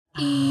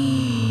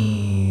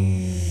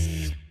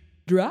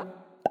Drop.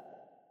 Do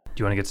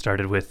you want to get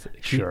started with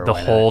Sure, the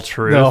why whole not?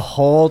 truth? The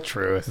whole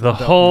truth. The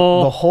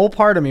whole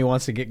part of me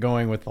wants to get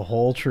going with the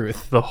whole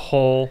truth. the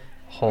whole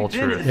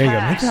truth. There you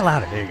go. Make that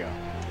louder. There you go.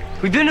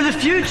 We've been to the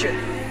future.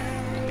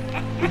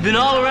 We've been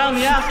all around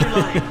the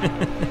afterlife.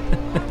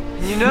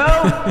 And you know,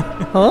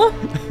 Huh?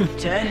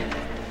 Ted,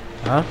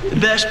 Huh? the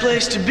best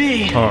place to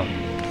be Huh.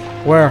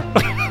 Where?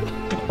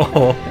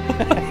 Oh.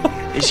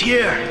 is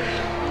here.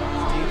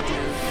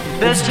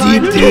 Best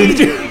time to be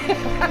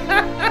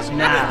is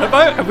now.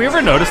 Have we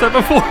ever noticed that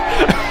before?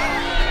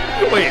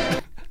 Wait.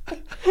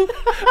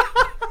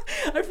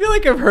 I feel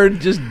like I've heard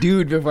just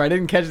dude before. I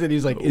didn't catch that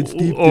he's like, it's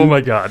deep. Oh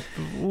my god.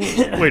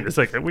 Wait a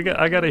second.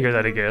 I gotta hear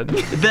that again.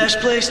 The best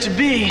place to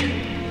be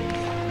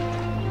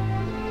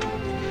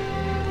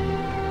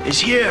is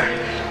here.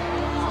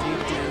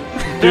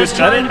 Dude, Best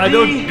time to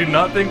do be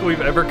not think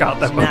we've ever got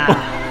that before.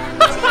 now.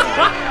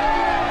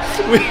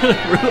 We're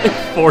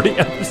like 40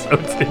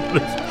 episodes into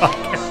this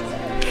podcast.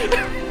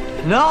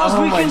 And all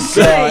Oh we my can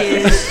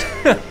say is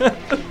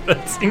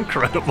That's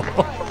incredible.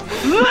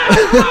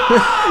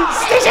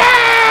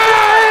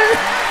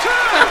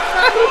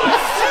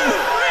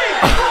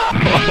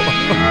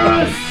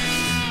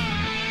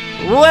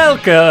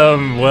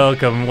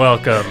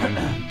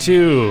 Welcome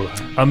to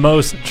a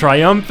most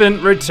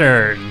triumphant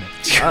return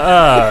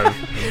of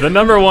the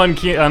number one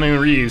Keanu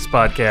Reeves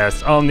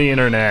podcast on the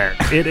internet.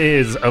 It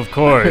is, of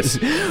course,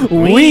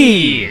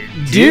 We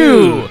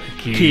do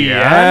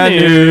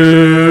Keanu.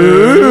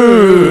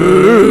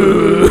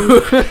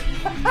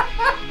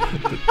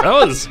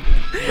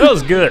 That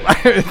was good.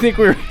 I think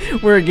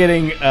we're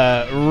getting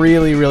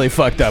really, really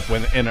fucked up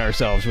in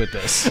ourselves with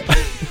this.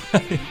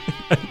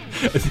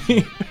 I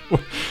think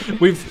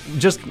we've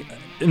just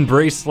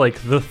embraced like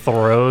the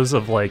throes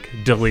of like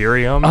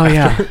delirium. Oh,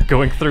 yeah. after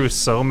going through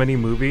so many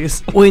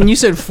movies. When you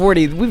said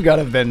 40, we've got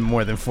to have been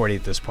more than 40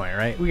 at this point,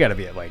 right? We got to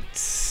be at like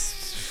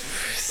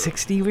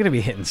 60. We're going to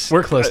be hitting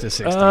close to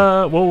 60.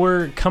 Well,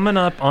 we're coming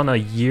up on a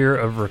year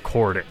of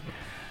recording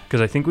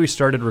because I think we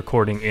started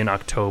recording in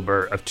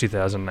October of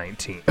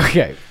 2019.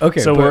 Okay.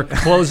 So but- we're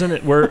closing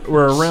it. We're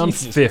around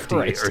Jesus 50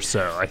 Christ. or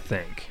so, I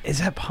think. Is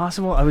that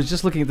possible? I was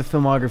just looking at the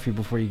filmography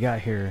before you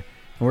got here.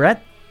 We're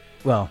at,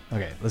 well,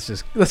 okay. Let's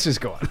just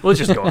go on. Let's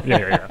just go on.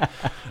 Yeah.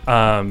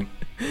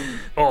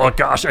 Oh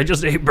gosh, I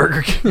just ate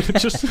Burger King.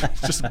 It's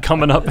just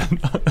coming up in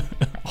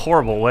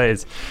horrible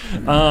ways.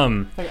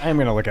 I'm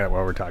gonna look at it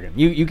while we're talking.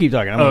 You keep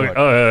talking. I'm gonna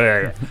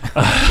look.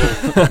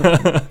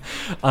 Yeah.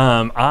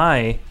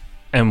 I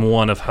am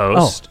one of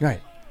hosts, Oh,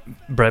 right.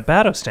 Brett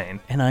Battostain.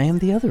 And I am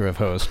the other of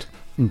host,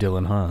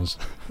 Dylan Haas.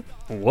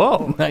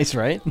 Whoa, Nice,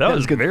 right? that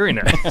was very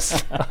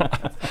nice.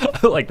 I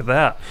liked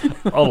that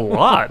a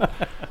lot.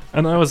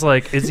 And I was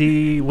like, is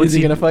he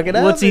gonna fuck it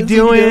up? What's he Is he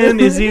doing?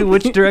 gonna- Is he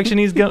which direction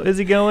is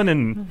he going?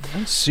 And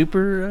I'm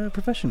super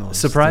professional.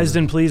 surprised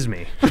and pleased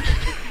me.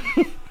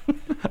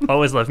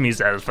 Always left me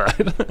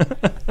satisfied.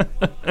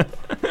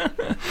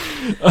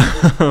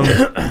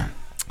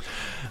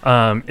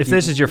 If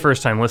this is your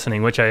first time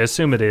listening, which I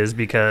assume it is,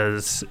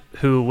 because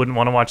who wouldn't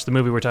want to watch the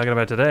movie we're talking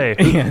about today?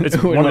 Yeah, It's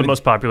who one wouldn't of the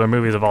most popular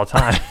movies of all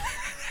time.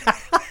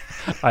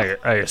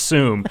 I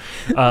assume.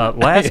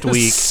 Last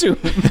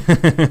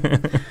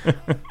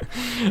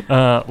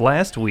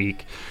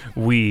week,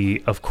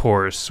 we of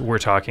course were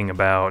talking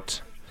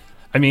about.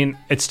 I mean,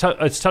 it's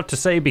tough to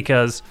say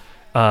because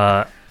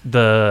our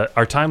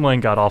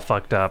timeline got all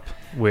fucked up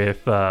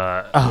with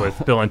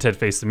Bill and Ted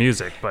Face the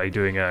Music by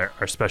doing our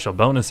special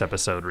bonus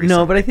episode recently.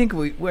 No, but I think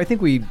we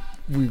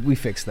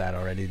fixed that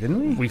already, didn't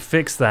we? We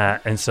fixed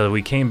that, and so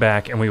we came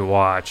back and we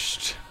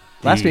watched.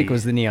 Last week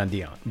was the Neon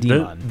Demon.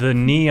 The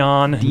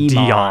Neon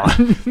Dion.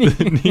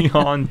 The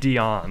Neon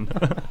Dion.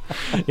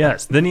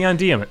 Yes, the Neon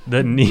Demon.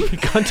 God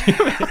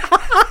damn it.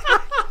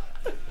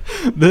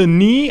 The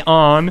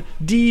Neon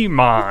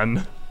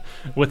Demon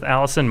with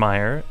Allison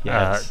Meyer,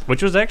 Yes.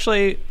 which was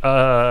actually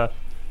a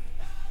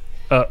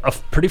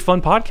pretty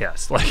fun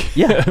podcast. Like,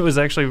 Yeah. It was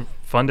actually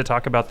fun to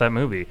talk about that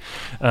movie.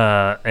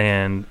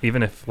 And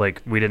even if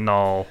like we didn't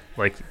all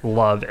like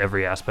love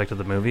every aspect of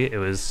the movie, it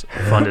was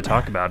fun to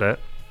talk about it.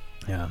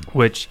 Yeah.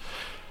 Which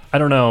I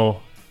don't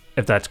know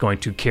if that's going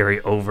to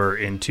carry over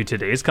into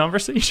today's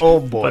conversation.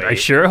 Oh boy. But I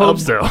sure hope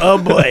so. Oh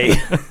boy.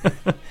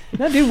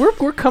 No, dude,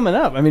 we're coming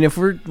up. I mean, if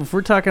we're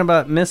talking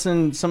about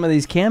missing some of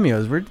these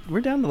cameos,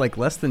 we're down to like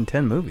less than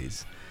 10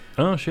 movies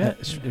Oh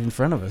shit. in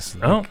front of us.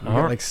 Oh, Like, we all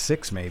got right. like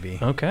 6 maybe.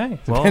 Okay.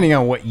 Depending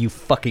on what you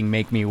fucking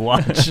make me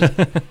watch.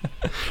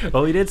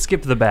 Well, we did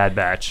skip The Bad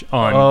Batch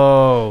on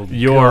Oh,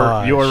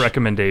 your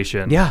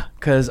recommendation. Yeah,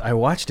 because I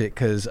watched it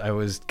because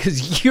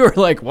you were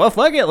like, well,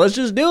 fuck it, let's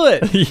just do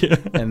it. Yeah.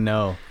 And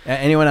no,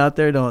 anyone out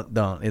there,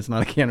 don't. It's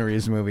not a Keanu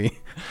Reeves movie.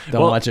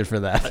 Don't Well, watch it for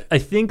that. I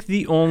think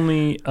the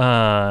only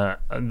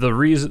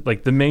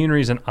the main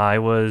reason I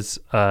was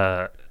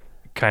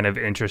kind of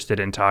interested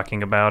in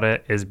talking about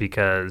it is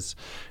because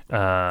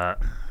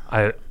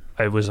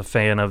I was a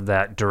fan of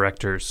that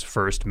director's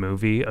first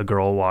movie, A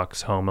Girl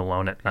Walks Home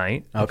Alone at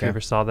Night. If Okay. you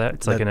ever saw that,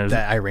 it's like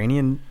the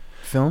Iranian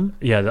film.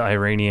 the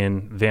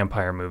Iranian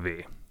vampire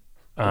movie.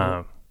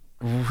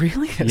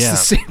 Really? It's Yeah. the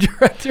same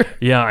director.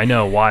 Yeah, I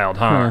know, wild,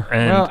 huh?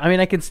 And Well, I mean,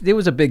 it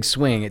was a big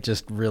swing. It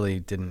just really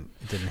didn't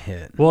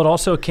hit. well, it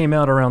also came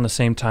out around the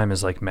same time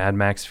as like Mad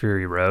Max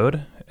Fury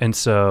Road, and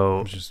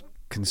so Which is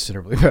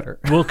considerably better.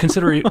 well,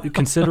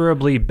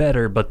 considerably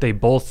better, but they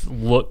both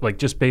look like,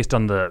 just based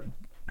on the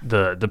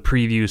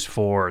previews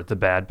for the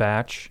Bad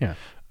Batch. Yeah.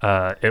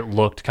 It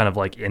looked kind of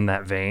like in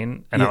that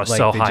vein, and Yeah, I was like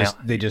so they high.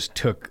 They just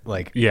took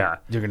like Yeah.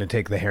 You're gonna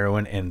take the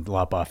heroin and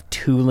lop off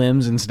 2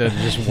 limbs instead of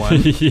just one.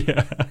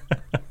 Yeah.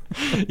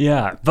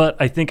 Yeah, but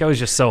I think I was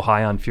just so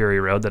high on Fury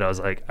Road that I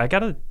was like, I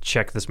gotta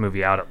check this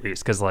movie out at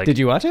least, because like, Did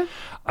you watch it?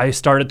 I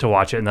started to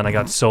watch it and then I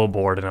got so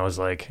bored and I was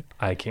like,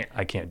 I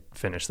can't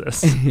finish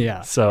this.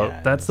 Yeah. So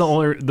Yeah, that's the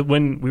only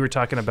when we were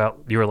talking about,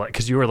 you were like,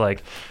 because you were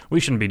like,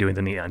 we shouldn't be doing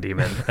the Neon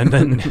Demon, and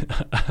then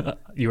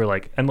you were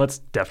like, and let's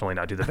definitely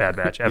not do the Bad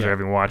Batch after Yeah.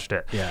 having watched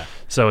it. Yeah.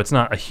 So it's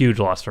not a huge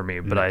loss for me,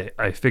 but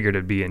I figured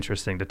it'd be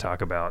interesting to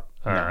talk about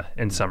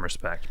in some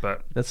respect.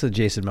 But That's a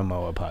Jason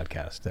Momoa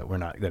podcast that we're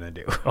not gonna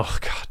do. oh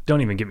god,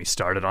 don't even get me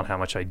started on how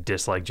much I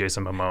dislike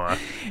Jason Momoa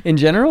In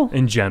general,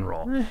 in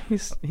general.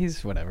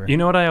 he's whatever. You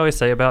know what I always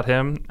say about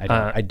him?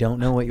 I don't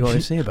know what you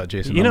always say about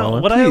Jason. You know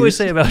Momoa. what I always Please.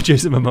 say about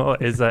Jason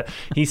Momoa is that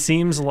he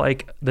seems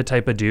like the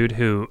type of dude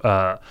who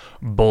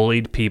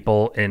bullied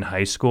people in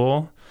high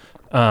school,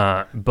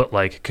 but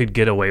like could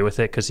get away with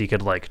it because he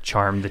could like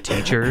charm the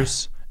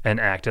teachers and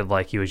acted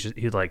like he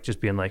like just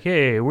being like,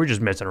 hey, we're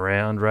just messing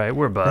around, right?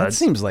 We're That buds.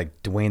 seems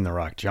like Dwayne the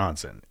Rock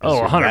Johnson. Oh,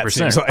 Is what that 100%.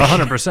 seems like.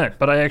 100%.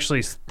 But I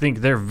actually think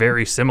they're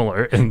very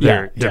similar in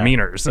their Yeah, yeah.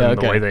 demeanors Yeah, and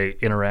the okay. way they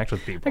interact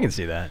with people. I can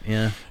see that.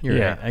 Yeah, you're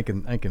Yeah. right.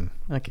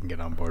 I can get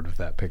on board with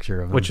that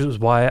picture of him. Which is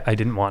why I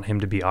didn't want him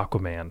to be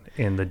Aquaman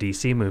in the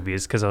DC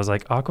movies, because I was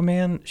like,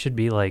 Aquaman should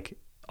be like,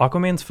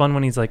 Aquaman's fun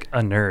when he's like a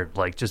nerd.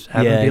 Like, just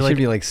have yeah, him he be like, should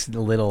be like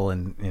little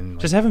and like,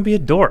 just have him be a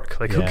dork.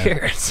 Like, who Yeah.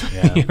 cares?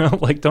 Yeah. You know,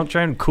 like, don't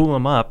try and cool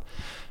him up.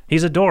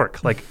 He's a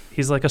dork. Like,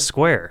 he's like a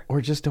square.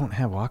 or just don't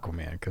have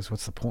Aquaman because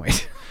what's the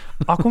point?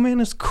 Aquaman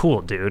is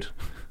cool, dude.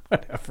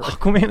 Whatever.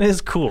 Aquaman is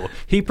cool.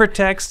 He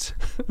protects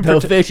No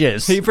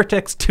fishes. He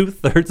protects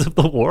 2/3 of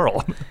the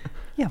world.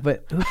 Yeah,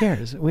 but who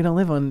cares? We don't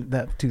live on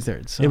that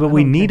 2/3. So Yeah, but I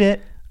we don't need care.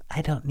 it.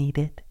 I don't need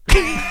it.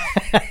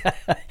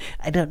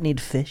 I don't need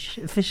fish.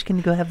 Fish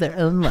can go have their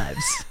own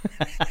lives.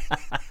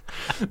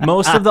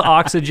 Most of the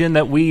oxygen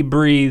that we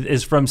breathe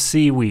is from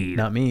seaweed.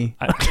 Not me.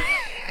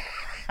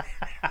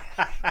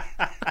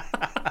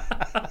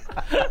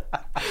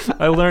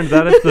 I learned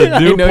that at the I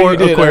know you Newport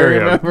did.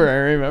 Aquarium. I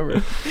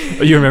remember.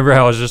 You remember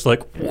how I was just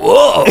like,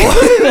 whoa,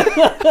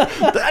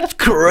 that's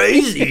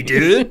crazy,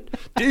 dude.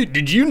 Dude,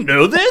 did you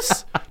know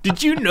this?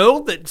 Did you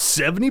know that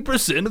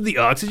 70% of the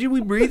oxygen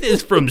we breathe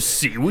is from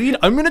seaweed?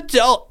 I'm going to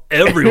tell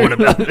everyone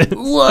about this.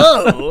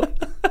 Whoa.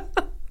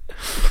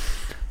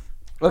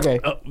 Okay.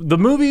 The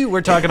movie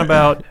we're talking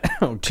about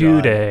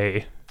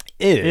today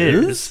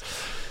is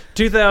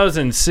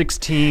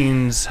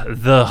 2016's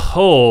The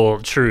Whole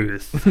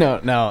Truth. No,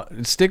 now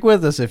stick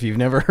with us if you've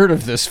never heard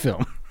of this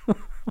film.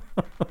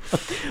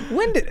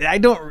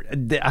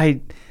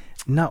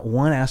 Not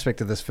one aspect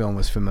of this film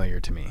was familiar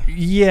to me.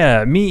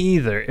 Yeah, me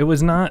either. It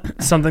was not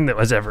something that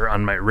was ever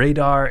on my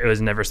radar. It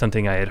was never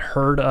something I had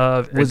heard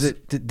of.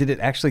 Did it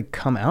actually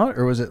come out,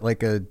 or was it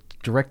like a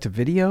direct to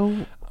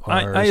video?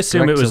 I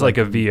assume it was like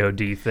a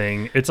VOD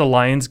thing. It's a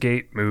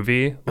Lionsgate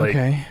movie. Like,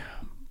 Okay.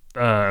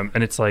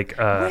 And it's like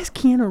Why is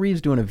Keanu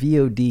Reeves doing a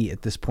VOD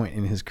at this point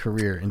in his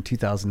career in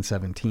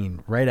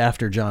 2017, right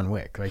after John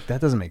Wick? Like, that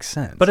doesn't make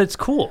sense. but it's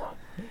cool.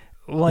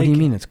 Like, what do you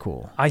mean it's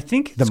cool? I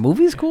think The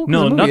movie's cool? 'Cause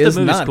No, the not movie the is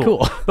movie's not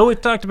cool. But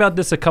we've talked about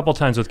this a couple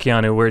times with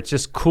Keanu, where it's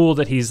just cool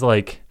that he's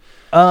like,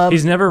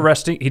 he's never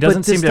resting. He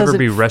doesn't this seem to ever doesn't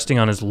be resting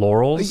on his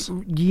laurels.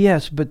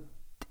 Yes, but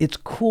it's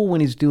cool when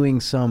he's doing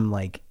some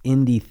like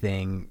indie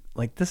thing.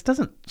 Like, this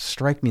doesn't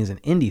strike me as an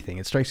indie thing.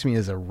 It strikes me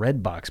as a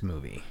Redbox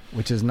movie,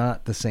 which is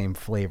not the same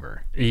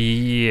flavor.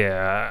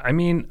 Yeah, I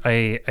mean,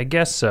 I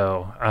guess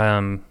so.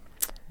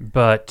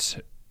 But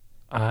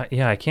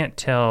yeah, I can't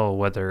tell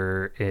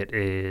whether it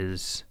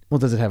is. Well,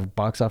 does it have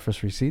box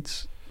office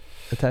receipts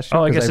attached to it?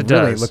 Oh, I 'Cause guess it I'm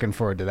really does. looking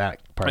forward to that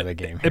part of the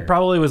game. It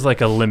probably was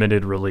like a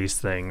limited release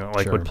thing,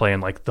 like Sure. would play in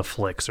like the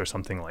flicks or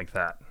something like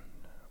that,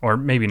 or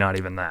maybe not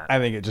even that. I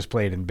think it just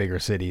played in bigger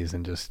cities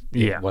and just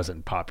Yeah. it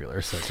wasn't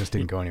popular, so it just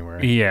didn't go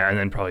anywhere. Yeah, and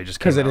then probably just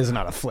Because came it out. is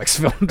not a Flicks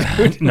film,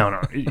 dude. No,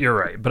 you're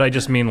right. But I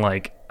just mean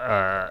like,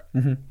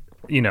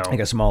 you know, Like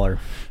a smaller,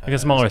 like a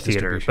smaller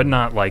theater, distribution. but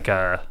not like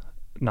a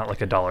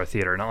dollar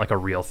theater, not like a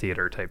real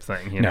theater type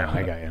thing. You No, know?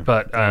 I got you.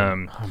 But oh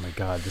my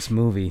god, this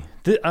movie.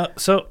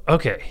 so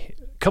okay,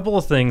 couple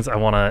of things I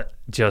want to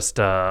just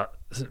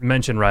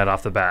mention right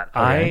off the bat.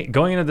 Okay.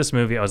 Going into this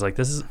movie, I was like,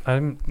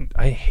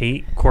 I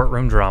hate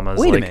courtroom dramas.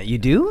 Wait like, a minute, you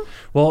do?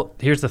 Well,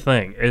 here's the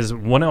thing: is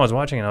when I was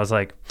watching it, I was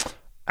like,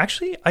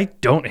 actually, I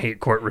don't hate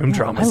courtroom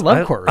dramas. I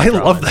love courtroom I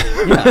dramas. love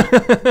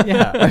them.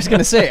 Yeah, I was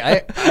gonna say,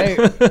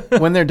 I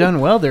when they're done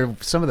well, they're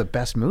some of the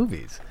best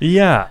movies.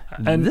 Yeah,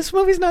 And this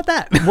movie's not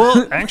that.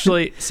 well,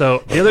 actually,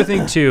 so the other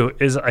thing too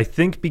is I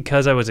think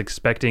because I was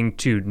expecting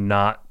to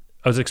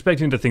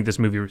think this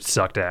movie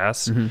sucked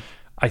ass.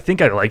 I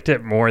think I liked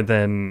it more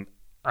than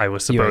I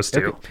was supposed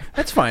to. Okay.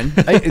 That's fine.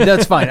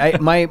 That's fine.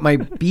 My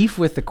beef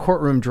with the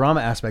courtroom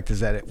drama aspect is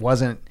that it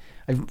wasn't.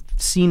 I've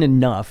seen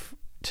enough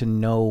to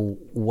know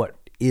what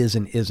is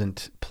and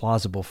isn't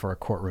plausible for a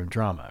courtroom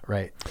drama,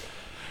 right?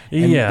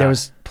 And Yeah. there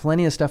was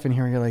plenty of stuff in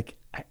here. Where you're like,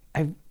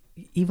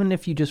 even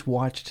if you just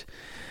watched,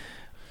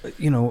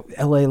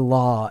 L.A.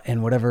 Law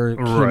and whatever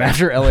came Right.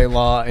 after L.A.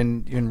 Law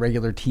and in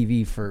regular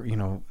TV for,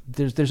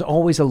 there's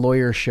always a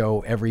lawyer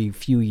show every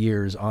few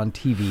years on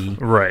TV,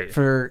 Right.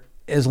 For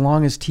as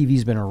long as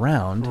TV's been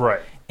around,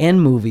 Right.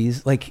 and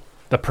movies, like.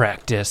 The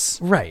practice.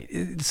 Right.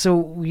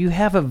 So you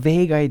have a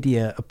vague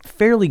idea, a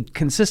fairly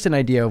consistent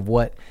idea of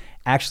what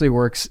actually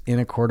works in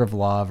a court of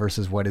law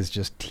versus what is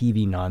just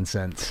TV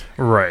nonsense.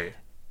 Right.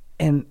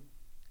 And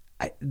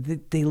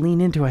they lean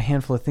into a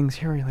handful of things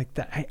here. Where you're like,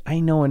 I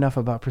know enough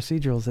about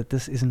procedurals that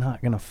this is not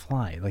going to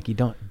fly. Like, you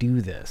don't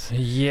do this.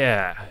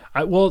 Yeah.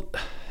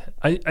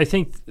 I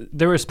think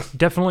there was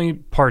definitely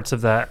parts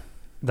of that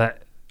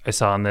I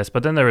saw in this,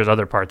 but then there was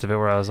other parts of it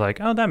where I was like,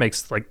 oh, that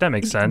makes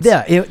sense.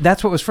 Yeah,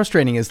 that's what was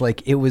frustrating is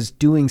like it was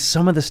doing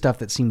some of the stuff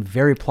that seemed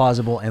very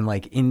plausible and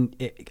like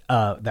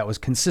that was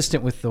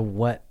consistent with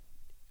what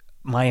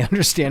my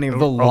understanding of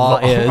the law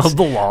is of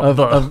the law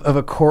of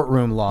a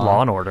courtroom law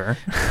and order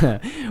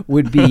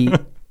would be,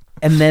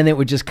 and then it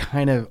would just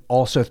kind of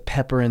also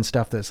pepper in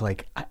stuff that's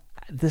like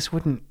this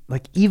wouldn't,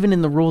 like, even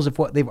in the rules of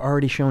what they've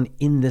already shown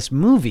in this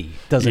movie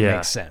doesn't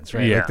make sense,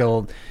 right? Yeah. Like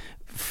they'll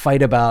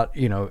fight about,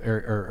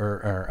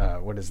 or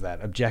what is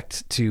that?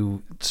 Object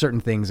to certain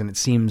things, and it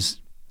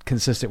seems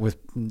consistent with,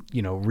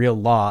 real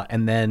law,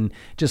 and then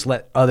just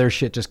let other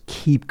shit just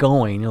keep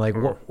going. You're like,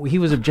 well, he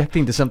was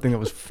objecting to something that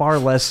was far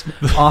less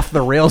off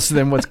the rails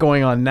than what's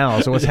going on now.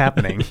 So what's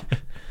happening?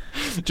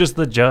 Just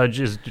the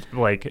judge is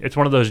like, it's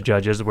one of those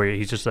judges where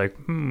he's just like,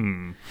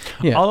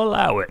 Yeah. I'll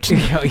allow it.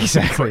 Yeah,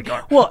 exactly.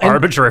 Well,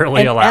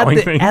 arbitrarily allowing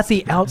things. At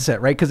the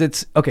outset, right? Because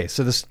it's okay.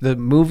 So the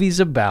movie's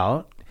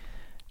about.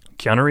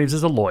 Keanu Reeves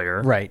is a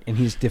lawyer. Right, and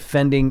he's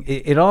defending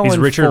it all. He's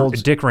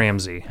unfolds. Dick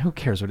Ramsey. Who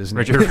cares what his name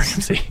Richard is?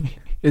 Ramsey.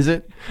 Is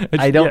it?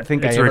 I don't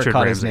think I it's ever Richard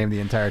caught his Ramsey. name the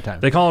entire time.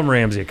 They call him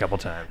Ramsey a couple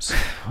times.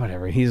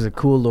 Whatever. He's a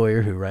cool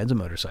lawyer who rides a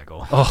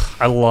motorcycle. Oh,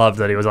 I love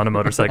that he was on a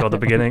motorcycle at the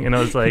beginning, and I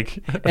was like,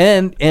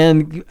 And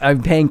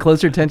I'm paying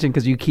closer attention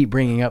because you keep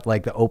bringing up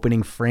like the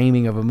opening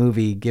framing of a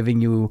movie, giving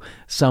you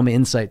some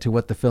insight to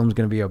what the film's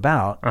going to be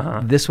about.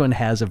 This one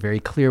has a very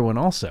clear one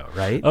also,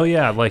 right? oh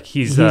yeah, like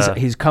he's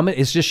coming.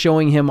 It's just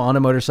showing him on a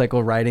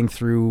motorcycle riding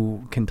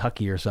through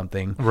Kentucky or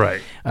something,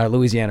 right.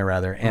 Louisiana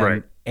rather, and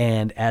Right.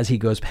 and as he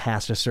goes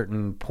past a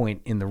certain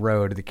point in the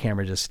road, the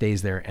camera just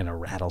stays there, and a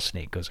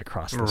rattlesnake goes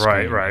across the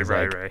screen.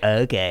 Right.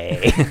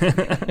 Okay.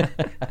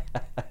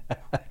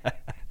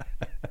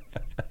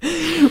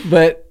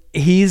 But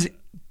he's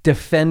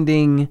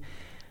defending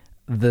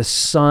the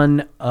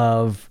son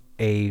of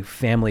a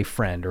family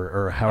friend,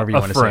 or however you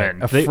want to say it.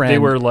 A friend. They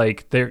were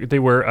like they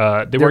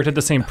worked at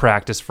the same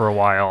practice for a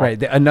while.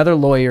 Right. Another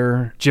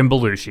lawyer, Jim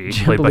Belushi,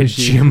 played by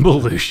Jim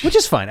Belushi. which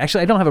is fine.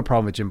 Actually, I don't have a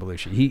problem with Jim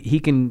Belushi.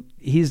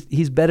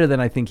 He's better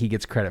than I think he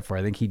gets credit for.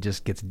 I think he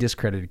just gets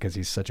discredited because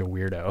he's such a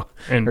weirdo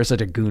or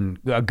such a goon.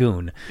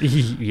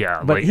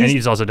 Yeah, But and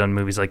he's also done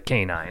movies like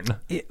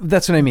K-9.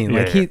 That's what I mean.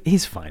 Like Yeah.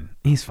 he's fine.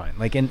 He's fine.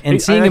 Like and I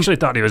seeing him, actually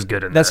thought he was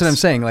good in that's this. what I'm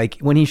saying. Like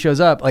when he shows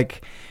up,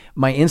 like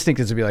my instinct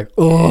is to be like,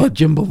 oh,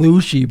 Jim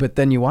Belushi. But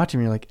then you watch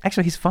him, and you're like,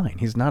 actually, he's fine.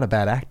 He's not a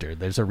bad actor.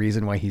 There's a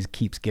reason why he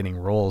keeps getting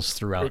roles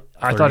throughout.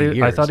 I 30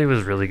 years. thought he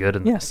was really good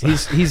in Yes,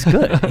 this. he's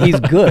good. He's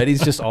good.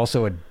 He's just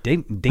also a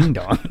ding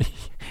dong,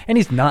 and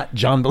he's not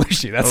John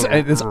Belushi.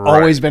 That's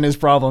always been his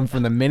problem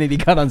from the minute he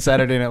got on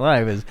Saturday Night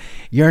Live. Is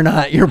you're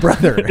not your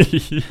brother.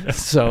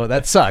 So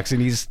that sucks,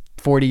 and he's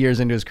 40 years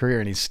into his career,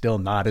 and he's still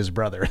not his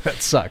brother. That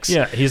sucks.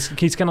 Yeah, he's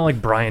kind of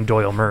like Brian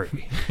Doyle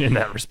Murray in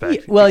that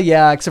respect. Well,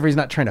 yeah, except for he's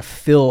not trying to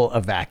fill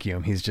a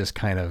vacuum. He's just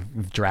kind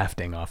of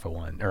drafting off of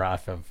one or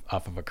off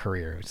of a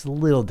career. It's a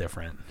little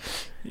different.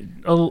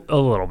 A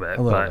little bit,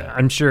 but bit.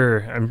 I'm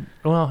sure. I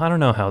don't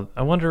know how.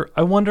 I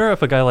wonder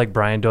if a guy like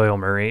Brian Doyle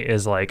Murray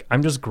is like,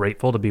 I'm just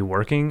grateful to be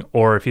working,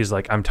 or if he's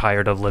like, I'm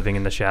tired of living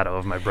in the shadow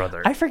of my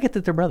brother. I forget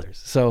that they're brothers,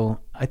 so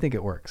I think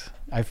it works.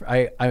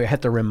 I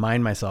have to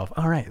remind myself.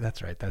 All right,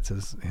 that's right. That's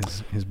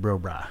his bro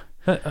bra.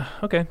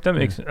 Okay, that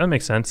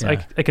makes sense.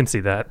 Yeah. I can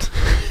see that.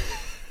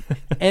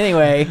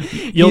 Anyway,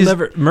 You'll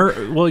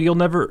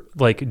never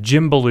like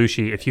Jim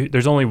Belushi.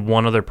 There's only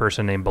one other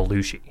person named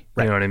Belushi.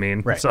 Right. You know what I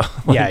mean? Right. So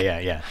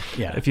Yeah.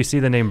 if you see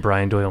the name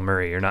Brian Doyle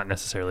Murray, you're not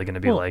necessarily going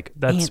to be like,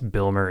 that's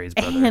Bill Murray's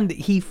brother. And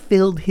he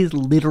filled his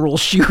literal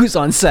shoes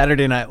on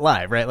Saturday Night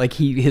Live, right? Like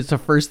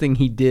the first thing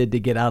he did to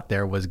get out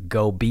there was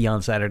go be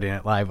on Saturday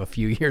Night Live a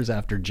few years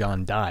after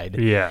John died.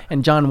 Yeah.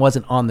 And John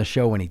wasn't on the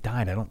show when he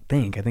died, I don't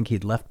think. I think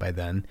he'd left by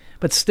then.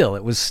 But still,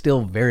 it was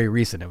still very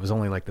recent. It was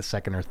only like the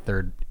second or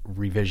third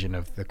revision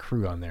of the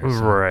crew on there.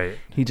 So Right.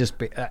 He just,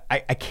 I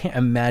can't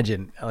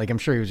imagine, like, I'm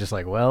sure he was just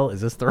like, well, is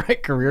this the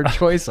right career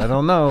choice? I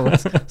don't know.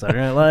 Saturday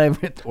Night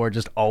Live, or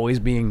just always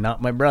being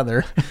not my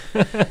brother.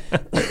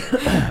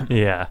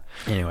 Yeah.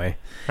 Anyway,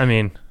 I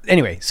mean,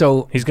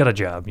 so he's got a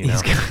job, you know.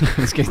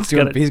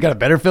 he's got a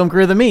better film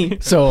career than me,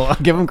 so I'll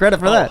give him credit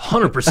for that.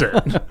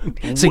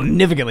 100%.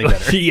 Significantly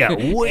better. Yeah,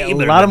 way A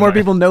better lot than more mine.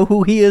 people know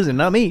who he is and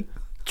not me.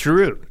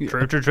 True.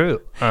 We're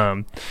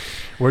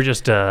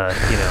just, I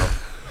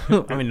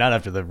mean, not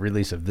after the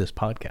release of this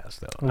podcast,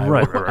 though.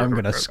 Right, I'm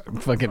right, gonna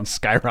fucking oh,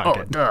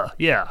 skyrocket.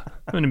 yeah.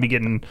 I'm gonna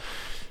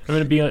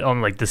be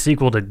on like the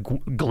sequel to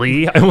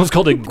Glee. I almost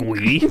called it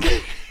Glee.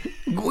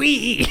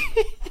 Glee.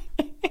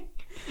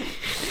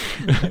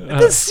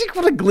 The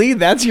sequel to Glee,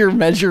 that's your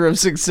measure of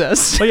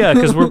success. Oh yeah,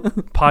 because we're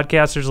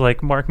podcasters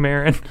like Mark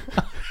Maron.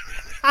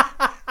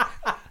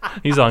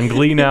 He's on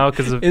Glee now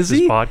because of Is his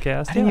he?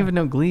 podcast. I didn't even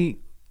know Glee.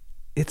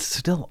 It's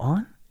still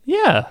on?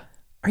 Yeah.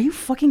 Are you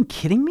fucking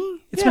kidding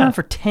me? It's been Yeah. on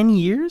for 10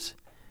 years?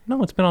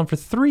 No, it's been on for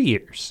 3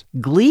 years.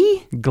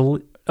 Glee?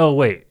 Glee. Oh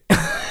wait.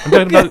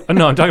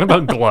 I'm talking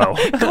about Glow.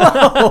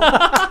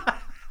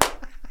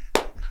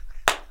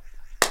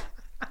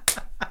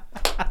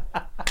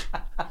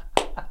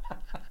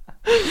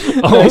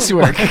 Nice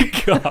work.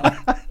 God.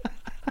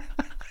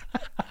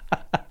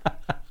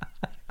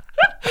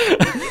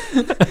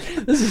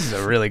 This is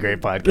a really great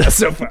podcast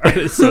so far. That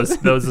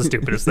was the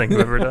stupidest thing I've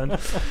ever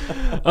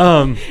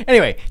done.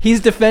 Anyway, he's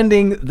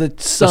defending the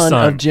son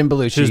of Jim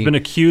Belushi, who's been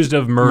accused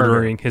of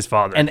murdering his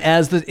father. and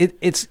as it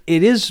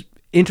is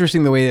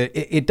interesting the way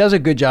that it does a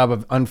good job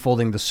of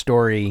unfolding the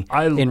story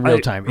in real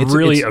time. I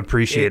really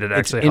appreciate it,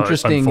 actually, how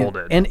it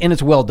unfolded. and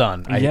it's well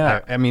done.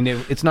 Yeah. I mean,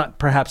 it's not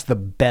perhaps the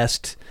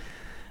best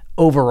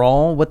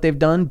overall what they've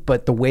done,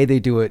 but the way they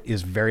do it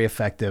is very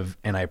effective,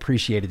 and I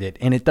appreciated it.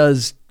 And it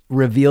does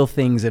reveal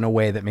things in a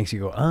way that makes you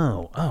go,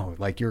 oh,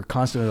 like you're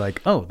constantly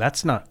like, oh,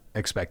 that's not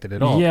expected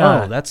at all.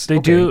 Yeah, Oh, that's they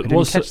okay, do. I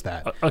didn't catch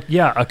that.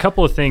 Yeah, a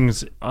couple of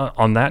things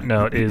on that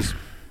note is,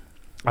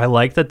 I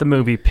like that the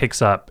movie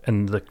picks up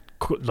and the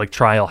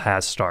trial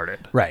has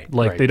started. Right,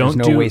 Like right. they don't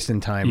There's no do waste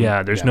in time.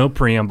 Yeah, there's no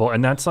preamble,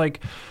 and that's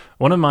like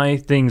one of my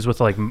things with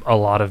like a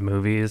lot of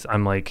movies.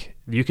 I'm like,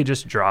 you could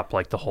just drop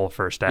like the whole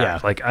first act. Yeah.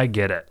 Like I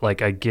get it.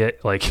 Like I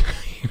get like you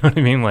know what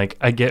I mean. Like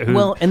I get who.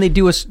 Well, and they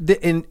do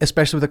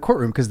especially with a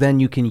courtroom, because then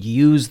you can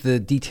use the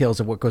details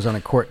of what goes on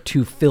in court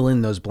to fill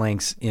in those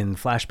blanks in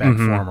flashback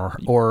form,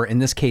 or in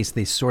this case,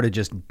 they sort of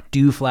just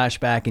do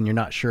flashback, and you're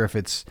not sure if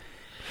it's.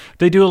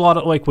 They do a lot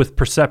of like with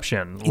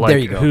perception. Like There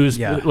you go. whose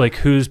Yeah. like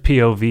whose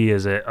POV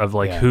is it of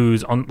like Yeah.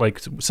 who's on,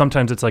 like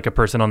sometimes it's like a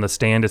person on the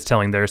stand is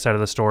telling their side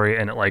of the story,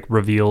 and it like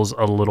reveals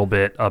a little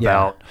bit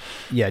about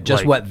just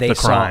like, what they the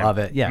saw crime. of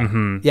it.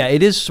 Yeah, yeah,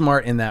 it is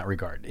smart in that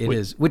regard. It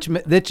is, which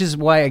is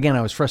why again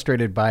I was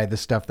frustrated by the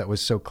stuff that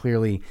was so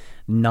clearly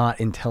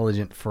not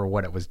intelligent for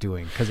what it was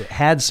doing, because it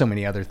had so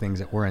many other things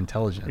that were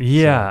intelligent.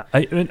 Yeah,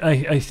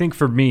 I think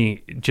for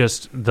me,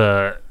 just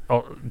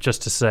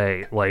to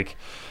say, like,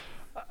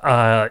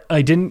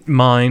 I didn't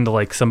mind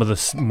like some of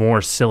the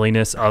more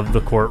silliness of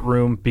the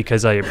courtroom,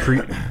 because I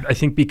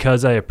think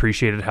because I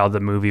appreciated how the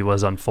movie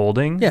was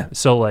unfolding. Yeah.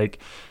 So like,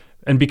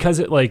 and because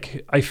it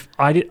like I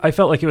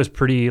felt like it was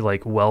pretty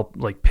like well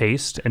like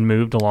paced and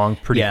moved along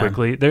pretty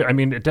quickly. I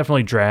mean, it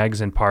definitely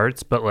drags in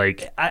parts, but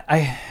like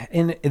I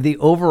in the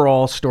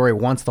overall story,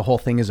 once the whole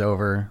thing is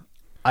over,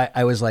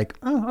 I was like,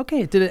 oh,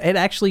 okay, it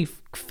actually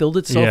filled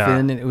itself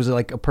in, and it was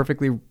like a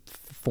perfectly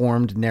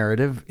formed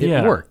narrative.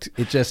 It worked.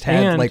 It just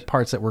had like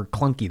parts that were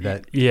clunky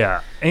that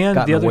and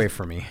got the in the other way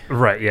for me.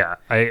 Right, yeah,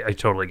 I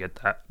totally get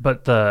that.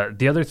 But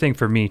the other thing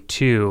for me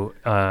too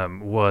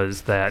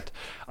was that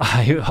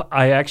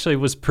I actually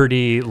was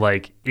pretty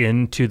like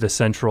into the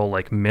central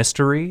like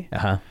mystery.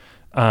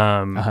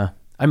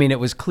 I mean, it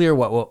was clear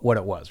what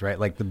it was, right?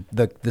 Like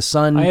the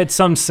son. I had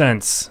some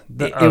sense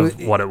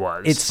of what it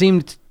was. It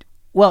seemed.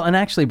 Well, and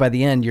actually, by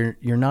the end,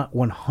 you're not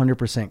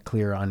 100%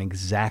 clear on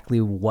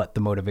exactly what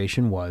the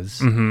motivation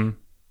was,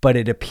 but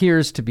it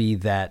appears to be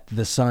that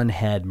the son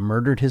had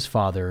murdered his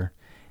father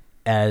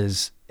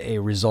as a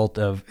result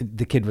of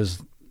the kid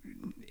was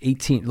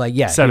 18,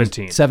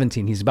 17.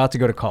 17. He's about to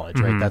go to college,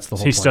 right? That's the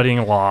whole. He's point.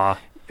 studying law.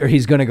 Or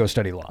he's going to go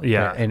study law.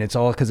 Yeah. Right? And it's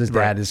all because his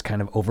dad is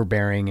kind of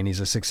overbearing, and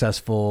he's a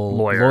successful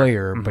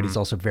lawyer, but he's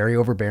also very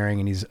overbearing,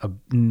 and he's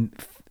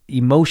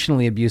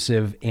emotionally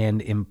abusive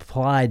and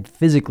implied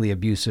physically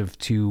abusive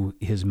to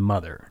his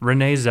mother.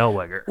 Renee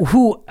Zellweger.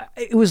 Who,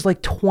 it was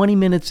like 20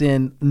 minutes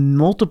in,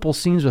 multiple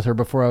scenes with her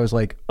before I was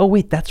like, oh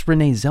wait, that's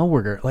Renee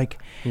Zellweger.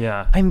 Like,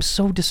 Yeah. I'm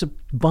so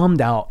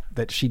bummed out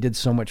that she did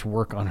so much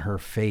work on her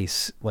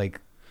face.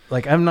 Like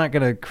I'm not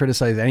going to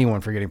criticize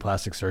anyone for getting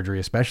plastic surgery,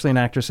 especially an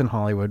actress in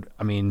Hollywood.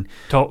 I mean,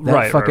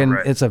 right.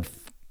 it's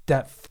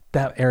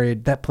that area,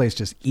 that place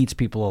just eats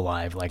people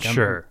alive. Like,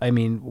 Sure. I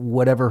mean,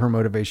 whatever her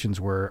motivations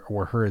were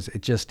hers,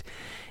 it just,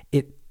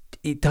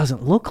 it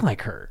doesn't look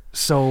like her.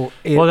 So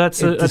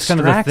that's kind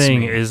of the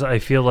thing me. is I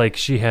feel like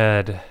she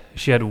had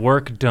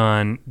work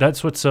done.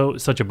 That's what's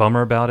such a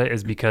bummer about it,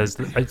 is because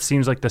it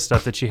seems like the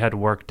stuff that she had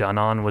work done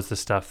on was the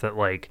stuff that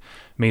like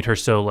made her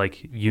so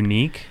like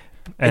unique.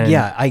 And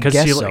Yeah, I 'cause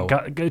guess she, so.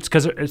 It's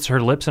because it's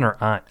her lips and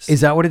her eyes.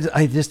 Is that what it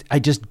is? I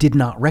just did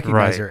not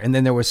recognize Right. her. And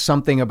then there was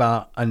something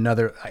about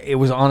another. It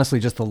was honestly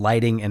just the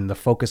lighting and the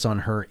focus on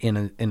her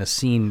in a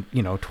scene.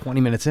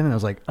 20 minutes in, and I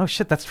was like, oh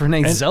shit, that's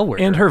Renee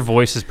Zellweger. And her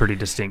voice is pretty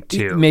distinct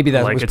too. Maybe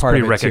that like, was it's part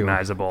pretty of it, too.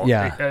 recognizable.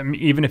 Yeah.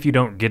 Even if you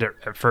don't get it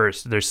at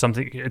first, there's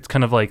something. It's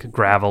kind of like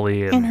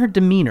gravelly and her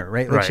demeanor,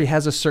 right? Like Right. she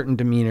has a certain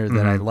demeanor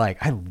that I like.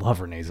 I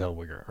love Renee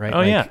Zellweger, right? Oh,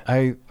 Like, yeah.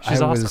 I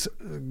She's was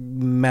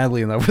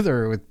madly in love with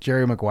her with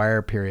Jerry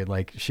Maguire. Period.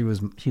 Like she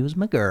was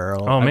my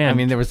girl. Oh, man. I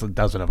mean, there was a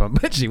dozen of them,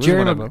 but she was Jerry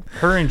one of them.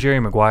 her and Jerry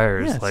Maguire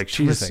is Yeah, it's like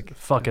she's terrific.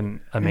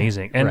 fucking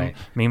amazing. And Right.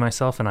 Me,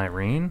 Myself, and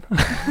Irene.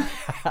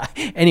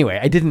 Anyway,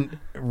 I didn't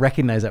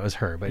recognize that was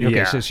her, but okay,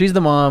 Yeah. so she's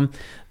the mom.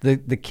 The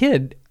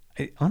kid,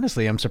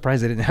 honestly, I'm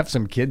surprised they didn't have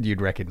some kid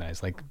you'd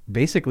recognize. Like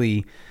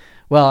basically,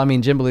 well, I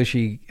mean, Jim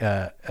Belushi,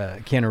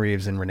 Keanu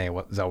Reeves, and Renee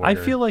Zellweger. I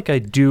feel like I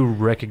do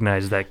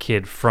recognize that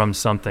kid from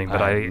something,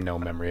 but I I have no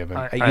memory of him.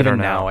 I Even don't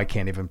now, know. I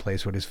can't even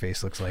place what his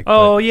face looks like.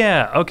 Oh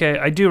yeah, okay,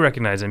 I do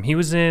recognize him. He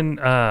was in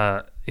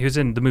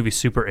the movie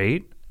Super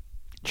 8.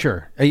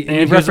 Sure. he You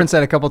was referenced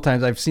that a couple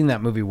times. I've seen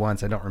that movie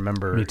once. I don't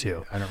remember. Me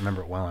too. I don't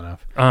remember it well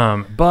enough.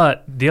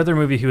 But the other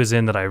movie he was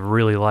in that I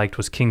really liked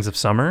was Kings of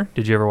Summer.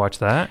 Did you ever watch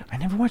that? I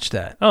never watched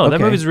that. Oh,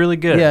 that movie's really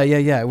good.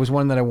 Yeah. It was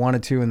one that I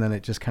wanted to, and then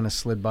it just kind of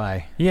slid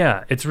by.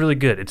 Yeah, it's really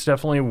good. It's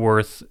definitely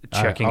worth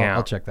checking out.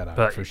 I'll check that out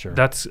But for sure.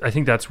 I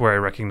think that's where I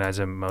recognize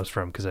him most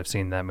from because I've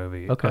seen that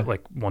movie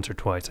like once or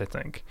twice, I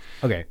think.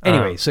 Okay.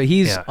 Anyway, so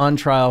he's yeah. on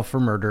trial for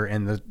murder,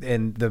 and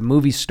the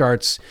movie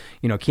starts.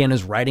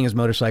 Keanu's riding his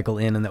motorcycle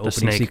in the opening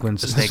snake-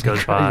 sequence. the snake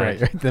goes by.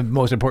 Right, the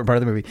most important part of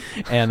the movie,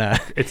 and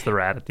It's the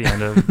rat at the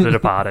end of The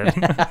Departed.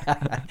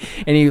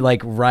 and he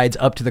like rides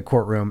up to the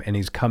courtroom, and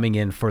he's coming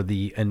in for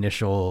the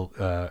initial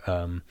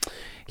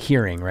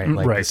hearing, right?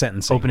 Like the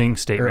sentencing, Opening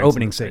statements. or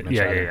opening statements.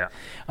 Yeah, rather.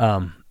 yeah.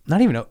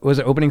 Not even was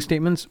it opening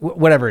statements?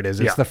 Whatever it is,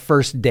 it's Yeah. the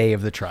first day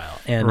of the trial,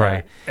 and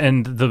Right.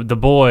 And the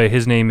boy,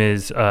 his name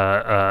is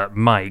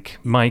Mike.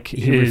 Mike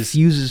he is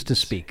refuses to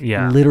speak.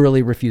 Yeah.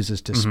 Literally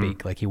refuses to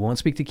speak. Like he won't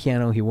speak to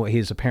Keanu.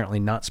 He's apparently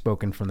not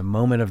spoken from the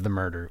moment of the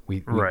murder.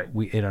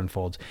 It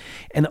unfolds,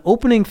 and the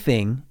opening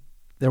thing,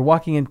 they're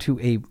walking into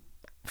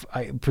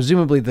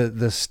presumably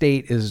the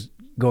state is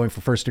going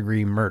for first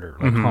degree murder,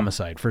 like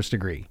homicide, first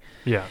degree.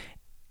 yeah.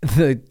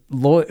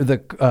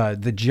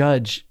 The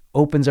judge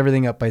opens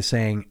everything up by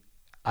saying,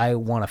 I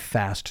want a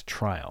fast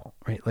trial,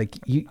 right? Like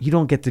you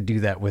don't get to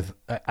do that with,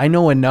 I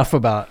know enough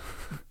about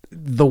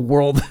the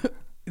world,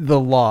 the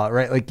law,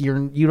 right? Like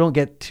you don't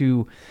get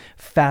to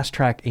fast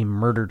track a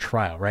murder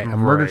trial, right? A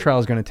murder Right. trial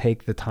is going to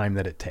take the time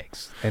that it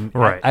takes. And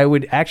Right. I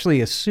would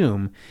actually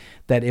assume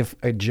that if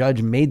a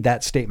judge made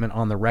that statement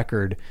on the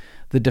record,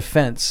 the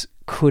defense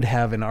could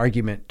have an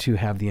argument to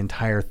have the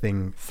entire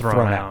thing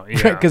thrown out.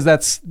 yeah.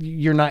 Because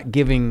you're not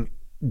giving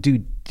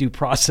due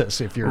process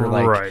if you're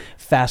like Right.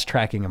 fast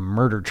tracking a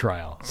murder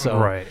trial. So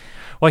Right.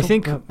 Well, I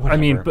think but I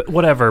mean, whatever. but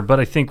whatever. But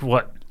I think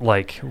what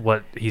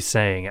he's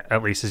saying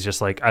at least is just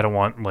like I don't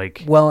want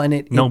like well,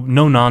 and no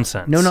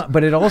nonsense. no,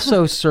 but it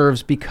also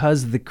serves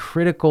because the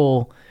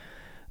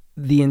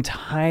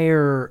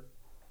entire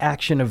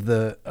action of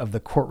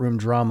the courtroom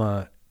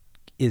drama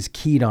is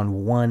keyed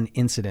on one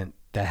incident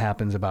that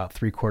happens about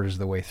 3/4 of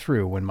the way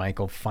through when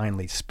Michael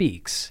finally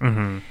speaks.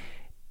 Mm-hmm.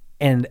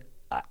 And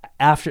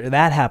after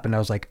that happened, I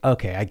was like,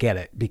 okay, I get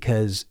it.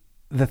 Because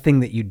the thing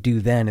that you do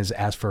then is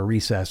ask for a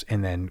recess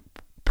and then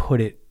put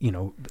it,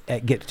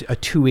 get a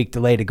 2-week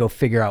delay to go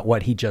figure out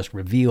what he just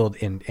revealed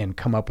and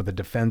come up with a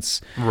defense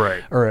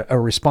Right. or a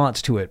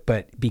response to it.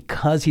 But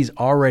because he's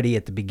already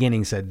at the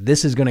beginning said,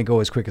 this is going to go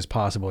as quick as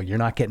possible, you're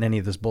not getting any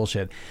of this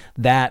bullshit,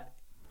 that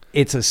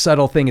it's a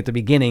subtle thing at the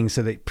beginning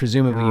so that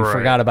presumably you Right.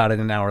 forgot about it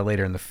an hour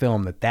later in the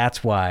film,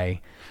 that's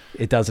why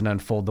it doesn't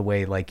unfold the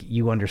way like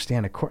you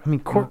understand a court. I mean,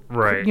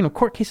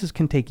 court cases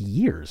can take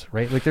years,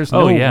 right? Like there's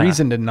no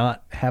reason to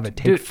not have it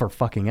take for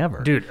fucking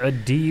ever. Dude, a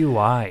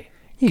DUI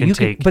Yeah, can you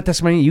take but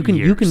that's what I mean. You can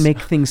years.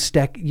 make things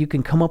stack. You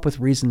can come up with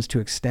reasons to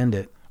extend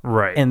it.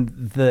 Right. And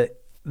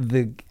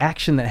the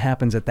action that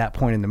happens at that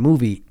point in the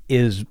movie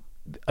is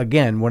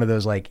again one of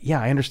those like, yeah,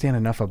 I understand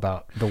enough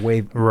about the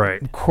way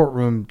Right.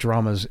 courtroom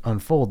dramas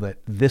unfold that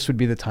this would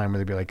be the time where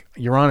they'd be like,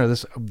 Your Honor,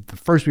 the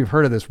first we've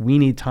heard of this, we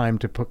need time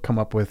to come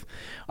up with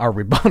our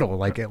rebuttal,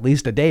 like at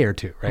least a day or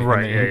two, right?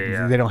 Right, And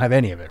yeah. They don't have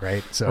any of it,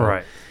 right? So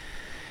Right.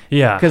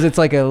 Yeah. because it's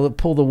like a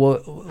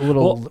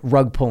little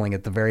rug pulling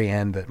at the very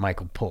end that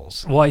Michael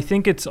pulls. Well, I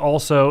think it's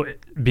also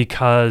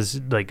because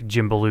like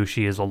Jim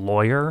Belushi is a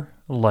lawyer,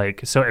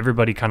 like so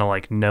everybody kind of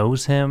like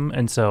knows him,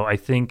 and so I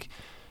think,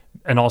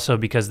 and also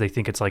because they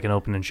think it's like an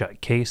open and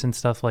shut case and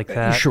stuff like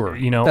that. Sure,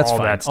 that's all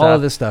fine. that stuff. All All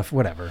of this stuff,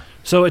 whatever.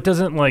 So it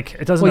doesn't Well,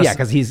 yeah,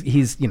 because he's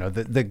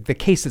the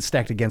case that's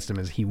stacked against him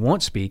is he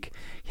won't speak.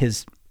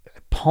 His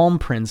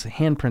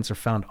handprints are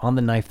found on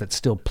the knife that's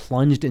still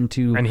plunged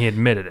into. and he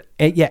admitted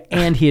it.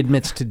 And he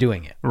admits to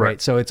doing it. Right.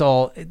 Right. So it's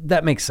all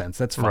that makes sense.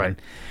 That's fine.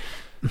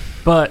 Right.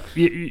 But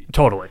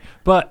totally.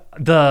 But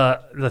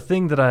the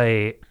thing that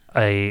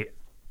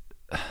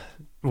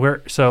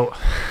so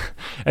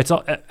it's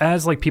all,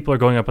 as like people are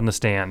going up on the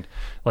stand,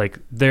 like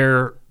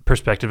their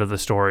perspective of the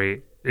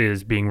story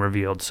is being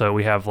revealed. So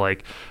we have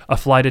like a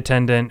flight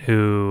attendant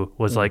who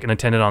was like an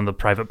attendant on the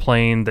private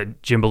plane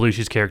that Jim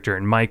Belushi's character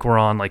and Mike were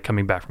on, like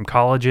coming back from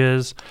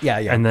colleges. Yeah.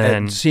 And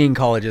then seeing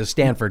colleges,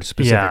 Stanford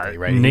specifically,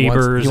 right?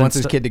 Neighbors. He wants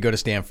his kid to go to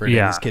Stanford,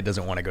 and his kid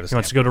doesn't want to go to He Stanford.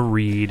 wants to go to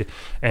Reed,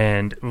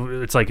 and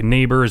it's like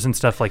Neighbors and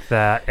stuff like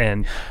that.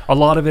 And a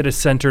lot of it is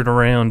centered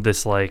around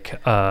this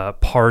like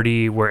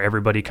party where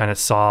everybody kind of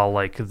saw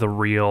like the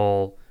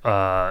real.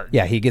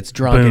 He gets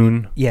drunk.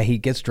 Boone. He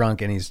gets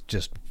drunk, and he's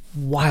just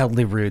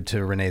wildly rude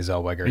to Renee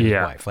Zellweger, his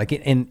wife. Like,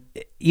 and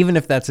even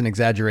if that's an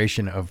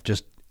exaggeration of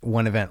just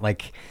one event,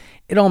 like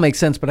it all makes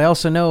sense. But I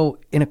also know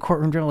in a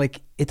courtroom drama,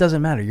 like it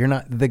doesn't matter. You're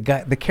not the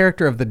guy. The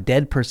character of the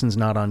dead person's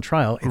not on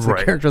trial. It's the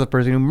character of the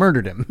person who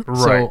murdered him. Right.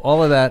 So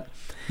all of that.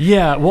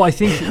 Yeah. Well, I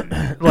think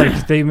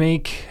like they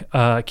make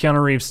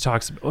Keanu Reeves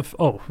talks.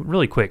 Oh,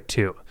 really quick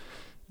too.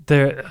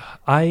 The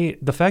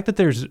fact that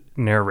there's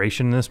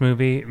narration in this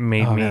movie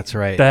made me. That's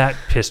right. That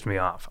pissed me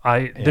off.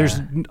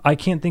 I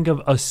can't think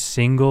of a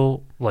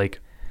single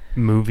like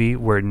movie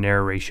where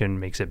narration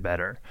makes it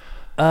better.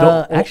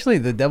 Actually,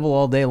 The Devil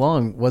All Day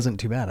Long wasn't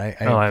too bad. I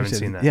haven't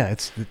seen that. Yeah,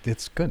 it's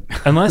good.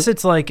 Unless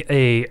it's like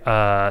a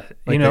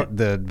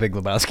the Big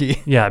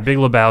Lebowski. Yeah, Big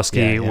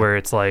Lebowski, Yeah. where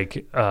it's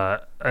like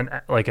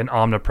an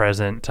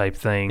omnipresent type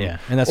thing. Yeah,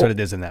 and that's what it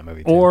is in that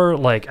movie too. Or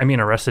like, I mean,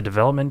 Arrested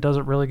Development does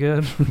it really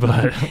good,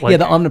 but like,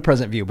 the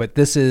omnipresent view. But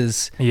this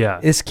is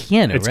it's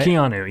Keanu. It's right?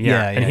 Keanu.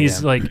 Yeah, and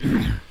he's like,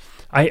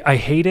 I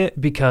hate it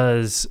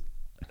because.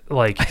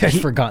 Like I'd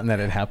forgotten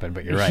that it happened,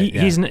 but you're right.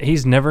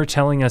 He's never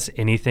telling us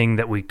anything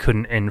that we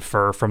couldn't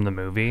infer from the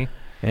movie.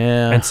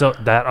 Yeah. And so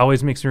that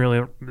always makes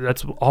me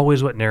that's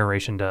always what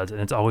narration does. And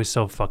it's always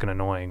so fucking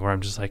annoying where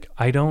I'm just like,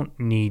 I don't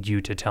need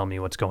you to tell me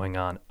what's going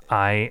on.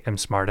 I am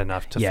smart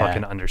enough to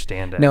fucking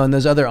understand it. No, and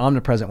those other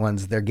omnipresent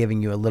ones, they're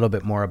giving you a little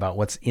bit more about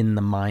what's in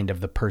the mind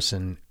of the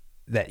person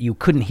that you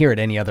couldn't hear it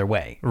any other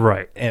way.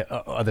 Right.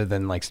 Other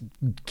than like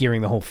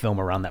gearing the whole film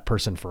around that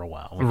person for a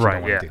while. Which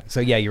right. You don't want to do. So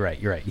yeah, you're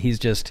right. He's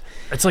just.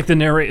 It's like the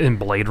narrate in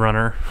Blade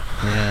Runner.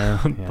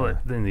 Yeah. But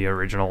in the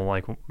original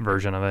like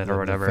version of it or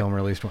whatever. The film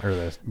released one or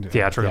the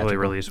theatrically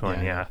released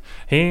one. Yeah.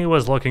 He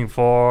was looking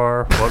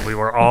for what we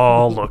were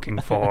all looking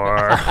for.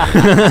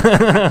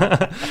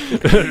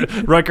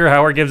 Rutger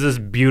Hauer gives this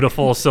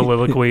beautiful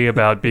soliloquy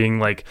about being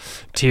like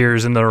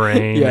tears in the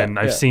rain and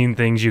I've seen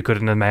things you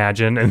couldn't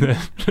imagine, and then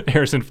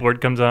Harrison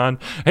Ford comes on.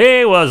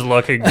 He was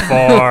looking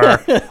for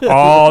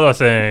all the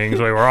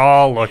things we were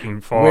all looking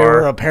for.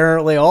 We're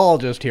apparently all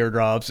just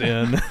teardrops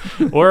in.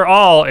 We're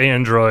all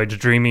androids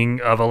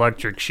dreaming of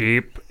electric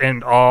sheep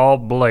and all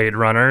Blade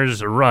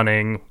Runners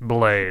running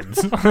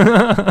blades. Do you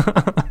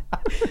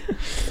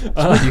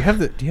have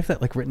that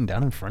like written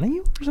down in front of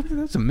you or something?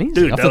 That's amazing.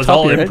 Dude, that was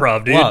all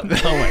improv, dude. Wow.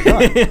 Oh my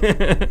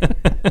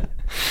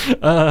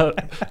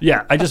god.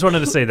 Yeah, I just wanted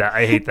to say that.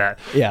 I hate that.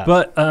 Yeah.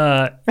 But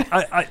I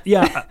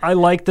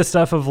like the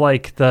stuff of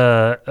like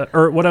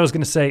or what I was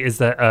going to say is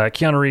that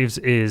Keanu Reeves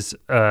is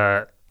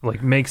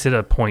like makes it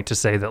a point to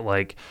say that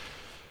like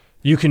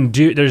you can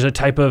there's a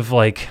type of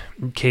like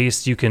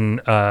case you can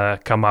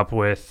come up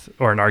with,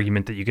 or an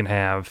argument that you can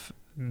have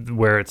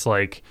where it's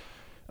like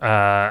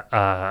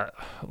preemptive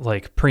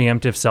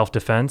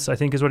self-defense, I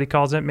think is what he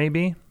calls it,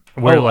 maybe.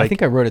 Where I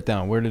think I wrote it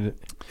down. Where did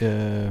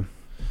it?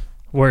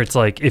 Where it's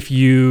like if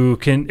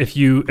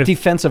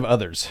defense of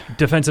others.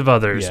 Defense of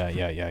others. Yeah.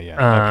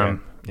 Okay.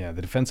 Yeah,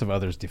 the defense of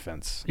others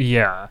defense.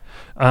 Yeah.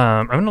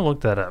 I'm gonna look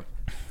that up.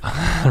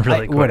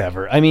 Really quick.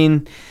 Whatever. I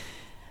mean,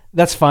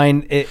 that's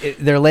fine.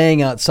 They're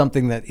laying out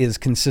something that is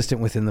consistent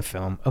within the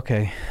film.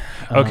 Okay.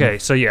 Okay,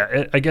 so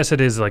yeah, I guess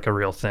it is like a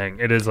real thing.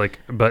 It is like,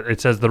 but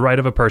it says the right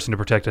of a person to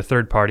protect a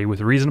third party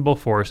with reasonable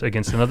force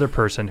against another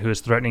person who is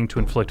threatening to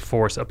inflict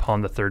force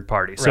upon the third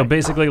party. So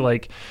basically,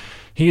 like,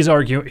 his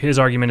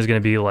argument is going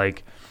to be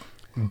like,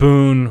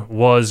 Boone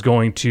was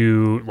going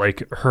to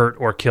like hurt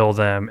or kill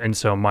them, and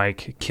so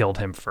Mike killed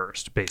him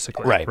first,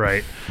 basically.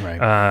 Right.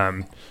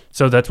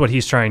 So that's what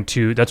he's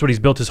that's what he's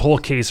built his whole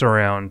case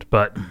around,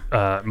 but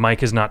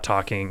Mike is not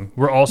talking.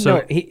 We're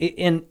also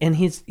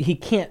he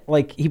can't,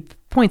 like, he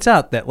points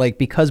out that like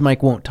because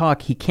Mike won't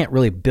talk, he can't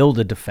really build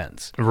a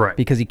defense. Right.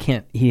 Because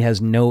he has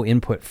no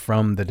input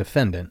from the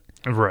defendant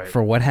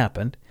for what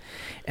happened.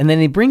 And then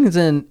he brings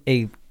in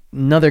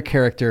another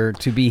character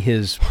to be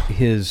his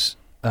his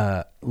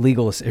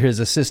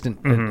assistant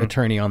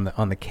attorney on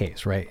the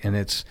case, right? And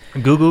it's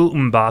Gugu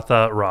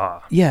Mbatha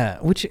Raw. Yeah,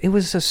 which it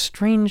was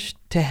strange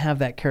to have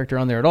that character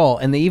on there at all.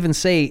 And they even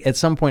say at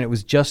some point it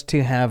was just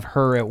to have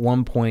her at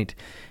one point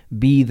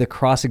be the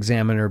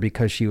cross-examiner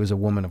because she was a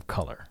woman of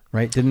color,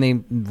 right? Didn't they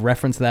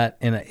reference that?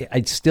 And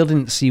I still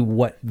didn't see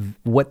what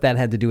that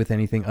had to do with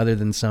anything other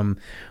than some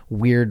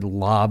weird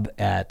lob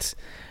at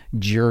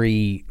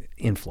jury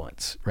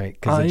influence, right?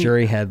 Because the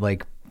jury had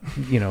like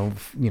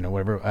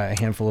whatever, a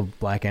handful of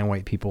black and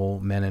white people,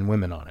 men and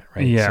women on it,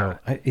 right? Yeah.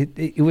 So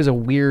it was a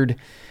weird.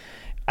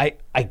 I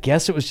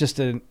guess it was just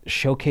a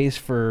showcase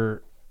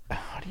for.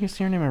 How do you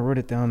say her name? I wrote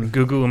it down.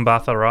 Gugu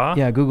Mbatha Raw.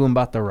 Yeah, Gugu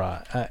Mbatha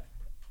Raw.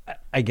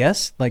 I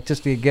guess, like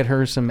just to get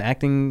her some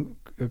acting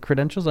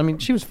credentials. I mean,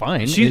 she was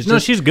fine.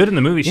 She's good in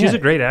the movie. She's a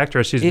great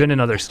actress. She's been in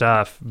other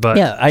stuff, but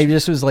yeah, I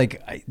just was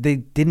like, they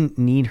didn't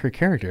need her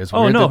character. It's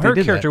oh weird no, that they her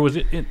did character that. was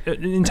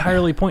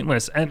entirely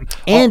pointless, and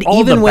all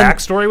even the when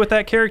backstory with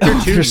that character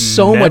too. there's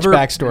so much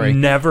backstory,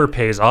 never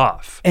pays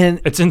off, and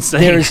it's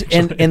insane.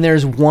 And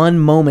there's one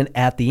moment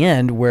at the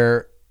end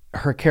where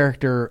her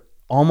character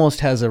almost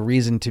has a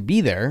reason to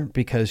be there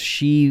because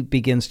she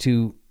begins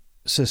to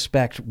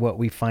suspect what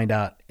we find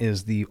out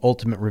is the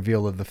ultimate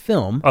reveal of the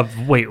film. Of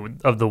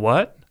the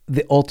what?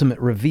 The ultimate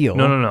reveal.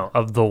 No.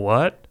 Of the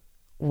what?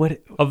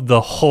 What? Of the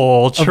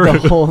whole truth.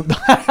 Of the whole.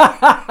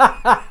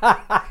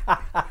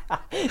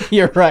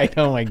 You're right.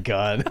 Oh my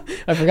God.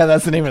 I forgot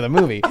that's the name of the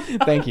movie.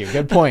 Thank you.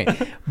 Good point.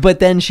 But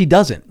then she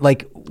doesn't.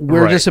 Like,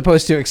 we're just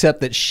supposed to accept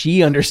that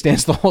she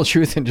understands the whole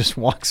truth and just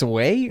walks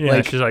away. Yeah,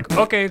 like, she's like,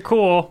 okay,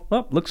 cool.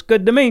 Well, looks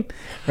good to me.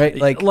 Right?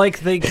 Like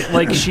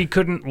she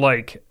couldn't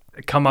like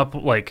come up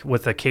like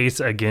with a case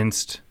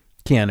against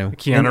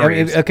Keanu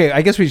Reeves. Okay,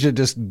 I guess we should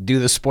just do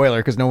the spoiler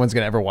because no one's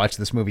gonna ever watch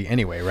this movie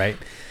anyway, right?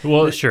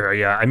 Well, sure,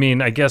 yeah. I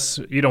mean, I guess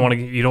you don't want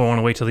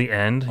to wait till the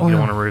end. You don't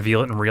want to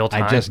reveal it in real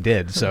time. I just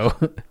did, so.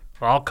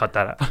 Well, I'll cut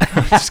that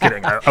out. Just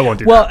kidding. I won't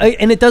do that. Well,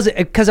 and it doesn't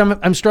because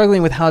I'm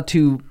struggling with how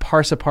to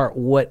parse apart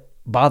what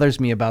bothers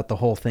me about the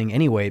whole thing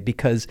anyway,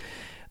 because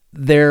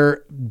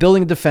they're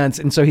building a defense,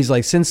 and so he's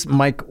like, since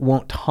Mike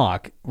won't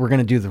talk, we're going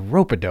to do the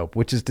rope-a-dope,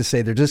 which is to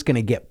say they're just going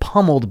to get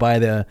pummeled by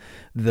the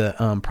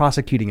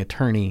prosecuting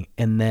attorney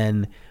and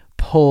then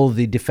pull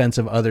the defense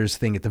of others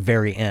thing at the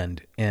very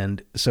end.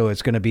 And so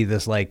it's going to be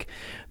this like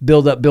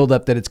build up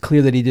that it's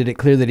clear that he did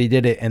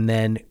it, and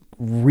then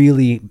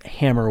really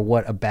hammer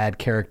what a bad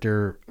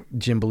character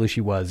Jim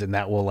Belushi was, and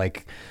that will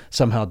like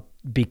somehow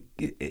be.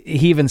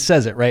 He even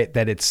says it, right,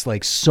 that it's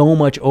like so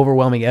much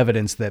overwhelming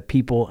evidence that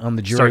people on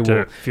the jury start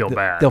will to feel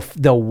bad.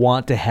 They'll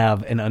want to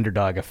have an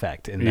underdog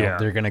effect, and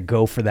they're going to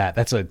go for that.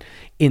 That's an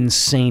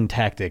insane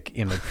tactic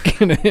in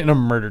a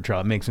murder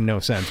trial. It makes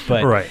no sense,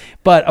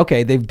 but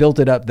okay, they've built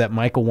it up that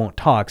Michael won't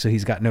talk, so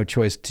he's got no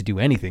choice to do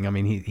anything. I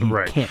mean, he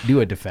can't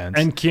do a defense.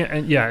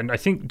 And I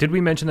think, did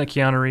we mention that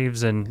Keanu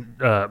Reeves and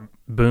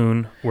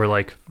Boone were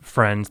like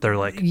friends? They're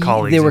like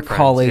colleagues. They were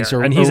colleagues,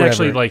 and he's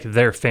actually like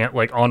their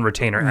like on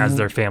retainer as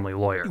their family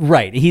lawyer.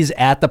 Right. He's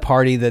at the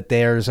party that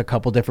there's a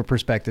couple different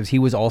perspectives. He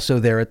was also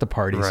there at the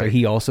party, so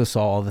he also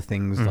saw all the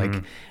things. Like,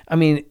 I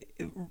mean,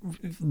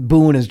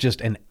 Boone is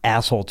just an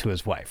asshole to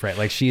his wife, right?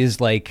 Like, she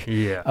is like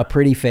a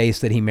pretty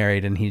face that he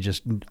married, and he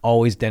just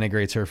always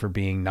denigrates her for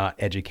being not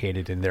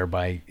educated and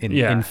thereby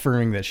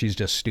inferring that she's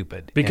just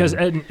stupid. Because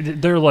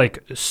they're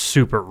like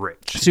super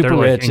rich. They're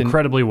like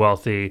incredibly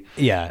wealthy.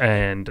 Yeah.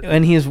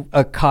 And he's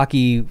a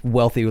cocky,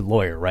 wealthy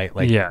lawyer, right?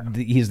 Like,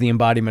 he's the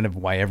embodiment of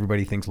why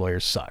everybody thinks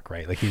lawyers suck,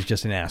 right? Like, he's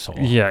just an asshole.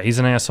 Yeah, he's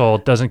an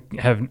asshole.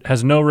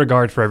 Has no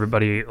regard for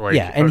everybody. Like,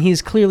 and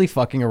he's clearly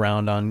fucking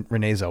around on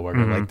Renee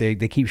Zellweger. Like,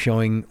 they keep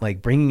showing,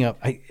 like, bringing up.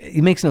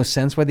 It makes no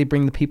sense why they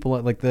bring the people,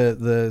 like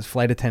the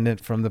flight attendant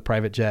from the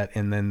private jet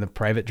and then the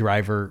private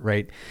driver,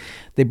 right?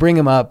 They bring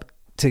him up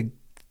to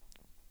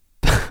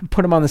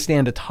put him on the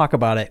stand to talk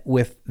about it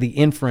with the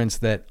inference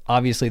that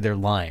obviously they're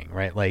lying,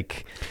 right?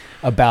 Like,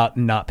 about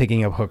not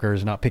picking up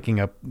hookers, not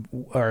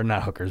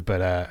hookers, but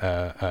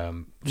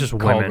just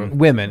women.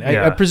 Women.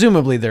 Yeah.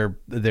 Presumably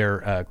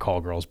they're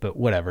call girls, but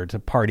whatever, to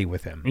party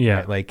with him. Yeah.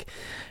 Right? Like,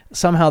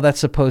 somehow that's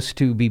supposed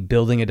to be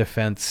building a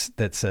defense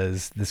that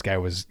says his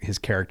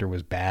character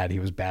was bad. He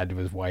was bad to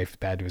his wife,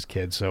 bad to his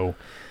kids. So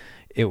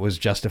it was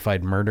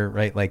justified murder,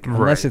 right? Like,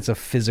 unless it's a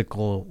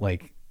physical,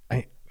 like,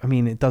 I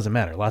mean, it doesn't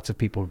matter. Lots of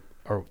people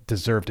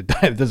deserve to die.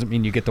 It doesn't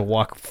mean you get to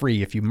walk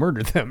free if you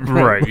murder them.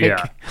 Right.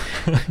 Like,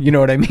 you know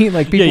what I mean?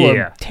 Like, people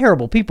are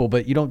terrible people,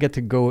 but you don't get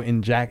to go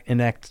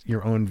enact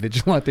your own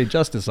vigilante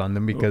justice on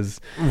them because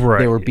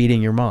they were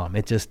beating your mom.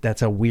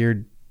 That's a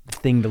weird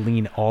thing to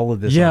lean all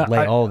of this on,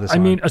 lay all of this on. I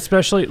mean,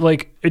 especially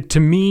like to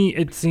me,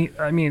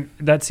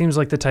 that seems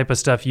like the type of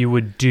stuff you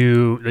would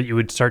do, that you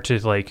would start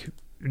to like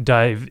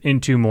dive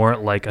into more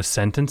like a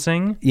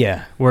sentencing.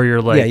 Yeah. Where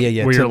you're like,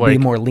 where you're like, be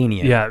more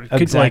lenient. Yeah.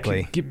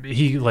 Exactly. Like,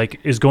 he like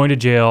is going to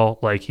jail.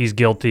 Like, he's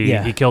guilty.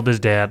 Yeah. He killed his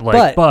dad.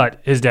 Like,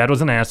 but his dad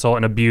was an asshole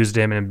and abused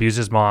him and abused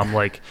his mom.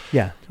 Like,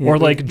 or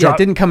like, it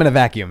didn't come in a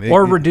vacuum.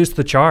 Or reduce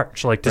the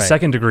charge, like to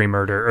second degree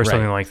murder or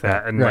something like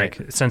that. And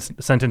like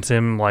sentence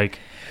him like,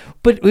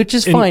 but which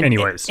is fine.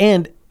 Anyways.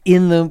 And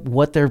in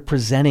what they're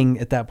presenting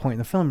at that point in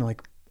the film,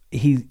 like,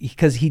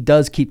 Keanu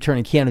does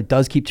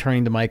keep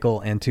turning to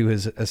Michael and to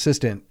his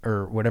assistant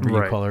or whatever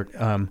you call her,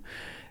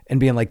 and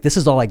being like, this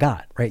is all I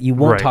got, right? You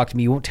won't talk to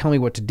me. You won't tell me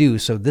what to do.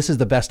 So this is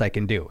the best I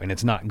can do. And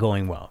it's not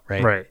going well.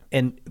 Right. Right.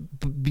 And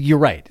you're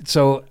right.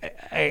 So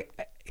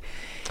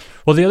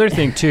well, the other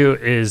thing too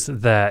is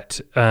that,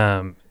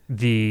 I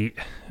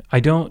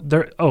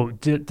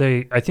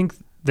think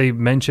they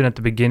mention at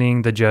the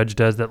beginning, the judge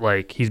does that,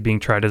 like, he's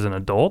being tried as an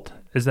adult.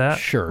 Is that?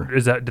 Sure.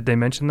 Did they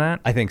mention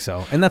that? I think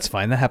so. And that's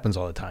fine. That happens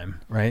all the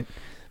time, right?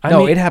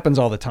 No, it happens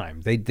all the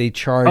time. They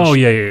charge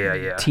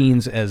yeah.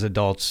 teens as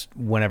adults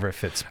whenever it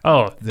fits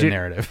the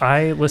narrative.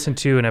 I listened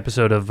to an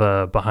episode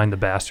of Behind the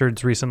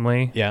Bastards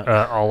recently,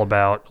 all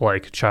about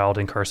like child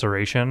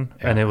incarceration,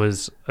 and it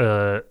was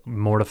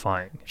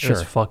mortifying. It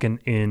was fucking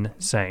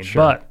insane.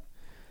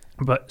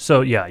 But so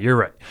yeah, you're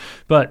right.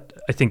 But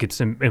I think it's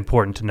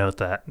important to note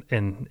that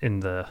in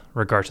the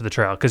regard to the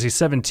trial, because he's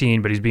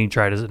 17, but he's being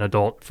tried as an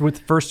adult with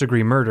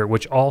first-degree murder,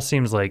 which all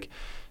seems like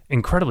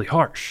incredibly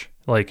harsh.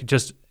 Like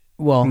just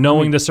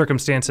knowing the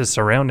circumstances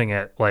surrounding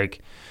it,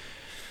 like.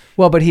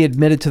 Well, but he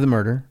admitted to the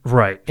murder,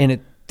 right? And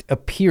it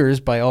appears,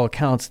 by all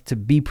accounts, to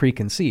be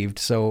preconceived.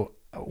 So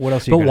what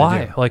else are you going to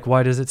do? But why? Like,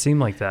 why does it seem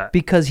like that?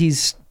 Because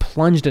he's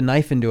plunged a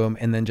knife into him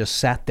and then just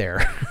sat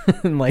there,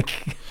 and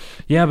like.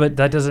 Yeah, but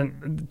that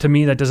doesn't. To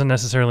me, that doesn't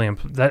necessarily.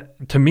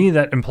 To me,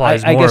 that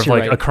implies more of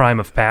like a crime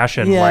of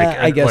passion. Yeah, like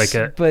I guess.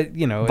 Like a but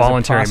you know,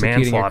 voluntary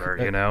manslaughter.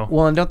 You know.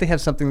 Well, and don't they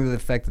have something to the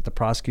effect that the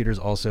prosecutor's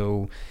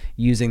also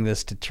using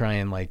this to try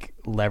and like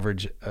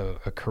leverage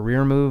a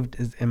career move?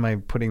 Am I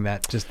putting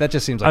that? That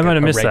just seems like I might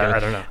have missed regular, that. I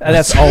don't know.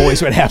 That's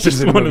always what happens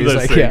in one movies. Of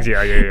those like, things.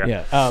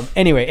 Yeah.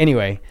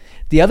 Anyway.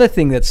 The other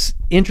thing that's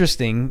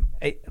interesting,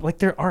 like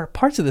there are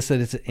parts of this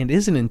that it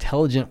is an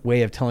intelligent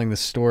way of telling the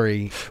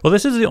story. Well,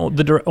 this is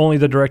only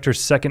the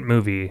director's second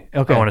movie,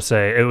 okay. I want to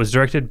say. It was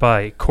directed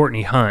by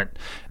Courtney Hunt,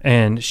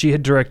 and she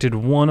had directed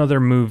one other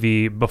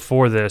movie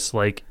before this,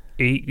 like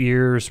 8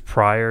 years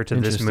prior to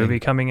this movie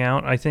coming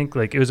out, I think.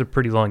 Like, it was a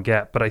pretty long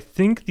gap. But I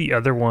think the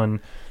other one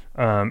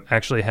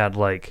actually had,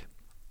 like,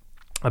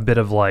 a bit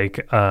of,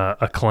 like,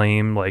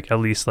 acclaim, like,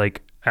 at least,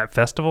 like, at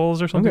festivals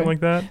or something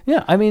like that.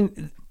 Yeah, I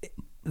mean...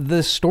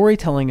 The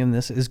storytelling in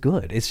this is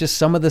good. It's just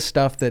some of the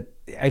stuff that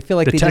I feel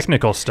like the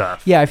technical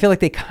stuff. Yeah, I feel like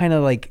they kind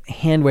of like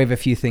hand wave a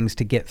few things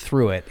to get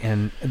through it,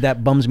 and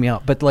that bums me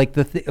out. But like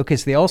so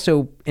they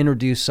also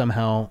introduce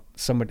somehow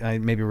somebody,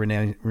 maybe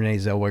Renee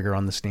Zellweger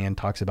on the stand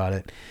talks about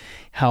it,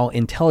 how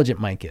intelligent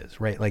Mike is,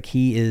 right? Like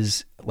he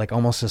is like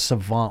almost a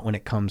savant when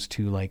it comes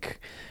to like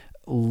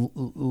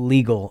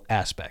legal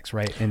aspects,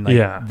 right? And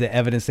like the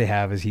evidence they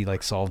have is he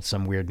like solved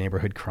some weird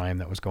neighborhood crime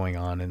that was going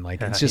on, and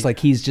like it's just like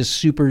he's just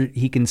super.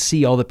 He can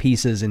see all the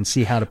pieces and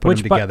see how to put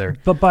them together.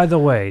 But by the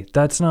way,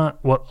 that's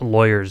not what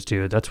lawyers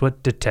do. That's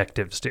what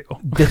detectives do.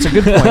 That's a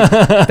good point.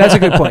 That's a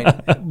good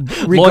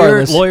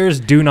point. Lawyers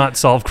do not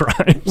solve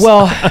crimes.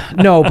 Well,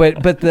 no,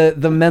 but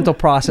the mental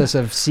process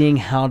of seeing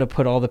how to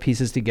put all the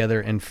pieces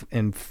together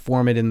and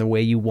form it in the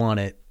way you want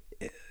it.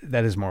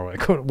 That is more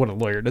like what a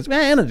lawyer does,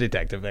 and a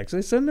detective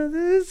actually. So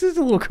this is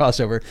a little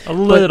crossover, a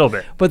little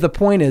bit. But the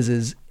point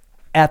is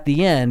at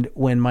the end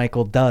when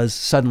Michael does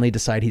suddenly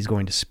decide he's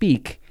going to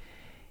speak,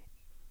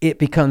 it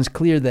becomes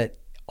clear that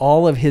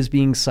all of his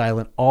being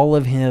silent, all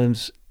of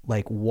his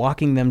like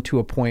walking them to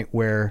a point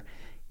where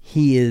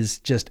he is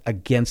just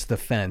against the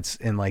fence,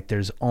 and like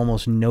there's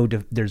almost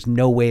there's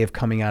no way of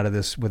coming out of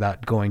this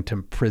without going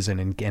to prison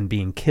and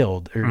being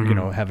killed or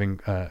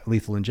having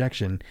lethal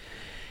injection.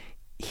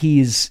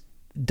 He's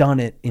done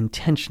it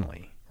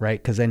intentionally,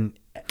 right? Because then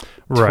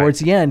towards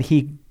the end,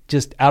 he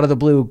just out of the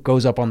blue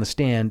goes up on the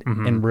stand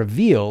and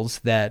reveals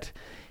that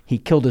he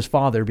killed his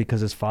father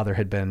because his father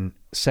had been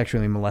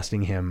sexually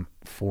molesting him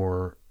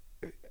for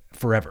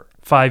forever.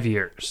 5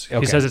 years. Okay.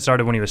 He says it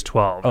started when he was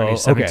 12 and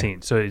he's 17. Okay.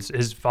 So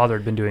his father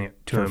had been doing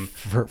it to him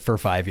for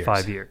 5 years.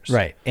 5 years.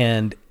 Right.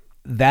 And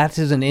that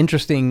is an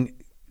interesting,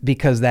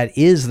 because that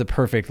is the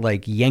perfect,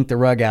 like, yank the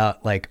rug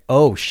out, like,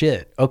 oh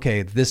shit,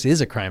 okay, this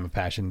is a crime of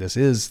passion. This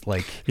is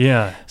like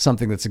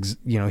something that's,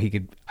 he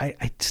could,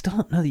 I still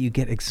don't know that you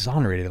get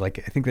exonerated. Like,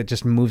 I think that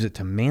just moves it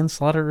to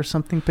manslaughter or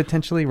something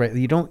potentially, right?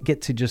 You don't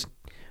get to just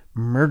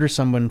murder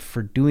someone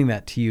for doing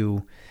that to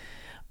you.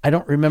 I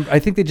don't remember. I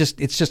think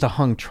it's just a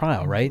hung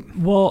trial, right?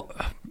 Well,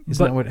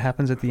 isn't that what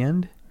happens at the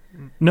end?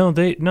 No,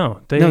 they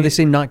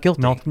say not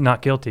guilty.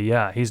 Not guilty.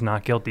 Yeah, he's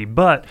not guilty.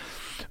 But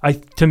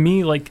to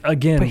me, like,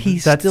 again,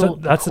 that's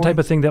the type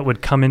of thing that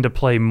would come into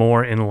play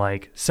more in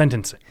like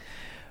sentencing.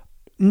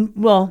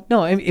 Well,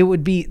 no, it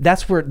would be,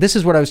 this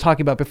is what I was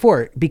talking about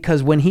before,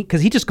 because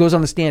he just goes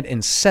on the stand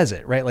and says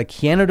it, right? Like,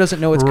 Keanu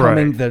doesn't know it's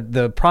coming.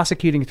 The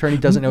prosecuting attorney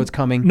doesn't know it's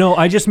coming. No,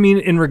 I just mean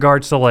in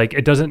regards to like,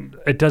 it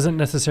doesn't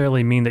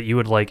necessarily mean that you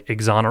would like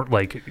exonerate,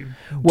 like,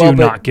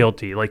 not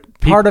guilty.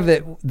 Like, part of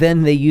it,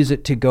 then they use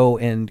it to go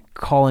and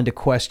call into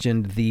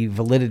question the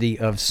validity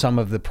of some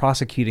of the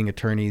prosecuting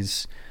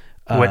attorneys'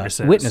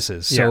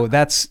 witnesses. So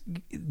that's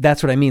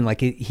what I mean. Like,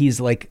 he's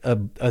like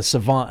a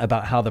savant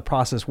about how the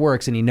process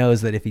works, and he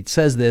knows that if he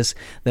says this,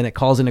 then it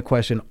calls into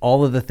question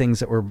all of the things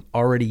that were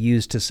already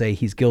used to say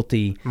he's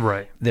guilty.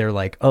 Right. They're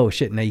like, oh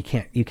shit, now you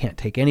can't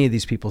take any of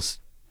these people's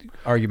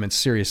arguments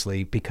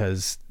seriously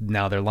because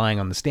now they're lying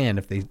on the stand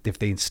if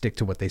they stick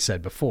to what they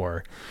said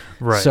before.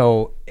 Right.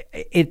 So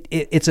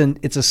it's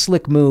a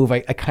slick move.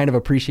 I kind of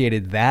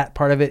appreciated that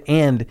part of it,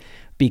 and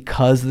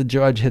because the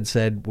judge had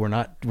said we're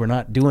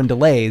not doing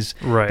delays,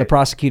 the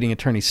prosecuting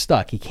attorney's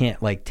stuck. He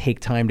can't like take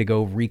time to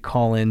go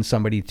recall in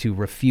somebody to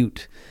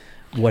refute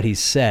what he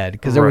said,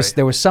 because Right.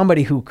 there was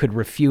somebody who could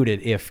refute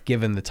it if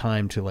given the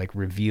time to like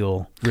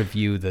review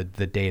the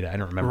data. I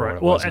don't remember what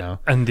it was now.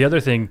 And the other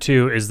thing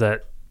too is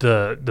that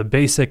the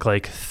basic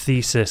like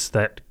thesis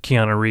that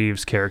Keanu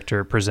Reeves'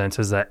 character presents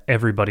is that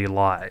everybody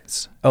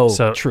lies. Oh,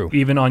 so true.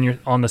 Even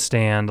on the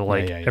stand,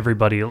 like yeah.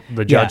 everybody,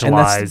 the judge and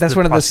lies. that's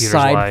one of the prosecutors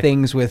side lie.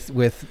 things with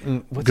what's her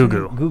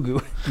Gugu.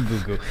 name?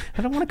 Gugu.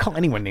 I don't want to call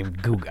anyone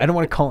named Gugu. I don't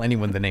want to call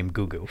anyone the name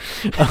Gugu.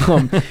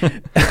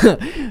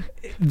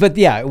 But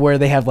yeah, where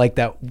they have like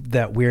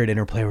that weird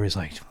interplay where he's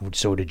like,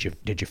 so did you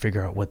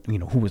figure out what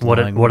who was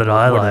lying? What did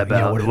I lie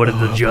about? What did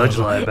the judge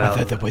lie about?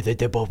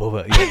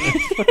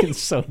 It's fucking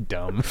so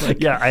dumb.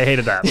 Like, Yeah, I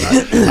hated that.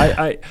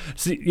 I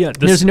see. Yeah,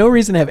 there's no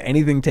reason to have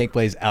anything take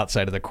place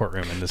outside of the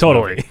courtroom in this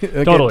Totally. movie.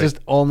 Like, Totally. It just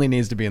only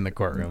needs to be in the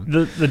courtroom.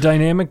 the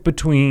dynamic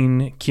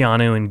between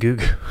Keanu and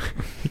Gugu,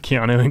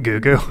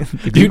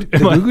 The dude.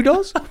 Gugu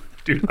dolls?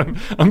 Dude,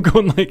 I'm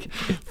going like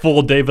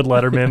full David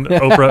Letterman,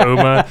 Oprah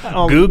Uma,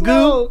 Gugu,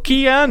 no.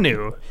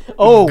 Keanu.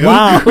 Oh, Gugu,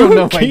 wow. Oh,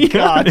 my Keanu.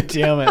 God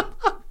damn it.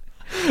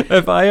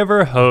 If I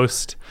ever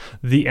host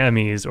the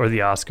Emmys or the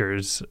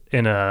Oscars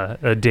in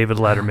a David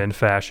Letterman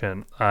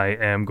fashion, I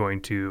am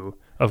going to,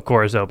 of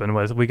course, open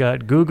with, we got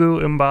Gugu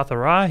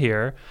Mbatha-Raw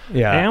here,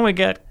 Yeah. and we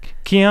got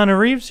Keanu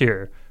Reeves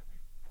here.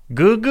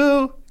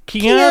 Gugu,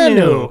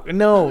 Keanu.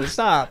 No,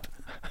 stop.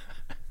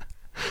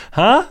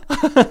 Huh?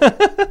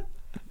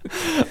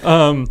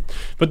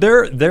 But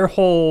their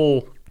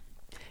whole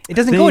It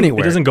doesn't thing, go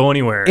anywhere. It doesn't go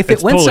anywhere. If it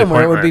It's went totally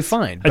somewhere, it would be pointless.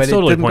 fine, but It's it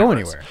totally didn't go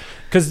pointless. anywhere.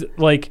 Because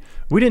like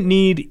we didn't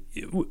need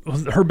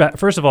her.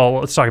 First of all,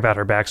 let's talk about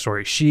her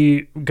backstory.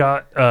 She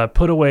got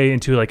put away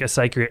into like a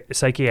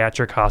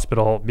psychiatric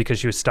hospital because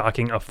she was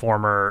stalking a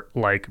former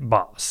like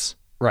boss.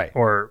 Right.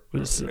 Or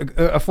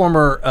A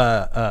former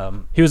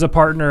he was a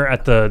partner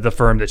at the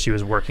firm that she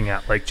was working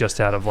at, like just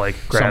out of like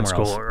grad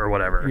Somewhere school else. or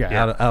whatever.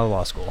 out of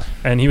law school,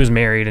 And he was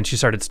married, and she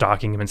started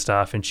stalking him and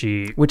stuff. And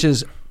she which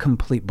is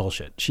complete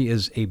bullshit. She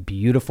is a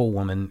beautiful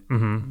woman.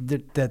 Mm-hmm.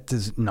 That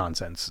is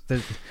nonsense.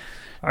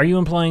 Are you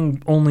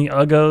implying only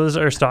uggos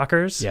are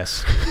stalkers?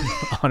 Yes,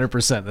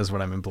 100%. That's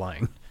what I'm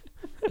implying.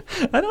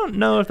 I don't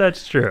know if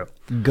that's true.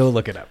 Go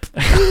look it up.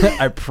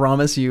 I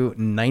promise you,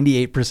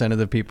 98% of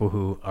the people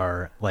who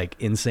are like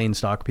insane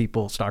stalker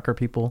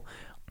people,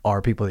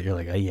 are people that you're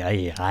like,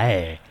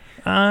 ay.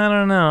 I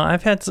don't know.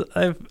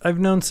 I've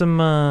known some.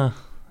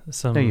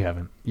 No, you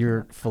haven't.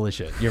 You're full of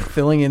shit. You're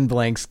filling in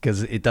blanks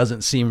because it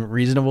doesn't seem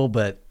reasonable,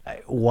 but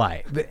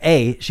why? But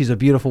A, she's a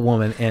beautiful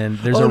woman, and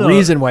there's a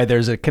reason why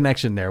there's a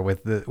connection there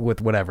with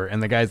whatever.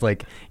 And the guy's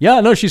like, yeah,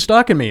 no, she's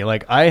stalking me.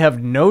 Like, I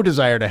have no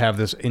desire to have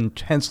this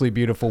intensely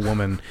beautiful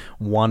woman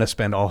want to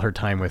spend all her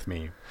time with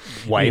me.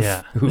 Wife,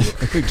 Yeah. who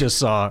just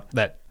saw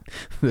that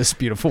this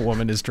beautiful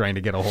woman is trying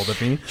to get a hold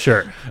of me.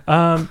 Sure.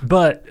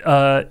 But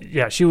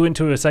yeah, she went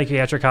to a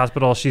psychiatric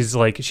hospital. She's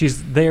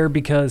there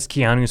because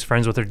Keanu's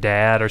friends with her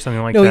dad or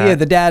something like that. Oh, yeah,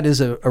 the dad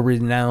is a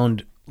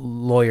renowned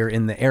lawyer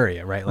in the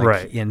area, right? Like,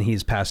 Right. And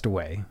he's passed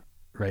away,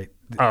 right?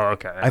 Oh,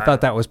 okay. I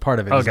thought that was part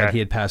of it, is that Okay. he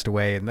had passed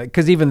away.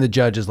 Because even the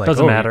judge is like,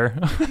 Doesn't matter.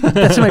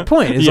 That's my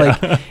point. It's Yeah.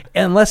 like,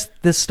 unless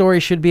this story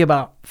should be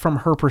about from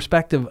her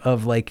perspective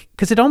of like,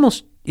 because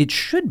it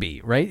should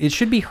be, right? It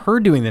should be her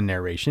doing the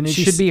narration. It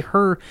should be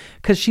her,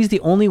 because she's the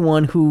only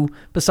one who,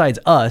 besides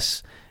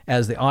us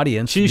as the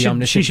audience, She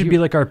should be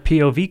like our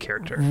POV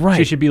character. Right.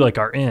 She should be like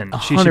our in.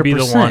 She should be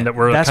the 100%. one that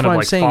we're That's kind why of I'm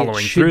like saying following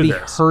it should through be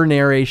this. her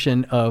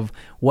narration of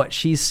what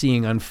she's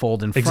seeing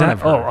unfold in front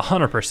of her. Oh,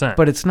 100%.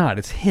 But it's not.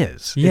 It's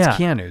his. Yeah. It's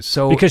Keanu's.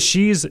 So because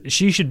she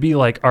should be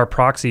like our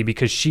proxy,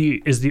 because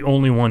she is the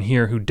only one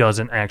here who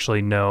doesn't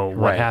actually know what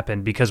Right.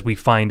 happened, because we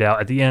find out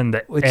at the end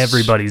that Which-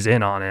 everybody's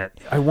in on it.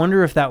 I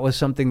wonder if that was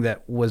something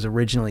that was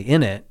originally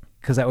in it,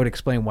 because that would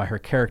explain why her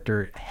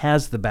character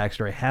has the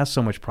backstory, has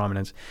so much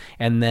prominence.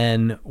 And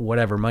then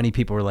whatever, money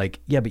people were like,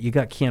 yeah, but you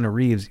got Keanu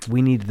Reeves.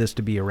 We need this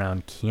to be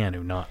around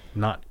Keanu,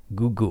 not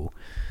Gugu.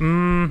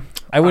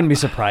 I wouldn't be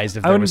surprised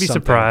if I there wouldn't was be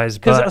something-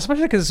 surprised, 'cause- but-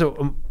 especially because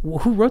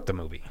who wrote the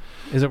movie?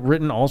 Is it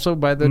written also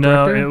by the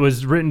No, director? it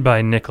was written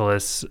by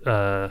Nicholas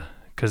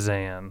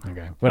Kazan.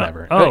 Okay,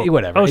 whatever. Oh,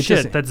 Whatever. Oh It shit,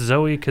 just- that's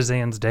Zoe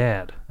Kazan's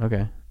dad.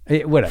 okay.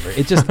 Whatever.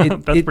 It just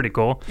That's pretty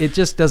cool. It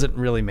just doesn't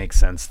really make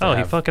sense. To Oh, he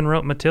have- fucking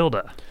wrote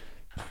Matilda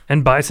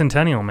and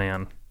Bicentennial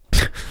Man.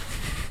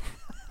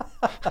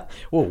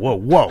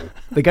 Whoa!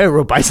 The guy who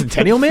wrote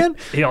Bicentennial Man?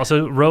 He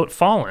also wrote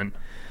Fallen.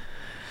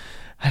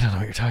 I don't know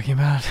what you're talking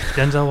about.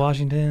 Denzel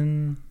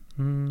Washington.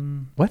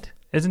 What?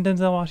 Isn't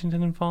Denzel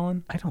Washington in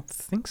Fallen? I don't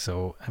think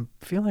so. I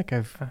feel like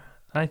I've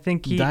I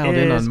think he dialed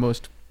is. in on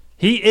most.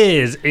 He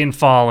is in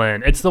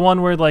Fallen. It's the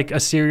one where like a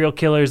serial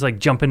killer is like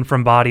jumping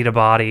from body to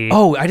body.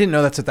 Oh, I didn't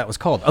know that's what that was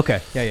called. Okay.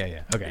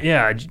 Yeah. Okay.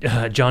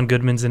 Yeah, John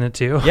Goodman's in it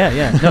too.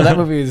 Yeah. No, that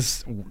movie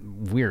is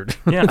weird.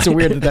 Yeah. It's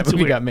weird that It's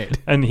movie weird. got made.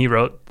 And he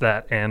wrote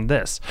that and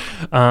this.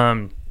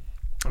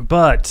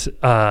 But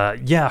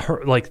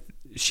her like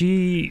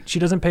she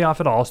doesn't pay off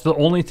at all. So the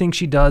only thing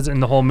she does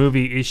in the whole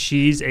movie is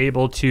she's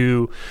able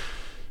to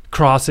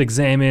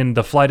cross-examine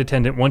the flight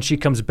attendant once she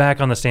comes back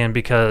on the stand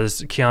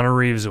because Keanu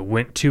Reeves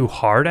went too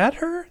hard at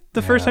her.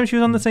 the first time she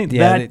was on the Saints.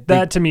 Yeah,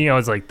 that to me, I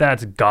was like,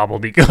 that's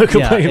gobbledygook.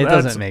 Yeah, Like, it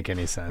that's doesn't make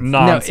any sense.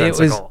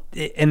 nonsensical.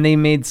 No, and they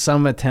made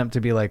some attempt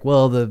to be like,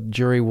 well, the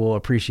jury will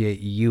appreciate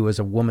you as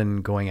a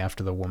woman going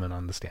after the woman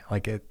on the stand.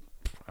 Like it.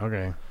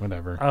 Okay,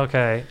 whatever.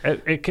 Okay,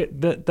 it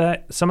could,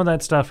 that some of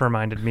that stuff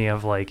reminded me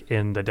of like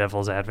in The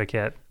Devil's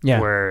Advocate,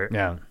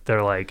 where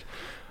they're like,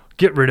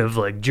 get rid of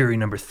like jury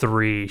number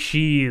 3.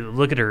 She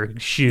look at her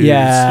shoes.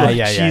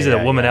 She's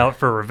a woman out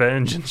for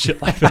revenge and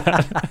shit like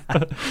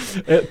that.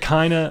 It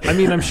kind of. I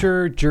mean, I'm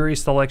sure jury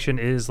selection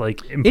is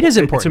like it is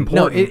important. It's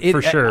important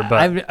for sure.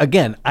 But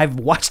I've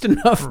watched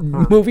enough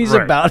movies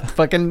about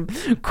fucking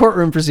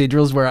courtroom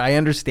procedurals where I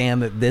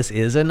understand that this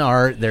is an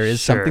art. There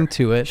is something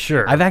to it.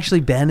 Sure. I've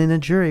actually been in a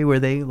jury where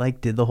they like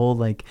did the whole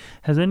like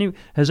has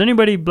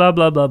anybody blah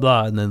blah blah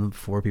blah, and then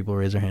 4 people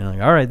raise their hand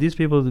like, all right, these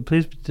people,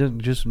 please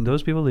just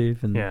those people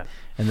leave, and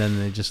and then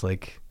they just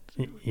like.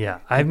 Yeah,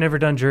 I've never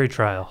done jury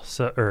trial,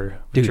 jury.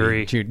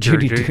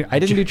 I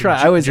didn't do trial.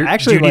 I was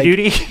actually Judy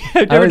duty.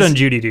 I've never done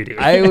Judy duty.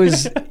 I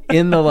was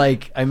in the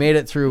like. I made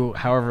it through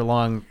however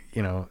long,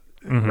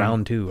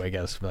 round 2, I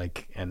guess.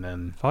 Like, and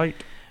then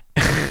fight.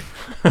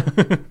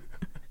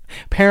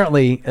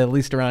 Apparently, at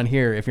least around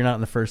here, if you're not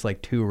in the first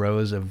like 2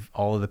 rows of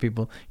all of the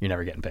people, you're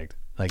never getting picked.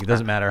 Like, it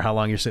doesn't matter how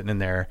long you're sitting in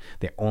there.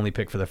 They only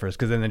pick for the first,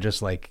 because then they're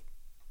just like.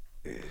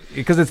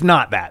 Because it's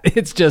not that.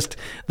 It's just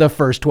the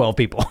first 12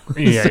 people.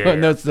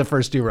 No, it's the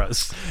first 2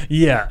 rows.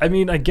 Yeah. I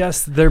mean, I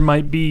guess there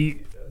might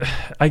be,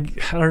 I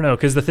don't know,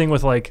 because the thing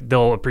with like,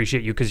 they'll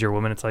appreciate you because you're a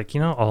woman. It's like, a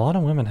lot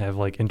of women have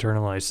like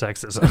internalized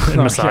sexism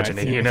and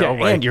misogyny,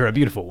 like, and you're a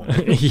beautiful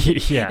woman.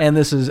 Yeah. And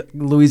this is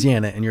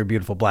Louisiana and you're a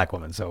beautiful black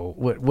woman. So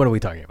what are we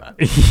talking about?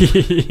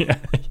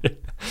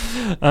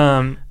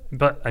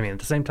 But I mean, at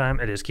the same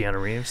time, it is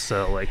Keanu Reeves,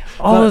 so like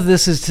all of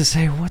this is to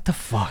say, what the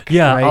fuck?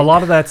 Yeah, right? A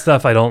lot of that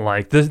stuff I don't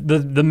like.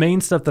 The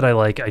main stuff that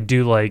I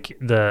do like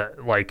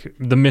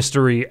the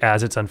mystery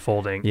as it's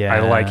unfolding. Yeah, I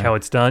like how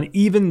it's done,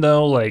 even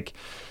though like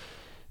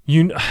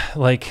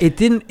it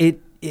didn't.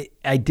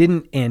 I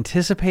didn't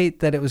anticipate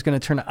that it was going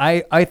to turn.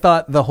 I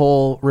thought the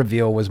whole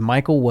reveal was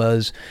Michael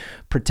was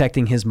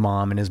protecting his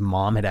mom, and his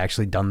mom had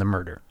actually done the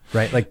murder.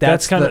 Right, like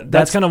that's kind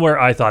of where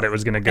I thought it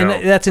was going to go,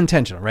 and that's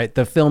intentional, right?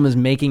 The film is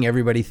making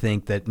everybody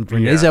think that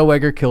Renee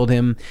Zellweger killed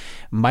him,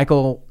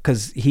 Michael,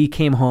 because he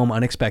came home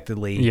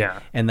unexpectedly,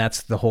 and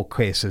that's the whole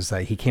case is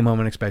that he came home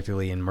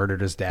unexpectedly and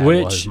murdered his dad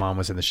while his mom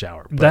was in the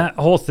shower. But that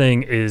whole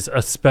thing is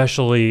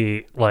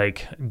especially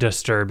like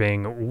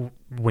disturbing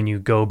when you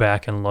go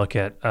back and look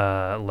at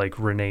like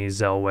Renee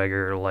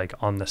Zellweger like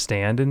on the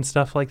stand and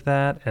stuff like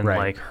that, and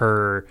like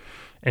her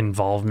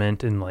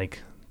involvement in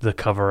like the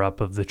cover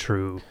up of the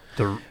true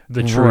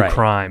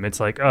crime. It's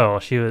like, oh,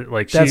 she was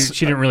like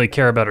she didn't really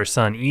care about her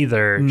son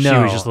either. No.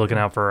 She was just looking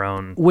out for her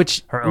own.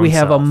 We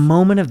have a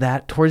moment of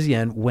that towards the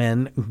end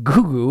when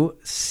Gugu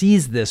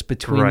sees this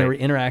between the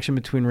interaction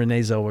between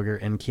Renee Zellweger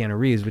and Keanu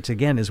Reeves, which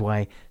again is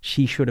why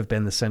she should have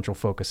been the central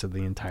focus of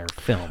the entire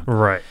film.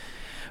 Right.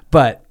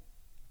 But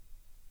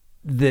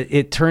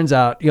it turns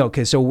out,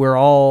 okay, so we're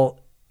all.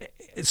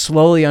 It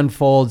slowly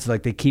unfolds,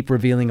 like they keep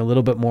revealing a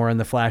little bit more in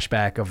the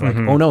flashback of like,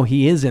 oh no,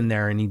 he is in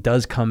there, and he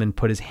does come and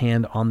put his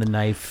hand on the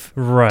knife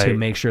to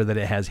make sure that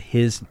it has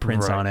his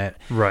prints on it.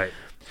 Right.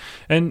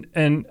 And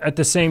at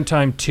the same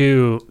time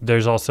too,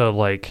 there's also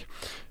like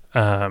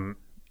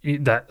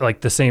that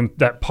like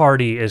that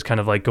party is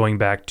kind of like going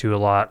back to a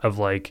lot of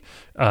like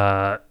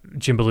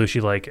Jim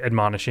Belushi like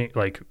admonishing,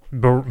 like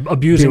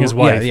abusing his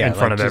wife in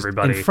front of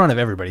everybody. In front of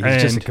everybody.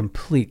 He's just a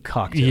complete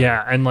cocktail.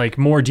 Yeah, and like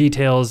more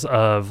details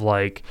of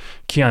like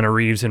Keanu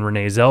Reeves and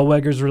Renee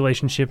Zellweger's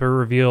relationship are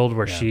revealed,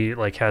 where she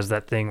like has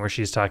that thing where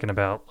she's talking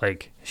about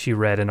like she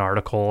read an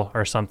article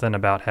or something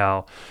about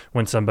how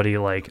when somebody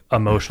like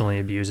emotionally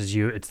abuses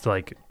you, it's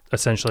like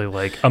essentially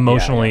like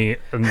emotionally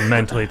and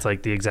mentally it's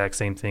like the exact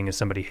same thing as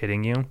somebody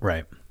hitting you.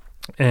 Right.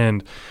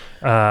 And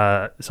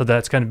so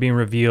that's kind of being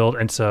revealed.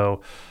 And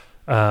so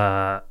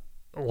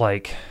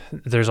like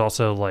there's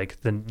also like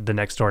the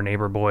next door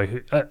neighbor boy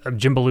who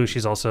Jim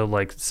Belushi's also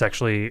like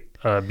sexually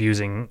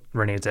abusing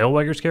Renee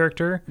Zellweger's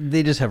character.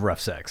 They just have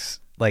rough sex.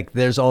 Like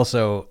there's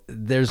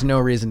no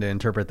reason to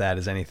interpret that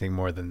as anything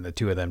more than the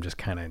two of them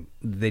just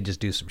they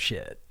just do some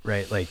shit,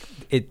 right? Like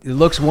it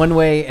looks one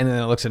way and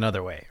then it looks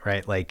another way,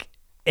 right? Like,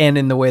 and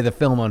in the way the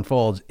film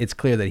unfolds, it's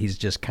clear that he's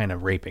just kind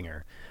of raping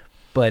her.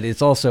 But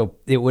it's also,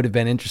 it would have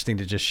been interesting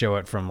to just show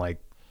it from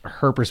like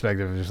her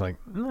perspective. Just like,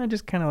 I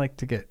just kind of like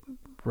to get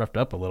roughed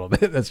up a little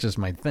bit. That's just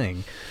my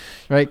thing,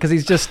 right? Because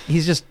he's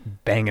just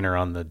banging her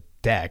on the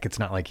deck. It's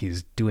not like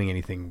he's doing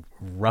anything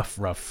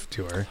rough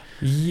to her.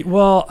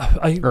 Well,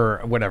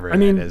 or whatever. I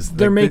mean, it is.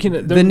 They're making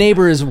it. The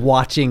neighbor is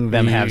watching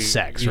them have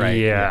sex, right?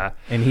 Yeah.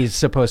 And he's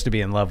supposed to be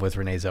in love with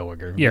Renee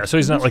Zellweger. Yeah, so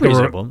he's not like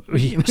reasonable. So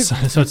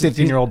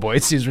 15-year-old boy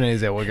sees Renee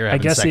Zellweger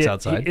having sex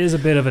outside. He is a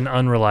bit of an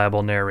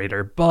unreliable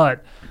narrator,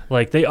 but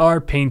like they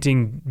are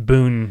painting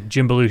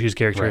Jim Belushi's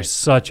character as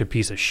such a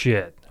piece of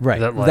shit.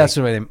 Right. That, like, that's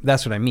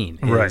what I mean.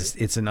 Right.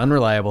 It's an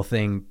unreliable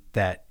thing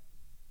that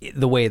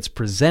the way it's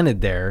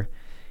presented there.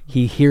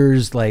 He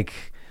hears like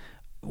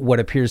what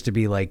appears to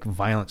be like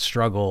violent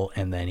struggle,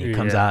 and then he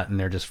comes out and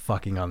they're just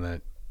fucking on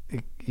the,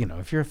 you know,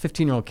 if you're a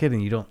 15-year-old kid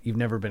and you've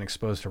never been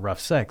exposed to rough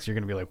sex, you're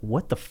gonna be like,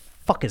 what the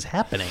fuck is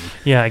happening?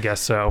 Yeah, I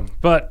guess so.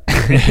 But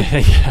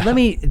let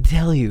me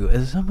tell you,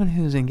 as someone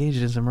who's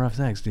engaged in some rough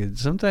sex, dude,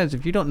 sometimes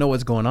if you don't know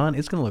what's going on,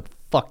 it's gonna look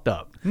fucked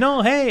up.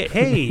 No,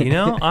 hey, you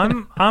know,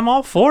 I'm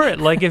all for it.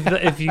 Like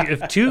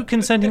if two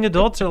consenting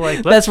adults are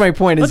like, that's my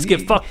point. Let's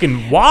get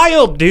fucking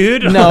wild,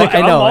 dude. No, like,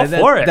 I know. I'm all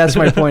for it. That's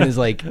my point. Is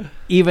like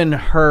even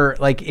her,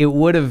 like it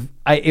would have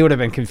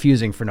been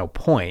confusing for no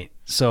point.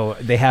 So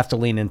they have to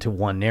lean into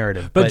one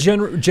narrative. But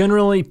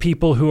generally,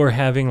 people who are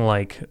having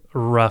like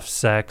rough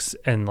sex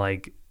and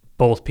like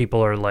both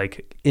people are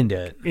like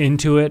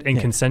into it and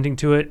consenting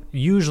to it,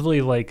 usually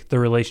like the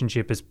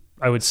relationship is,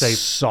 I would say,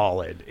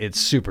 solid.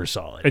 It's super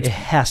solid. It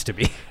has to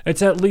be.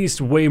 It's at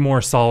least way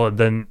more solid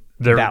than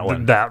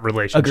that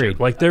relationship. Agreed.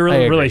 Like their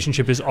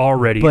relationship is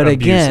already But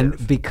abusive. again,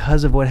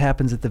 because of what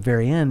happens at the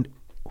very end,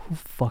 who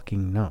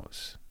fucking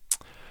knows?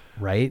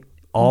 Right?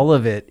 All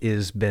of it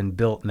is been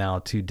built now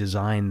to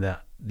design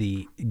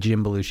the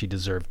Jim Belushi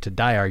deserved to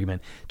die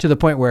argument, to the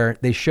point where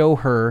they show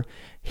her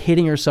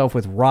hitting herself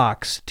with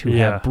rocks to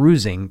have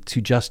bruising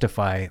to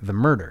justify the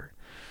murder.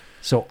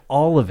 So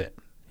all of it,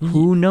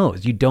 who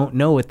knows? You don't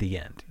know at the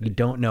end. You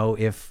don't know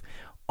if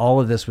all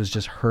of this was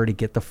just her to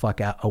get the fuck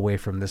away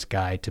from this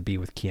guy to be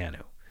with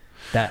Keanu.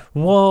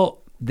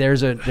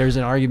 There's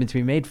an argument to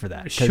be made for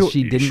that, because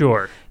she didn't.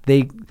 Sure.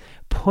 They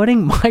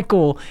putting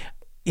Michael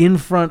in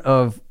front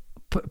of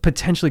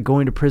potentially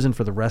going to prison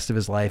for the rest of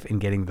his life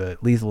and getting the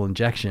lethal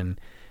injection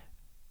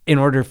in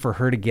order for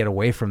her to get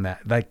away from that.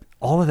 Like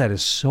all of that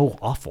is so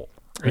awful.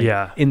 Right?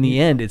 Yeah. In the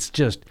end, it's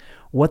just,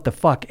 what the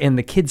fuck? And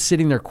the kid's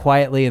sitting there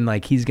quietly and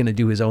like he's going to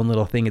do his own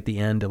little thing at the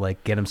end to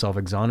like get himself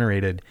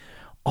exonerated.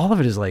 All of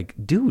it is like,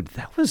 dude,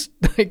 that was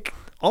like,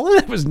 all of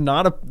that was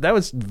that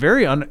was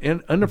very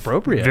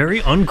inappropriate. Very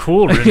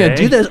uncool, Renee. Yeah,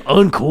 dude, that's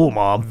uncool,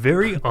 Mom.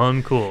 Very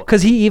uncool.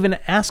 Because he even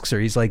asks her,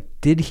 he's like,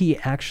 did he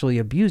actually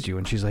abuse you?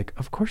 And she's like,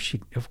 of course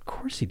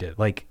he did.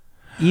 Like,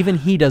 even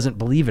he doesn't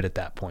believe it at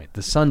that point.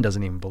 The son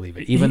doesn't even believe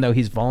it, even though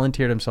he's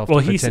volunteered himself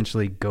to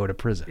potentially go to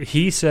prison.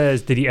 He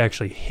says, did he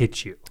actually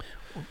hit you?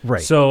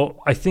 Right.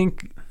 So I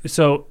think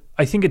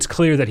it's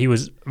clear that he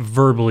was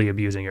verbally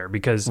abusing her,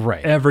 because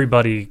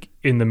everybody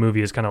in the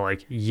movie is kind of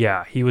like,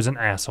 yeah, he was an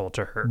asshole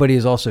to her. But he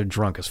was also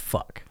drunk as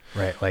fuck,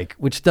 right? Like,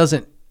 which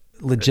doesn't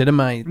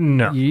legitimize.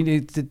 No.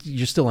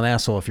 You're still an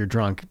asshole if you're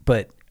drunk.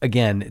 But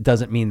again, it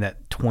doesn't mean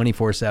that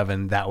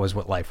 24/7 that was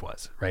what life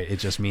was, right? It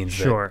just means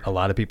that a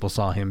lot of people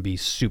saw him be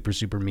super,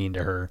 super mean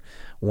to her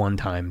one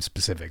time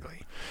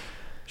specifically.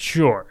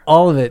 Sure.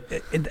 All of it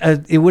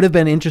would have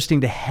been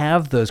interesting to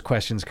have those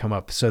questions come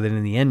up, so that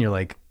in the end you're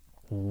like,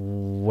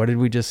 what did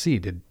we just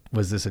see?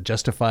 Was this a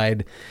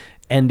justified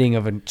ending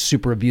of a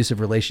super abusive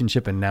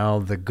relationship, and now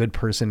the good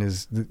person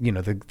is, you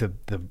know, the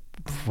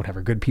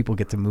whatever, good people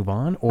get to move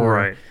on?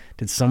 Or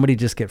did somebody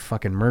just get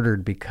fucking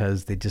murdered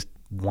because they just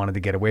wanted to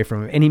get away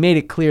from him? And he made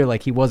it clear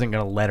like he wasn't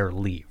going to let her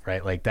leave,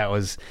 right? Like there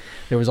was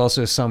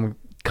also some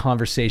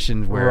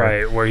conversation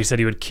where he said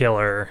he would kill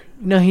her.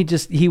 No,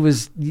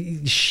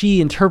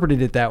 she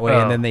interpreted it that way,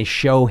 and then they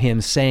show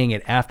him saying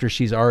it after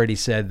she's already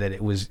said that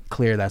it was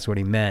clear that's what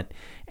he meant.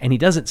 And he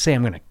doesn't say,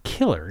 I'm going to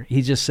kill her.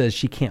 He just says,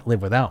 she can't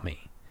live without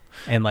me.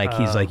 And like,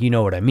 he's like, you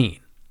know what I mean?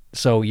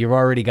 So you've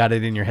already got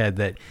it in your head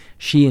that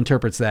she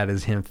interprets that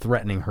as him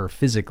threatening her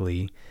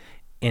physically.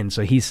 And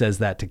so he says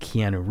that to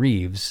Keanu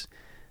Reeves.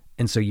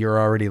 And so you're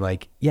already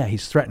like, yeah,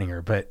 he's threatening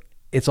her. But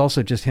it's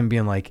also just him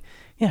being like,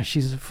 yeah,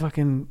 she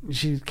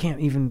can't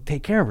even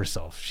take care of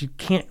herself. She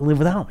can't live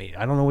without me.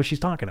 I don't know what she's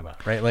talking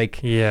about, right? Like,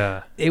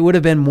 yeah, it would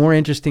have been more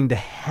interesting to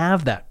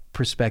have that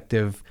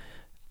perspective,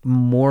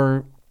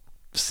 more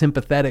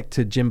sympathetic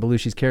to Jim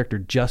Belushi's character,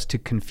 just to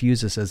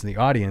confuse us as the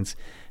audience,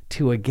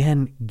 to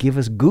again give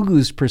us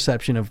Gugu's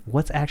perception of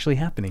what's actually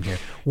happening here.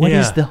 What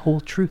is the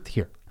whole truth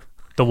here?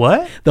 The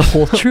what? The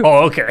whole truth.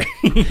 Oh, okay.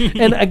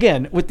 And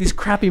again, with these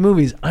crappy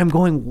movies, I'm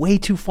going way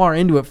too far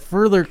into it,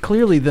 further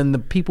clearly than the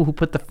people who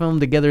put the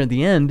film together at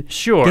the end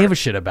gave a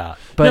shit about.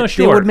 But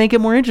they would make it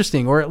more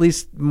interesting, or at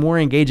least more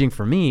engaging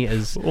for me.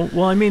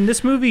 Well, I mean,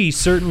 this movie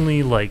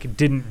certainly like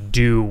didn't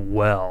do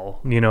well.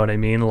 You know what I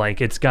mean?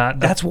 Like, it's got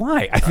that's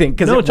why I think.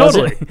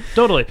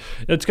 Totally.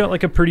 It's got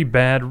like a pretty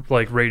bad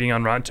like rating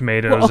on Rotten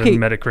Tomatoes and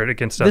Metacritic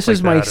and stuff. This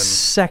is my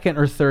second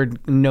or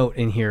third note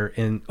in here.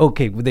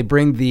 They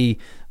bring the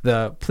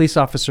police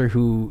officer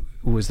who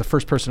was the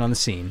first person on the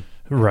scene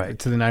to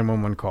the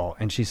 911 call,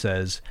 and she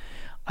says,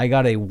 I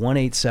got a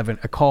 187,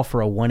 a call for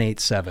a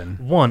 187.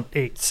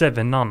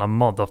 187 on a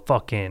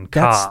motherfucking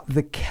cop. That's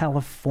the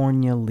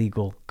California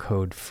legal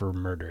code for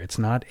murder. It's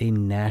not a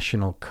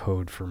national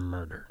code for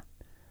murder.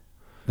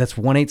 That's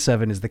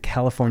 187 is the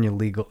California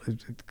legal.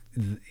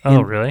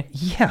 Really?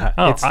 Yeah.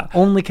 It's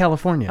only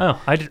California.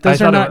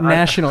 Those are not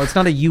national. It's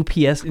not a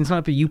UPS. It's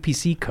not a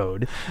UPC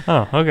code.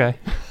 Oh, okay.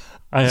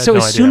 So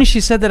as soon as she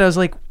said that, I was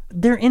like,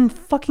 They're in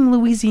fucking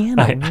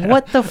Louisiana.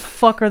 What the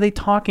fuck are they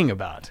talking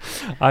about?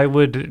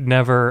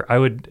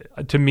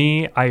 To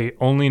me, I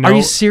only know. Are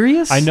you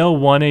serious? I know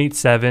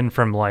 187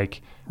 from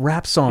like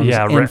rap songs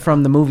and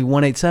from the movie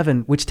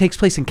 187, which takes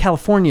place in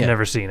California.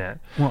 Never seen it.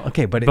 Well,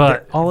 okay,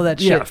 but all of that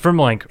shit. Yeah, from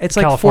like it's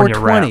California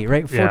like 420,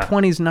 rap. right?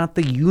 420 is not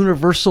the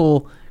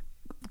universal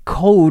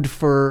code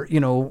for,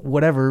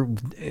 whatever,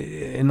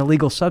 an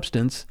illegal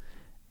substance.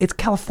 It's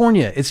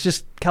California. It's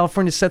just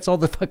California sets all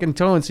the fucking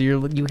tone, so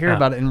you hear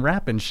about it in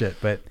rap and shit.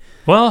 But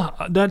well,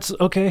 that's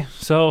okay.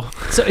 So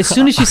as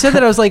soon as she said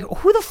that, I was like,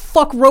 "Who the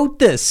fuck wrote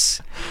this?"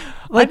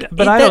 Like,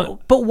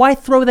 but why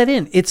throw that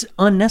in? It's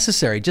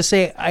unnecessary. Just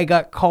say I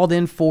got called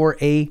in for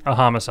a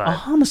homicide. A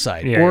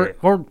homicide, yeah,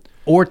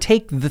 or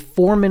take the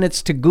 4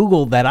 minutes to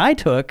Google that I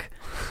took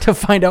to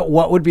find out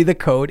what would be the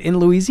code in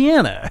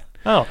Louisiana.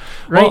 Oh,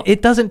 right. Well,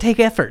 it doesn't take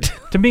effort.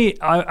 To me,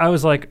 I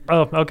was like,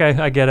 oh, okay,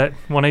 I get it.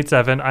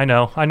 187. I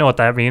know what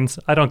that means.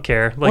 I don't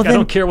care. Like, I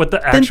don't care what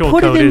the actual code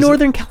is. Then put it in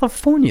Northern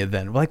California.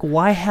 Then, like,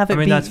 why have it? I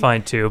mean, that's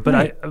fine too. But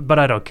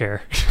I don't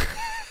care.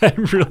 I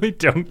really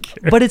don't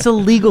care. But it's a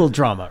legal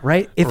drama,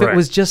 right? If it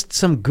was just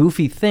some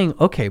goofy thing,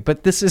 okay.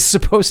 But this is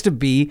supposed to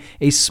be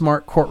a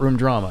smart courtroom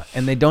drama,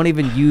 and they don't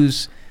even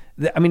use.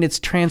 I mean, it's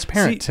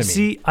transparent to me.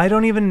 See, I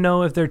don't even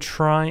know if they're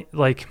trying.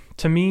 Like,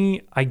 to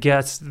me, I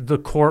guess the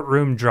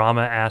courtroom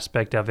drama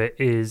aspect of it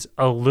is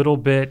a little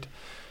bit.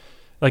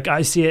 Like,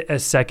 I see it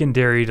as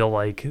secondary to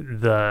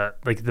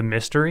the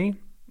mystery.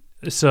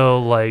 So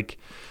like,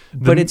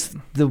 but it's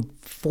the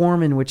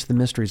form in which the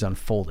mystery is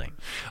unfolding.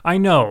 I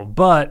know,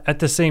 but at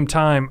the same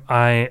time,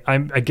 I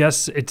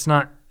guess it's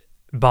not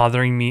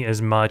bothering me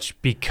as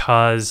much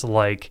because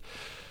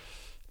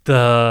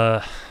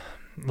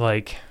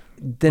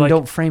then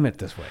don't frame it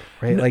this way,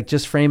 right? Like,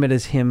 just frame it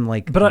as him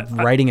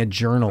writing a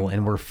journal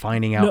and we're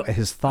finding out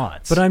his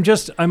thoughts. But I'm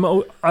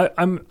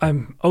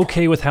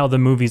okay with how the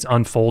movie's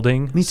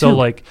unfolding. Me too. So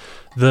like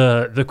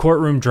the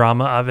courtroom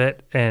drama of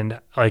it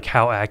and like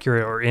how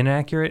accurate or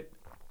inaccurate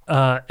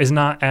is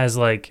not as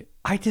like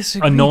I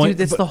disagree, annoying. Dude.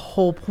 That's the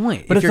whole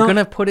point. But if you're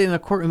gonna put it in a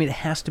courtroom, it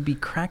has to be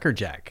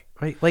crackerjack,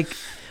 right? Like,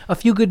 A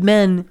Few Good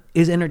Men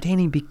is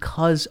entertaining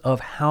because of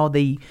how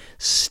they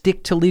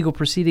stick to legal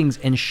proceedings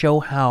and show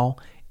how,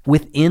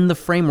 within the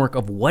framework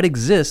of what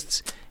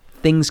exists,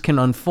 things can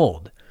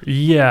unfold.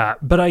 Yeah,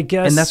 but I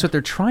guess... And that's what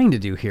they're trying to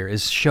do here,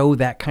 is show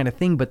that kind of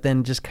thing, but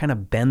then just kind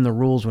of bend the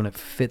rules when it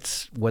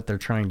fits what they're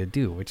trying to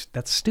do, which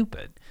that's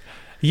stupid.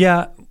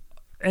 Yeah,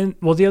 and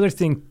well, the other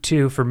thing,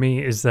 too, for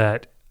me is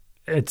that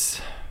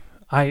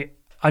I'm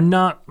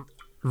not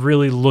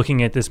really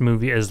looking at this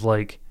movie as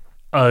like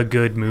a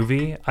good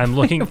movie. I'm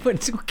looking.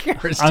 But who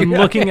cares? I'm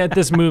looking at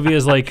this movie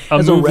as like a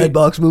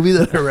Redbox movie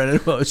that I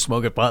rented while I was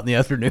smoking pot in the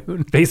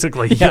afternoon.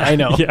 Basically, yeah, I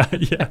know.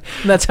 Yeah.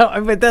 That's how.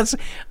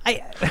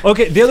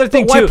 Okay, the other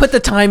thing but why too. Put the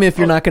time if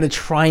you're not going to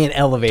try and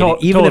elevate it,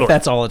 even if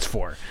that's all it's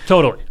for.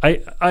 Totally, I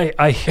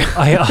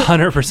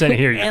 100%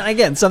 hear you. And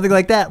again, something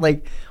like that,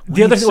 like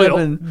the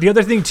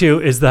other thing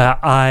too is that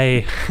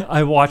I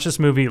watched this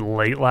movie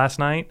late last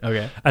night.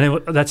 Okay,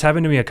 and that's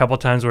happened to me a couple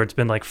times where it's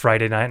been like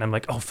Friday night, and I'm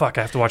like, oh fuck,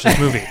 I have to watch this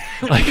movie.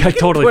 Like, I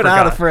totally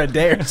forgot. Out for a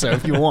day or so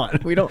if you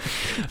want. We don't.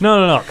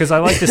 No, because I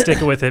like to stick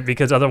with it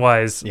because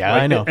otherwise, yeah,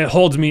 I know it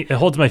holds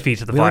my feet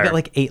to the fire. We got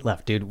like 8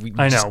 left, dude.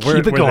 I know.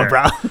 Keep it going,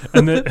 bro.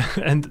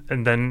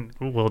 and then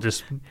we'll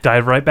just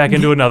dive right back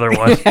into another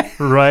one,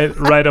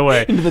 right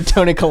away into the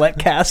Tony Collette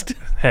cast.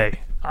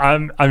 Hey,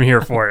 I'm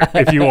here for it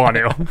if you want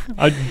to.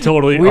 I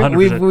totally.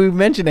 We've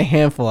mentioned a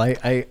handful.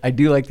 I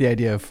do like the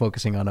idea of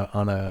focusing on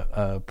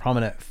a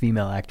prominent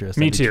female actress.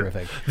 Me too.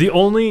 Terrific. The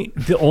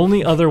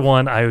only other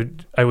one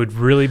I would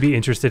really be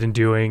interested in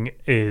doing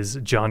is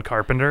John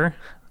Carpenter.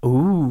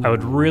 Ooh. I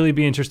would really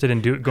be interested in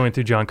going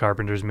through John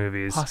Carpenter's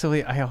movies.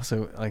 Possibly. I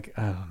also like.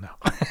 I don't know.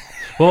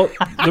 Well,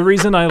 the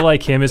reason I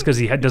like him is because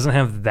he doesn't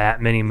have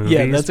that many movies.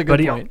 Yeah, that's a good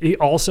point. He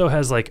also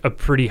has like a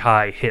pretty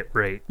high hit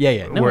rate.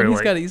 Yeah. No,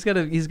 he's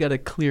got a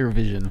clear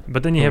vision.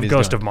 But then you have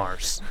Ghost of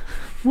Mars.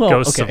 Well,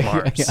 Ghosts of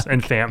Mars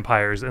and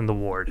Vampires in the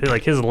Ward.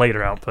 Like, his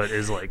later output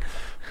is like,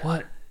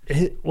 what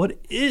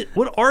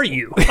are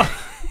you?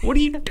 What are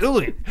you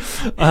doing?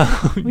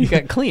 He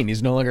got clean.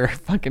 He's no longer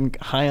fucking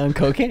high on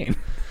cocaine.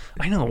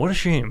 I know. What a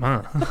shame,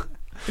 huh?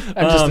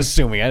 I'm just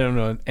assuming. I don't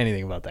know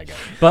anything about that guy.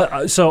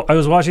 But so I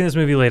was watching this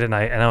movie late at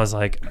night, and I was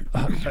like,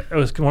 it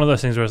was one of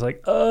those things where I was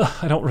like,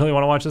 I don't really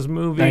want to watch this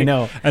movie. I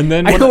know. And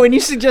then when you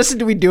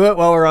suggested we do it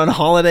while we're on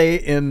holiday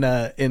in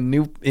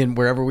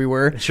wherever we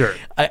were, sure,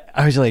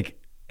 I was like,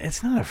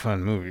 it's not a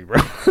fun movie, bro.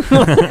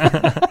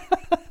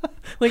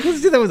 Like,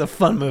 let's do that with a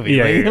fun movie.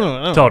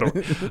 Yeah,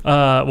 totally.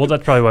 Well,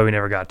 that's probably why we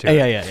never got to it.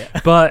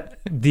 Yeah. But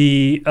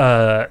the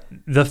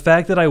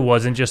fact that I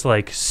wasn't just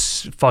like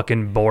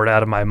fucking bored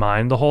out of my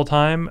mind the whole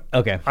time.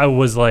 Okay. I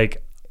was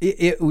like,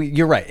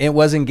 you're right. It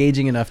was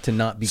engaging enough to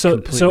not be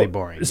completely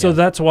boring. So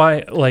that's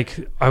why,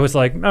 like, I was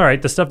like, all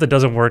right, the stuff that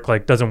doesn't work.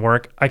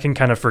 I can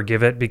kind of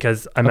forgive it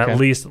because I'm at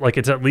least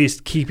it's at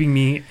least keeping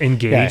me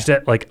engaged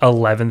at like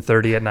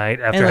 11:30 at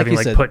night after having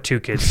put 2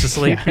 kids to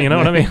sleep. You know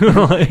what I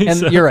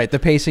mean? You're right. The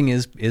pacing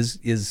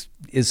is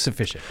is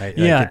sufficient, right?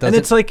 Yeah, Like, and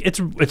it's like it's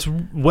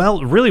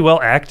really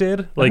well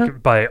acted,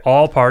 like by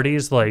all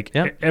parties. Like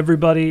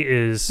everybody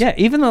is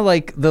even the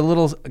like the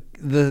little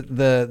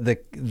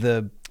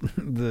the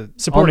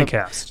supporting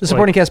cast, the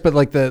supporting cast, but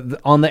like the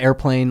on the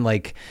airplane,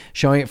 like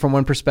showing it from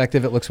one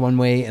perspective, it looks one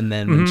way, and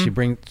then when she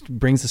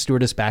brings the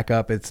stewardess back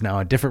up, it's now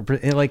a different.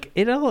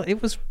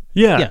 It was.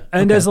 Yeah.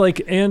 And as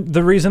like, and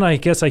the reason I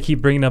guess I keep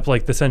bringing up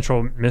like the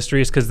central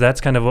mystery is because that's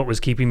kind of what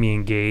was keeping me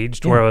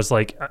engaged, where I was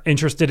like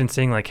interested in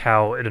seeing like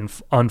how it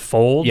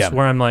unfolds,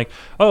 where I'm like,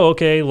 oh,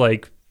 okay,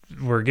 like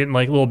we're getting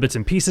like little bits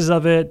and pieces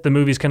of it. The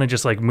movie's kind of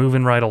just like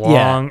moving right along.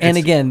 Yeah. And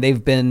again,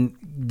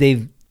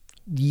 they've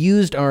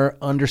used our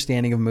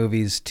understanding of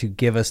movies to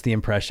give us the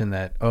impression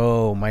that,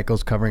 oh,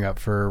 Michael's covering up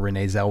for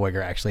Renee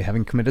Zellweger actually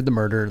having committed the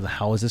murder.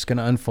 How is this going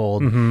to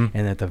unfold? And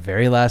at the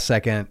very last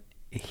second,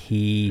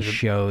 he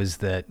shows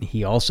that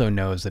he also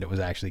knows that it was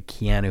actually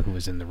Keanu who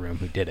was in the room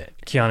who did it.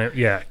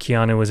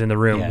 Keanu was in the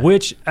room,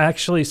 which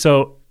actually,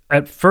 so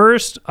at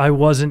first I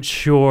wasn't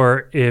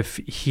sure if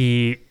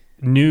he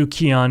knew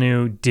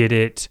Keanu did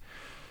it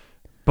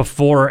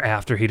before or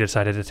after he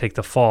decided to take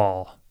the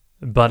fall.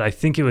 But I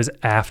think it was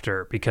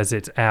after, because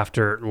it's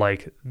after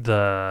like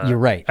you're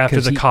right, after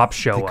the cops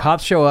show up. The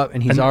cops show up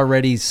and he's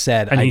already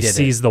said, and he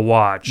sees the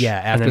watch. Yeah,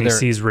 and then he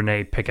sees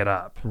Renee pick it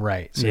up.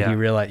 Right. So he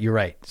realized, you're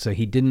right. So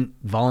he didn't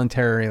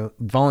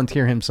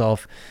volunteer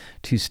himself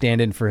to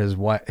stand in for his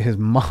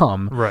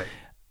mom. Right.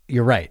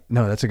 You're right.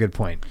 No, that's a good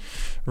point.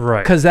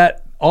 Right. Because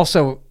that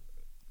also,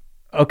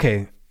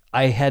 okay,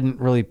 I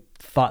hadn't really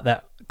thought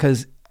that,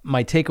 because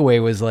my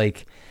takeaway was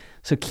like,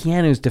 so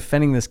Keanu's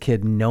defending this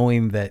kid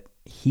knowing that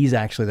he's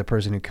actually the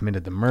person who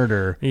committed the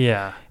murder.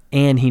 Yeah.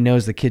 And he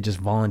knows the kid just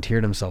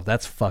volunteered himself.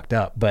 That's fucked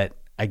up. But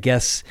I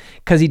guess,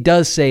 because he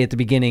does say at the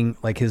beginning,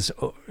 like his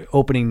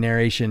opening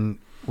narration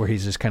where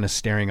he's just kind of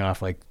staring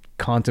off, like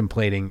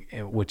contemplating,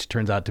 which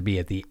turns out to be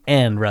at the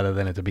end rather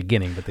than at the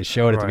beginning, but they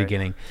show it at the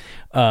beginning.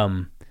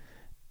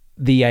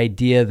 The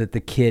idea that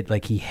the kid,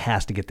 like he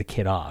has to get the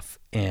kid off.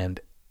 And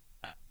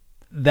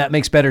that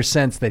makes better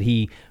sense that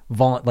he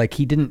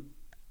didn't,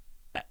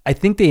 I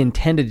think they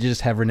intended to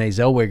just have Renee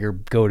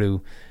Zellweger go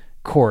to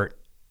court,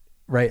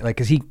 right? Like,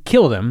 because he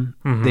killed him.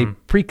 They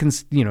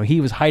he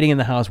was hiding in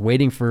the house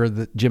waiting for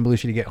Jim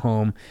Belushi to get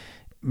home.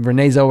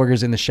 Renee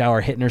Zellweger's in the shower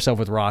hitting herself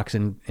with rocks,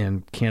 and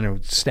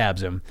Keanu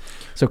stabs him.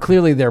 So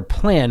clearly their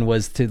plan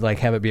was to like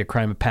have it be a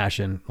crime of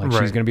passion. Like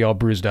she's going to be all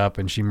bruised up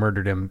and she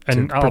murdered him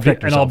and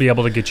herself. I'll be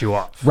able to get you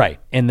off. Right.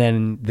 And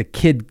then the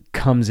kid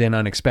comes in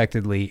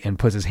unexpectedly and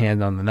puts his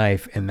hand on the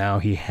knife, and now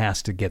he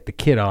has to get the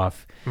kid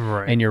off.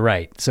 Right. And you're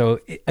right. So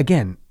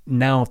again,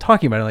 now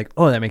talking about it, like,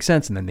 oh, that makes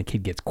sense. And then the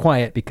kid gets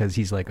quiet because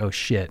he's like, oh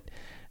shit,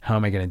 how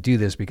am I going to do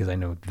this? Because I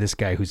know this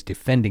guy who's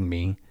defending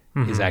me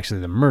is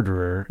actually the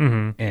murderer.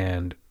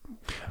 And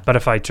but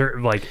if I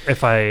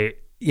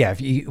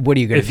what are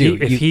you going to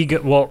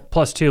do?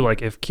 Plus two,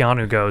 like if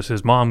Keanu goes,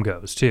 his mom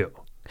goes too.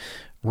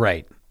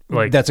 Right.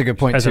 Like that's a good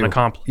point as too. An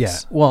accomplice. Yeah.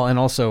 Well, and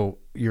also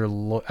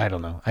I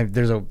don't know.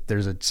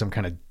 There's some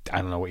kind of,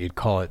 I don't know what you'd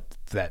call it,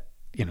 that,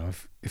 you know,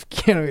 if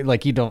Keanu,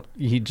 like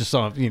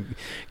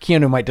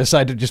Keanu might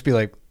decide to just be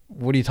like,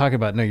 what are you talking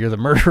about? No, you're the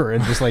murderer,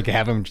 and just like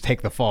have him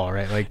take the fall,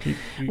 right? Like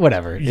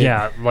whatever.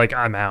 Yeah. Like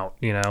I'm out,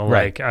 you know,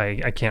 right.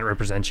 Like I can't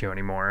represent you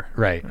anymore.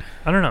 Right.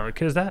 I don't know.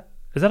 Is that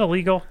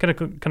illegal?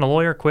 Can a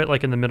lawyer quit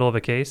like in the middle of a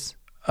case?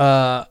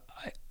 I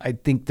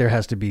think there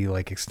has to be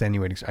like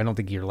extenuating. I don't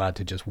think you're allowed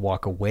to just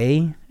walk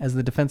away as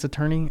the defense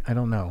attorney. I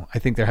don't know. I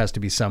think there has to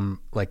be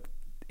some, like,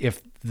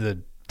 if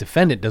the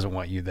defendant doesn't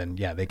want you, then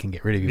they can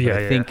get rid of you. But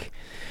I think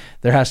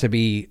there has to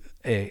be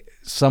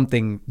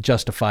something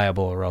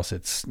justifiable, or else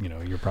it's, you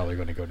know, you're probably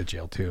going to go to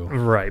jail too.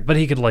 Right. But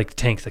he could like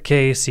tank the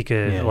case. He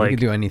could he could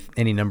do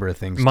any number of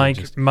things.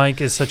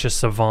 Mike is such a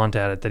savant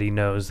at it that he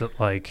knows that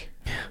like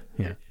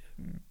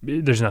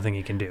there's nothing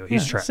he can do.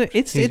 He's trapped.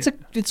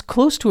 It's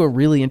close to a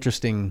really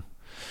interesting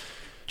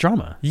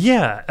drama.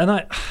 Yeah,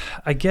 and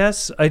I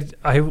guess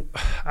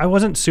I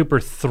wasn't super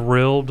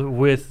thrilled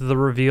with the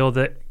reveal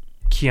that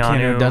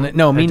Keanu done it.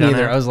 No, me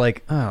neither. I was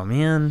like, oh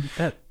man,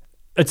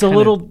 it's a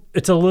little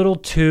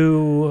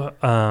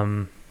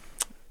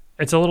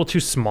too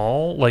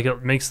small. Like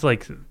it makes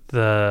like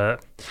I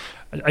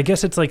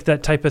guess it's like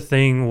that type of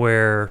thing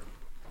where,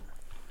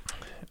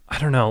 I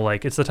don't know,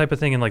 like it's the type of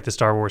thing in like the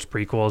Star Wars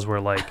prequels where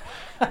like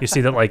you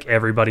see that like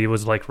everybody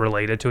was like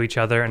related to each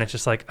other, and it's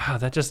just like,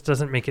 that just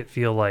doesn't make it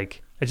feel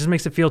like, it just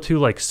makes it feel too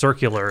like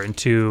circular and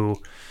too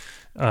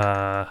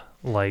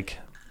like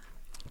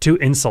too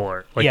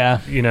insular.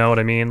 Like, you know what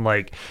I mean?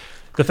 Like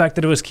the fact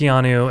that it was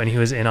Keanu and he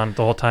was in on it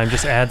the whole time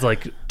just adds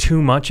like too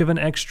much of an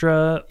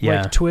extra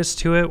like twist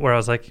to it, where I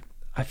was like,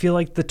 I feel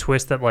like the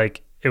twist that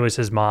like it was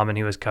his mom and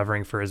he was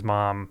covering for his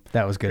mom,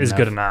 that was good. Is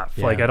good enough.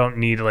 Yeah. Like I don't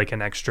need like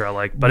an extra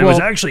like, but it was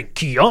actually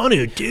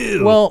Keanu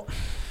too. Well,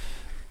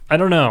 I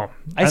don't know.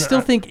 I still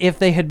think if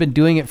they had been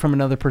doing it from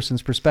another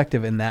person's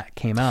perspective and that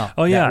came out,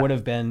 that would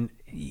have been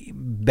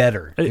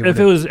better.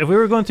 If we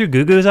were going through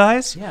Gugu's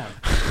eyes,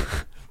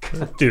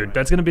 dude,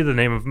 that's gonna be the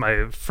name of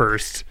my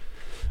first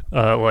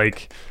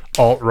like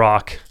alt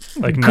rock,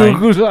 like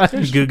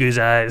Gugu's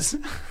eyes.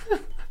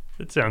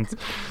 It sounds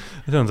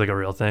like a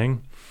real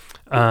thing.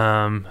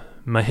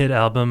 My hit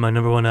album, my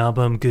number one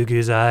album,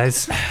 Gugu's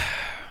Eyes.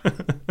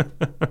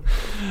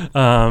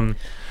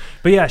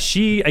 But yeah,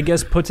 she, I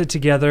guess, puts it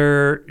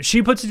together.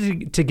 She puts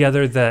it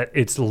together that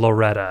it's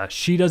Loretta.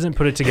 She doesn't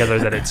put it together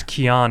that it's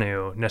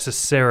Keanu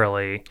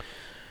necessarily.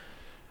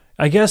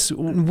 I guess.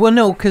 Well,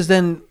 no, because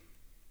then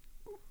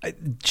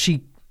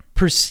she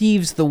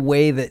perceives the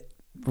way that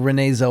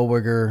Renee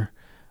Zellweger,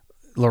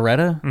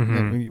 Loretta.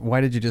 Mm-hmm. Why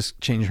did you just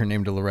change her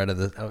name to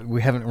Loretta?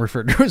 We haven't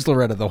referred to her as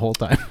Loretta the whole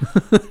time.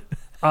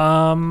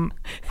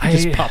 It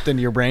just popped into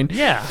your brain.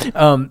 Yeah.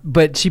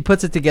 But she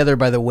puts it together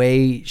by the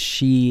way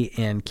she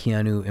and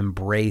Keanu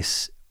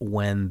embrace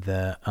when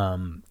the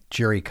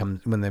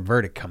when the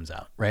verdict comes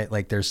out, right?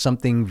 Like there's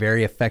something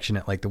very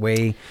affectionate, like the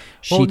way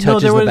she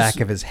touches the back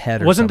of his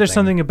head. Wasn't there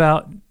something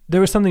about?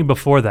 There was something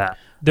before that.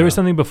 There was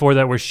something before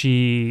that where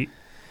she,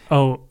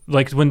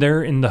 like when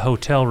they're in the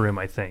hotel room,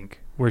 I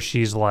think, where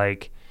she's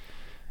like,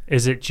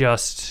 is it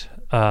just?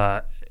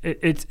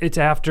 It's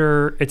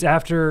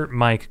after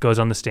Mike goes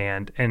on the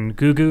stand and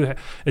Gugu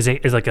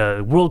is like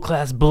a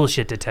world-class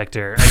bullshit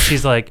detector, and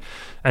she's like,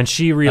 and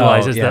she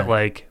realizes that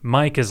like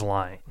Mike is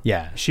lying.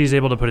 Yeah, she's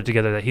able to put it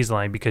together that he's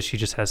lying because she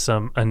just has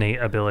some innate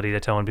ability to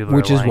tell when people are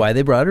lying. Which is why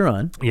they brought her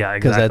on. Yeah, exactly.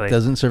 Because that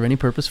doesn't serve any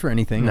purpose for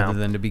anything other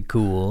than to be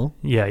cool.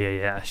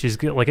 Yeah. She's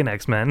good, like an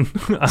X-Men.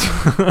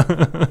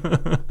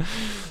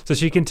 So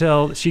she can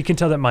tell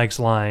that Mike's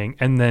lying,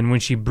 and then when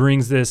she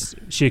brings this,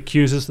 she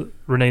accuses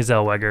Renee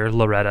Zellweger,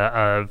 Loretta,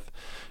 of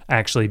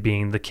actually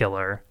being the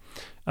killer,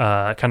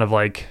 kind of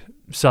like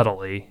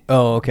subtly.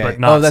 Oh, okay. But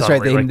not that's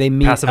subtly, right. like They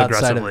meet passive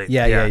outside aggressively. of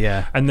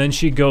yeah. And then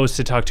she goes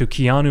to talk to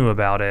Keanu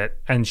about it,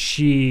 and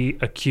she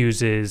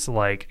accuses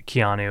like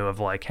Keanu of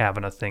like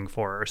having a thing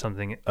for her or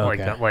something like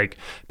that. Like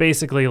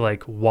basically,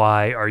 like,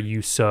 why are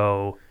you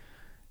so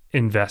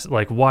invested?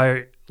 Like,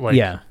 why?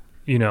 Like,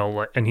 you know,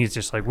 like, and he's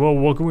just like, well,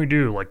 what can we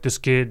do? Like, this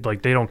kid,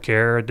 like, they don't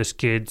care. This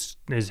kid's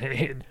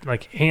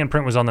like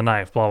handprint was on the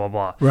knife. Blah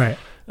blah blah. Right.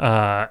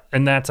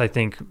 And that's, I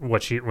think,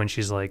 when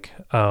she's like,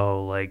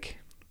 oh, like,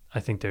 I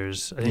think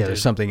there's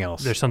something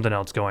else. There's something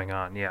else going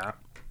on. Yeah.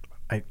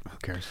 Who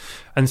cares?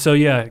 And so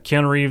yeah,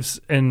 Keanu Reeves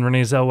and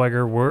Renee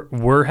Zellweger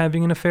were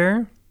having an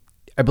affair.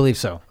 I believe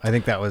so. I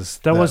think that was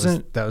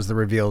the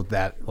reveal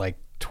that like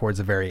towards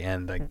the very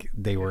end, like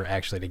they were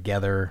actually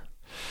together.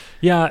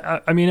 Yeah,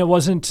 I mean, it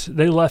wasn't.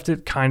 They left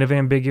it kind of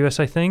ambiguous,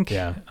 I think.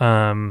 Yeah.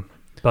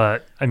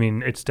 But I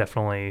mean, it's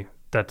definitely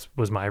that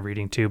was my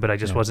reading too. But I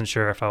just wasn't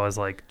sure if I was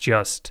like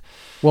just.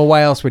 Well,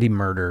 why else would he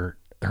murder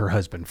her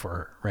husband for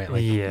her? Right.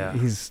 Like,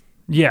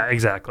 Yeah,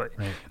 exactly.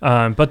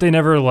 Right. But they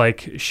never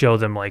like show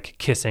them like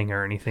kissing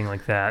or anything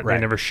like that. Right.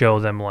 They never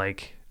show them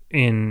like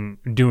in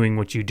doing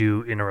what you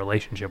do in a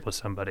relationship with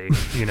somebody.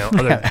 You know,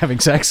 having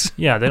sex.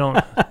 Yeah, they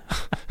don't.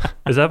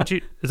 Is that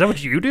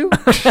what you do?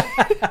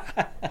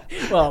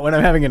 Well, when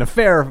I'm having an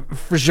affair,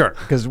 for sure.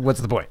 Because what's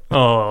the point?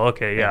 Oh,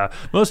 okay, yeah.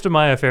 Most of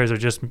my affairs are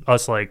just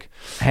us like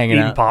hanging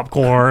eating out,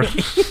 popcorn,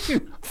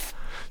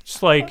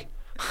 just like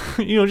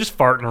just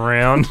farting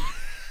around.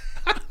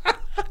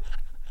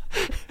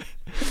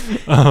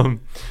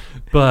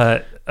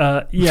 But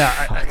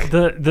yeah,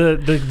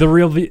 the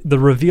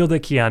reveal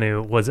that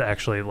Keanu was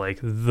actually like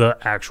the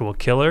actual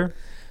killer.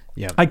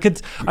 Yeah, I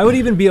would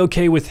even be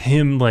okay with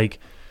him like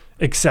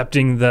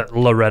accepting that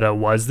Loretta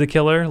was the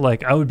killer.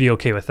 Like I would be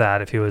okay with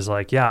that if he was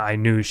like, yeah, I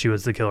knew she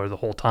was the killer the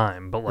whole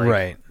time, but like,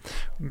 right,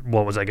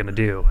 what was I gonna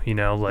do?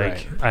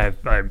 Like right.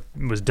 I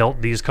was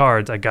dealt these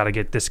cards. I got to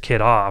get this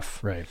kid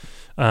off. Right.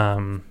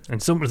 And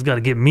someone's got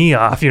to get me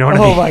off. You know what I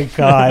mean? Oh my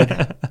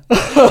God.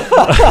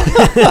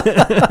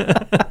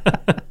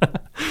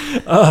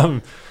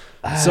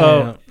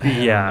 So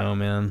I don't know,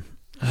 man.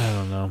 I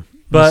don't know.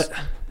 But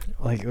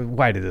like,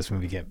 why did this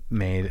movie get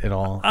made at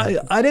all?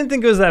 I didn't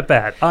think it was that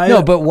bad.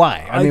 No, but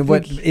why? I mean,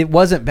 it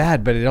wasn't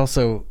bad, but it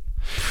also.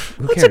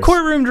 It's a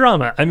courtroom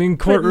drama. I mean,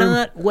 courtroom. But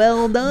not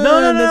well done.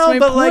 No. That's my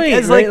but point.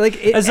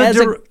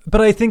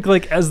 But I think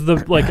like as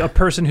the like a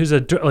person who's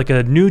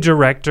a new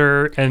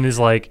director and is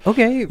like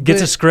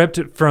gets a script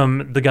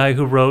from the guy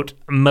who wrote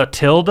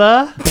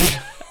Matilda.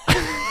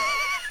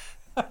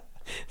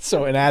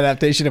 So an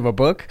adaptation of a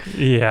book.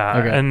 Yeah,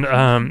 okay. And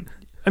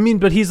I mean,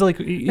 but he's like,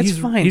 he's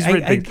fine. He's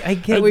I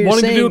get what you're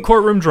wanting saying. to do a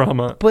courtroom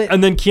drama,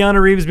 and then Keanu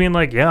Reeves being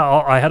like, "Yeah,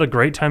 I had a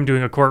great time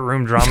doing a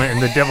courtroom drama in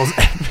The Devil's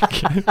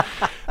Advocate."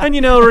 And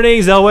Renee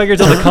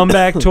Zellweger's on the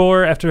comeback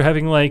tour after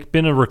having like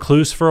been a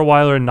recluse for a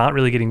while and not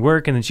really getting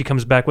work, and then she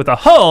comes back with a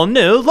whole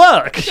new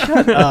look.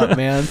 Shut up,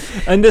 man.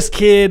 And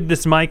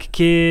this Mike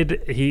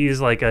kid,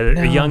 he's like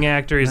a young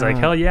actor. He's like,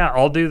 hell yeah,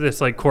 I'll do this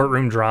like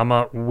courtroom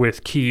drama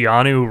with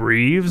Keanu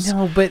Reeves.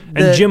 No, but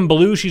and Jim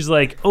Belushi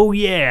like, oh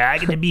yeah, I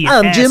get to be an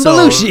I'm asshole. Jim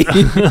Belushi.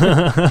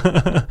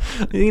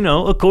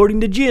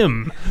 According to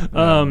Jim.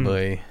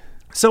 Boy.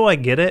 So I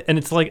get it, and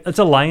it's like it's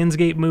a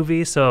Lionsgate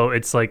movie, so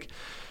it's like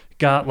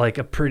got like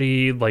a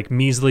pretty like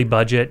measly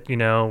budget,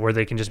 where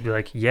they can just be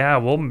like, yeah,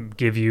 we'll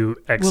give you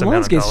X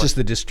amount of dollars. Lionsgate's just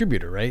the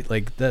distributor, right?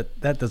 Like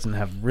that doesn't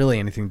have really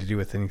anything to do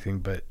with anything,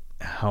 but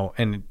how,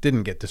 and it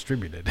didn't get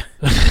distributed.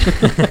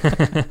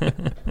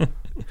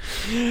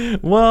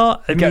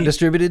 Well, It got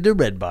distributed to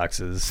red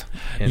boxes,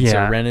 and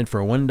so rented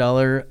for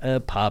 $1 a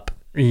pop.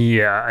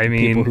 Yeah, I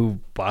mean, people who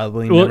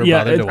probably never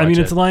bothered to watch I mean,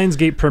 it. it's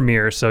Lionsgate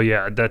Premiere, so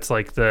yeah, that's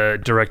like the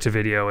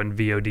direct-to-video and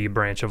VOD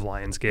branch of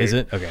Lionsgate. Is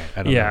it? Okay,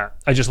 I don't know.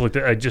 I just looked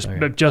at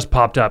it just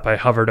popped up. I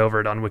hovered over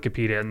it on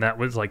Wikipedia, and that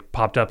was like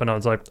popped up, and I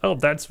was like, oh,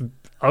 that's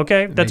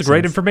okay. That's Makes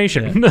great sense.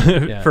 information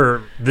Yeah.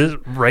 for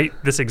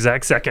this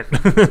exact second.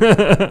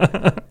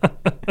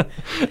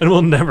 And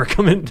we'll never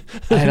come in.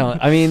 Never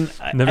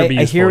be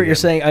I useful hear what again. you're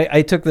saying.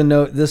 I took the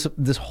note. This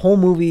whole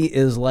movie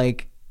is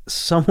like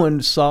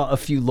someone saw a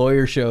few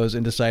lawyer shows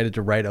and decided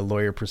to write a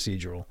legal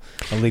procedural.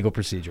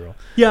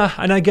 Yeah,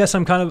 and I guess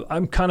I'm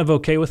kind of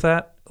okay with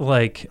that.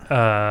 Like,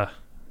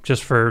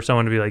 just for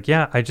someone to be like,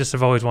 yeah, I just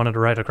have always wanted to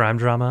write a crime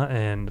drama,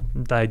 and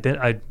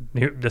I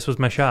knew this was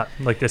my shot.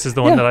 Like, this is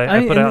the one that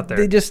I put out there.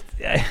 They just,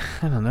 I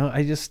don't know.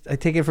 I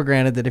take it for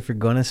granted that if you're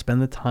going to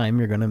spend the time,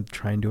 you're going to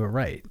try and do it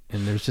right.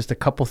 And there's just a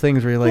couple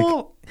things where you're like,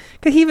 Well,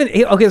 cause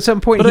at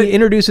some point he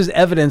introduces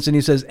evidence and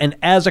he says, and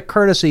as a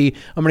courtesy,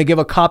 I'm going to give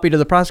a copy to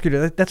the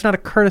prosecutor. That's not a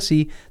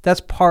courtesy.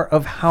 That's part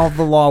of how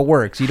the law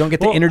works. You don't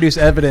get to introduce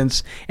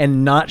evidence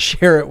and not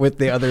share it with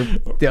the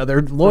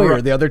other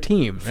lawyer, the other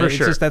team. For It's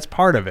sure. just, that's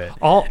part of it.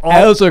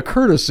 As a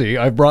courtesy,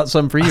 I brought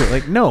some for you.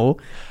 Like, no,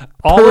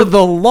 per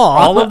the law.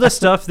 all of the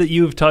stuff that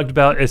you've talked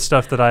about is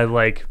stuff that I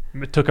like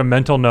took a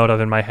mental note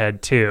of in my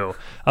head too,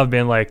 of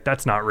being like,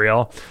 that's not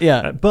real.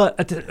 Yeah.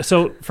 But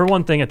so for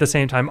one thing, at the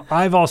same time,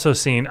 I've also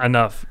seen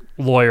enough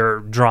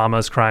lawyer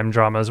dramas, crime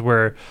dramas,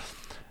 where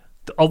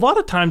a lot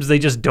of times they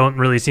just don't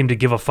really seem to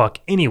give a fuck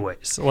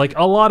anyways. Like,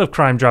 a lot of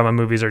crime drama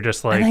movies are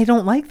just like, And I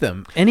don't like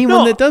them.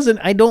 Anyone that doesn't,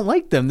 I don't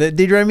like them. They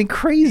drive me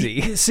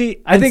crazy.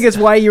 see, I think it's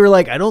why you were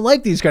like, I don't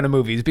like these kind of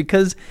movies,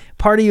 because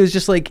part of you is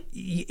just like,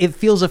 it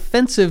feels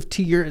offensive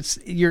to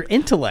your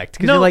intellect,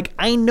 because No. you're like,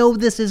 I know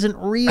this isn't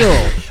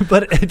real.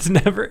 but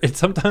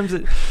sometimes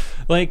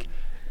like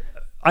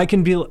I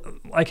can be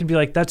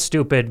like, that's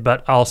stupid,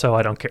 but also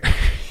I don't care.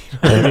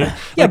 You know what I mean?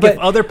 Yeah, Like, but if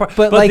other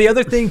but like, the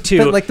other thing too,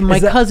 but like my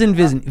is that- cousin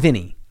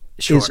Vinny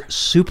Sure. is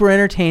super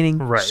entertaining,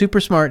 Right. super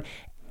smart,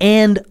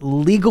 and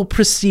legal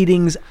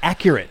proceedings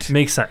accurate.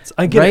 makes sense.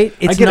 I get Right?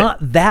 it. I It's get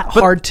not it. that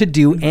hard to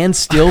do and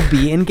still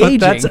be engaging.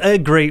 But that's a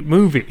great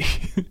movie.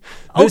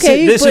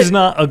 Okay, this but- is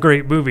not a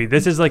great movie.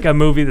 This is like a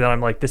movie that I'm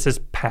like, this is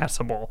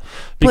passable,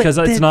 because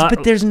it's not.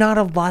 But there's not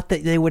a lot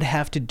that they would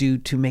have to do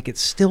to make it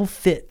still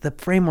fit the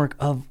framework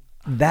of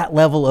that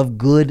level of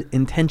good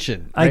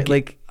intention.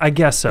 Right? I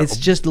guess so. It's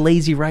just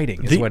lazy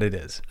writing is what it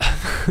is.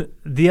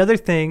 The other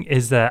thing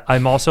is that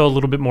I'm also a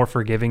little bit more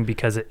forgiving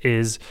because it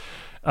is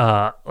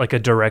like a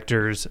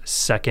director's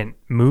second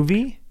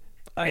movie.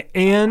 I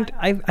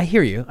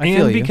hear you. I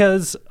feel and you.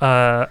 because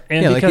like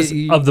because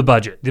you- of the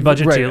budget. The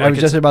budget Right. too. I Like, was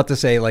just about to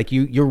say, like,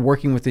 you're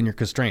working within your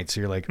constraints.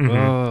 So you're like,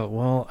 Mm-hmm.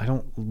 well, I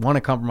don't want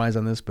to compromise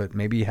on this, but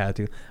maybe you had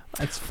to.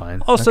 That's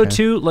fine. also Okay.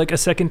 too, like, a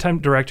second time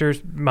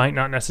directors might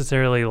not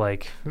necessarily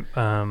like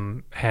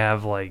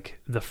have like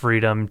the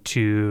freedom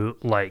to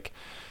like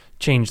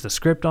change the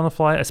script on the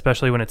fly,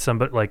 especially when it's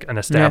somebody like an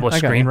established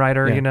I got you.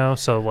 screenwriter, Yeah. you know.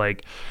 So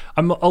like,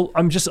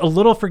 I'm just a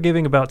little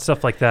forgiving about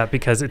stuff like that,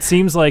 because it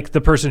seems like the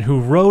person who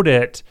wrote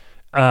it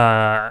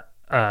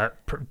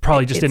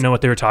probably just didn't know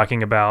what they were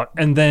talking about,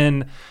 and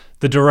then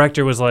the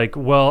director was like,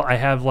 well, I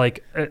have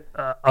like an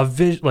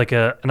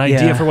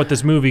idea Yeah. for what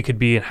this movie could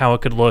be and how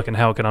it could look and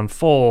how it could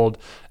unfold,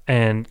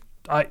 and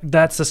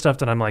that's the stuff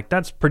that I'm like,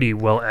 that's pretty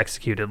well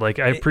executed. Like,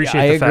 I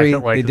appreciate the agree.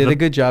 fact that like they did a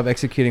good job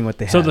executing what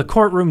they had. so the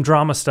courtroom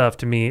drama stuff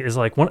to me is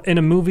like in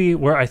a movie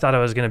where I thought I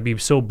was going to be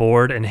so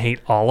bored and hate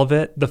all of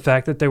it. The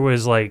fact that there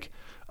was like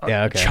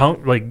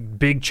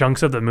big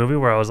chunks of the movie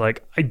where I was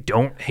like, I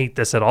don't hate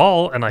this at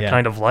all, and I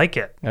kind of like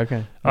it.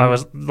 Okay. I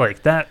was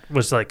like, that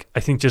was like, I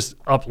think, just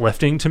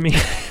uplifting to me.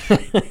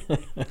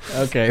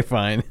 Okay,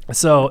 fine.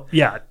 So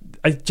yeah,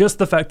 just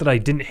the fact that I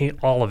didn't hate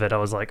all of it, I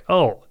was like,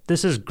 oh,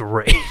 this is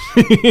great.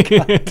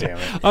 Damn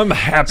it. I'm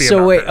happy. So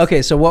about wait, this.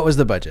 okay, so what was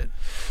the budget?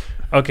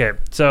 Okay,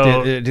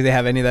 so Do they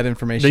have any of that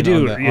information they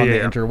do on the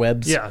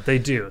interwebs? Yeah, they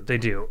do. They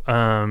do. Do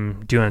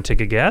you want to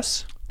take a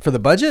guess For the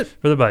budget?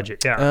 for the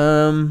budget? Yeah.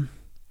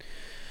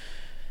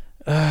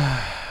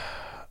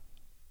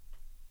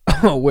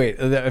 Oh, wait.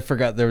 I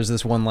forgot there was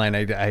this one line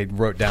I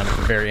wrote down at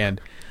the very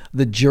end.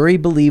 The jury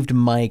believed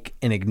Mike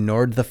and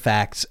ignored the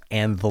facts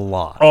and the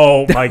law.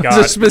 Oh my It's a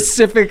god!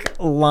 specific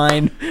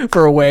line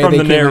for a way From they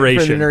the came up-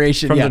 narration. For the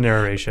narration. From yeah. the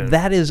narration.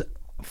 That is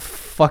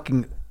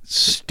fucking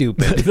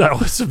stupid. That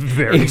was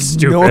very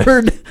stupid.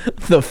 Ignored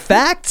the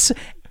facts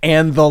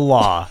and the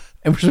law.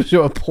 And we're supposed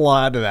to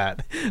applaud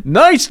that.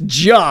 Nice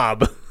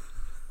job.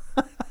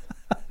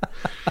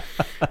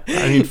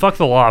 I mean, fuck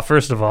the law,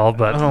 first of all,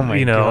 but Oh my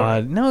you know,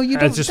 god! No, you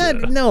don't. it's just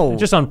no,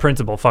 just on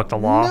principle, fuck the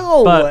law.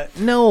 no, but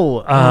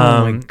no. Oh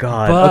my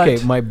god! but-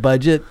 Okay, my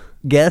budget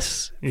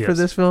guess for Yes.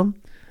 this film.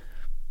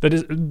 that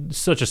is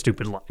such a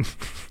stupid line.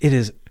 It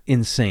is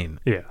insane.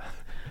 Yeah,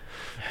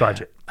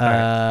 budget.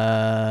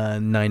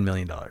 $9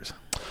 million.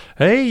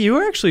 Hey, you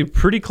were actually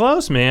pretty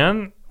close,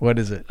 man. What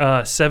is it?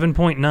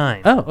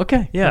 7.9. Oh,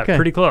 okay. Yeah, okay.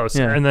 pretty close.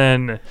 Yeah. And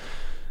then,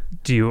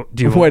 do you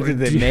What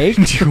did it make?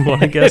 Do you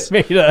want to guess?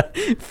 It made a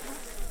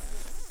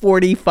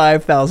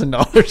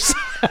 $45,000.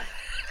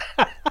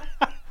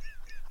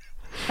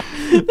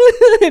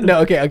 No,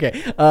 okay.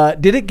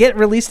 Did it get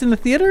released in the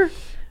theater?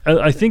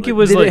 I think it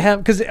was Did like it have?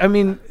 Because I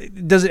mean,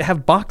 does it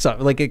have box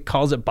office? Like it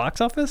calls it box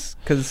office?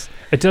 Because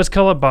it does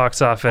call it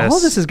box office.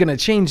 all this is going to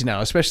change now,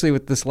 especially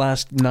with this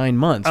last 9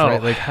 months, Oh,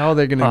 right? Like how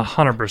they're going to.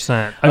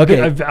 100%.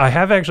 Okay. I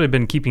have actually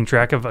been keeping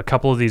track of a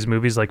couple of these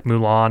movies, like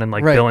Mulan and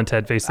like Right. Bill and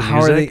Ted Face the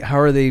How Music.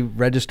 are they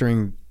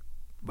registering?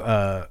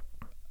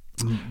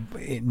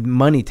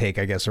 Money take,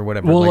 I guess, or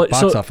whatever. Like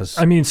box office.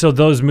 I mean, so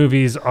those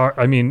movies are.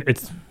 I mean,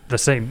 it's the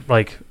same.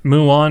 Like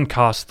Mulan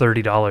costs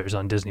 $30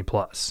 on Disney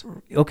Plus.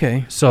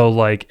 Okay, So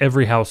like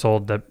every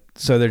household that.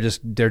 so they're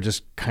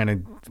just kind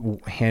of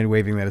hand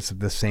waving that it's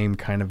the same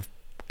kind of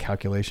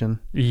calculation.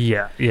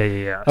 Yeah.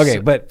 Okay,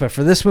 So- but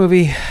for this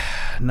movie,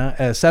 not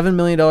a $7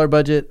 million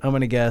budget. I'm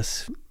gonna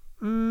guess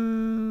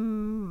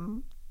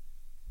 13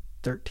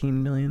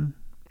 million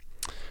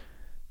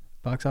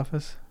box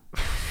office.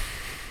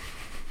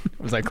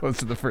 Was I close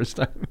to the first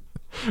time?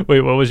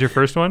 wait, what was your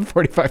first one?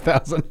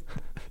 45,000.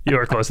 You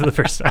were close to the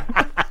first time.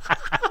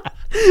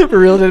 For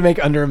real, did it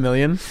make under $1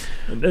 million?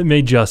 It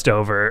made just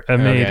over. It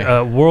made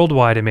Okay.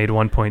 worldwide. It made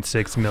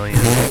 1.6 million.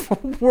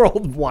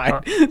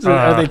 Worldwide. So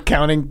are they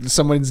counting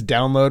someone's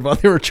download while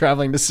they were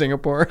traveling to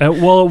Singapore?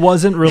 Well, it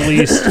wasn't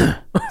released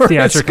Because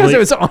theatrically. it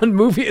was on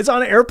movie. It's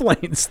on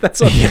airplanes.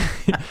 That's what.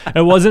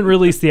 It wasn't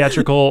released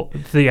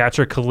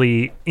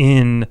theatrically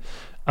in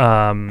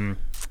the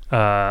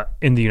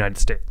United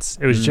States.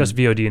 It was just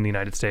VOD in the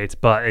United States,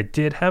 but it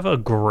did have a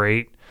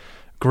great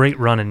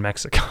run in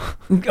Mexico.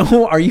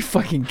 Oh, are you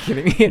fucking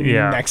kidding me? In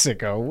Yeah.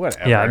 Mexico,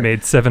 whatever. Yeah, it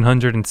made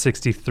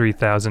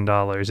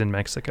 $763,000 in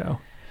Mexico.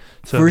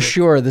 So For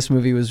sure, this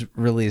movie was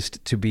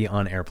released to be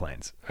on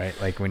airplanes, right?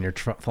 Like when you're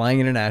flying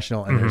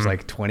international and Mm-hmm. there's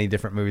like 20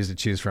 different movies to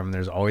choose from.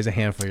 There's always a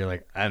handful. You're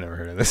like, I never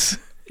heard of this.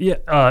 Yeah,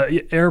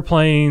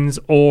 airplanes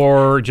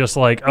or just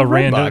like a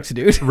random Redbox,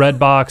 dude.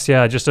 Redbox,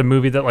 yeah, just a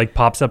movie that like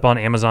pops up on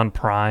Amazon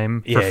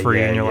Prime for Yeah, free,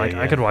 yeah, and you're yeah, like,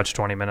 yeah. I could watch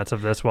 20 minutes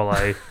of this while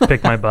I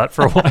pick my butt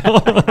for a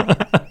while.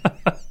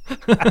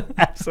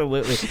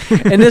 Absolutely.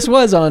 And this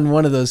was on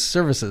one of those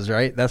services,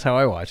 right? That's how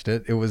I watched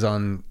it. It was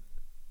on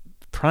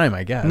Prime,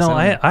 I guess. No, don't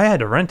know. I had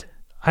to rent it.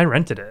 I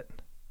rented it.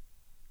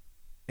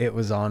 It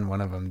was on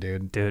one of them,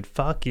 dude. Dude,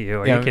 fuck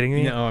you. Are you kidding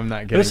me? No, I'm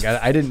not was- kidding.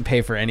 I didn't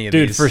pay for any of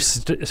Dude,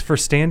 these. for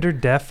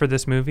standard def for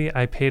this movie,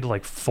 I paid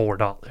like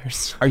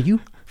 $4. Are you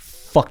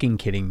fucking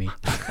kidding me?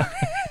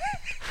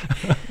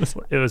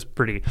 It was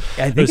pretty.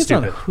 I it think was it's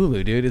on stupid.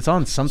 Hulu, dude. It's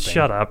on something.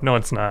 Shut up. No,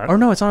 it's not. Or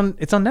no, it's on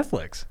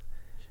Netflix.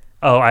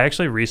 Oh, I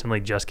actually recently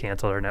just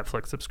canceled our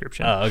Netflix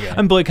subscription. Oh, okay.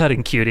 I'm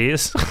boycotting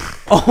Cuties.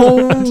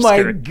 Oh my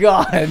kidding.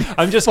 god.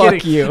 I'm just Fuck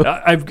kidding. you.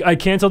 I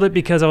canceled it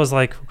because I was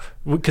like,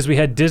 because we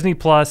had Disney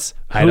Plus,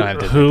 I don't have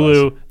Disney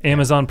Hulu, Plus.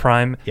 Amazon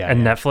Prime, Yeah,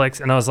 and yeah.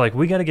 Netflix, and I was like,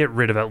 we got to get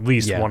rid of at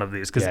least Yeah. one of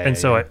these, Yeah, and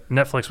yeah, so yeah.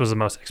 Netflix was the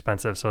most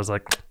expensive, so I was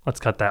like, let's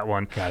cut that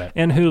one. Got it.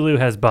 And Hulu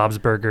has Bob's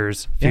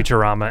Burgers, Yeah.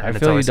 Futurama, I and It's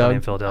feel you, Always Sunny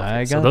in dog. Philadelphia.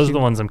 I So got those you. are the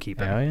ones I'm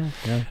keeping. Oh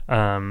yeah,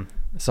 yeah.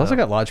 It's So also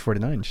got Lodge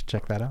 49. You should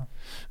check that out.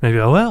 maybe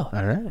I will.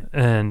 All right.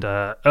 And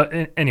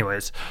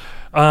anyways,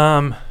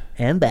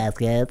 And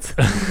baskets.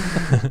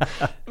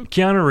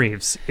 Keanu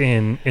Reeves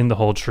in The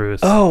Whole Truth.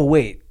 Oh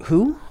wait,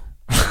 who?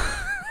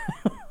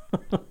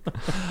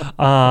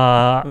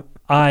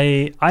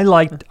 I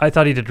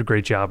thought he did a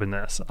great job in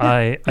this.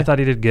 I thought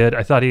he did good.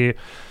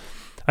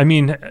 I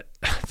mean,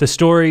 the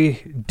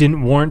story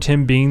didn't warrant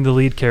him being the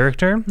lead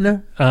character.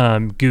 No.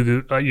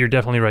 Gugu, you're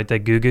definitely right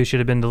that Gugu should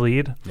have been the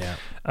lead.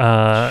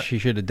 Yeah. She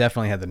should have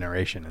definitely had the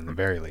narration in the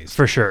very least.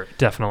 For sure,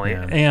 definitely.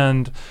 Yeah.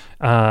 And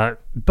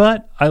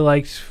but I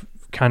liked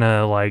kind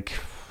of like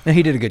No,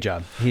 he did a good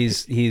job.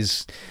 He's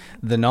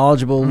the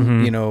knowledgeable,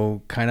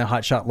 kind of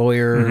hotshot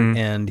lawyer,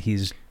 and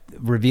he's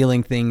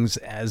revealing things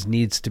as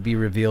needs to be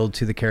revealed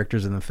to the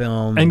characters in the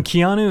film. and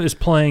Keanu is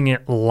playing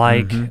it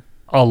like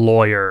a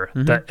lawyer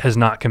that has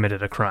not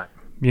committed a crime.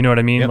 You know what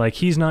I mean? Yep. Like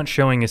he's not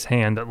showing his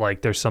hand that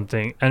like there's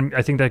something, and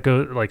I think that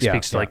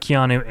speaks to like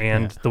Keanu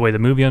and the way the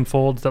movie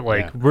unfolds. That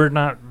like we're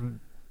not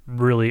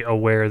really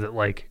aware that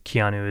like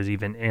Keanu is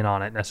even in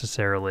on it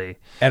necessarily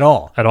at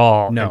all.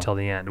 No. until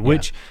the end,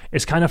 which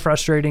is kind of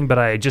frustrating. But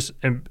I just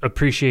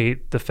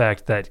appreciate the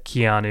fact that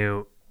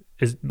Keanu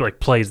is like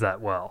plays that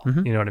well.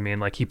 You know what I mean?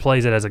 Like he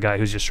plays it as a guy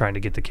who's just trying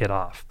to get the kid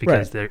off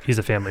because he's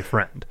a family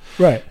friend.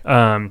 Right.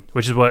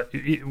 Which is what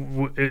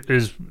it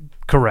is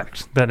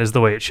correct. That is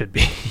the way it should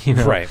be. You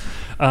know? Right.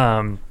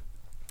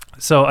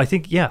 So I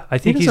think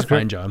does he's a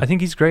fine great. job. I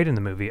think he's great in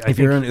the movie. If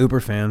you're an Uber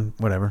fan,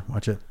 whatever,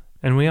 watch it.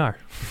 And we are.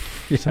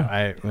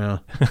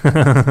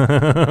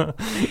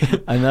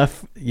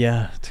 Enough,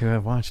 to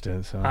have watched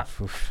it. So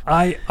oof.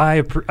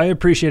 I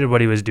appreciated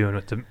what he was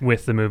doing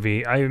with the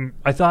movie.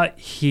 I thought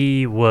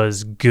he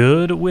was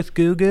good with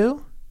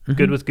Gugu.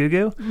 Good with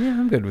Gugu. Yeah,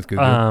 I'm good with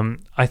Google.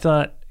 I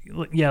thought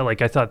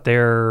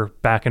their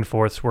back and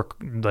forths were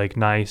like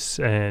nice,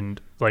 and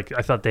like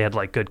I thought they had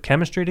like good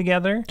chemistry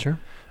together. Sure.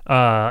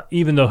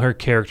 even though her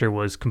character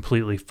was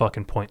completely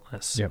fucking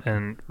pointless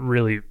and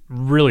really,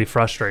 really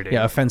frustrating.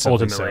 Yeah, offensively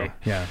ultimately.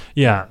 so.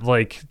 Yeah,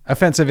 like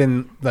offensive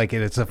in like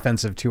it's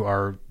offensive to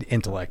our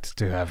intellect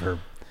to have her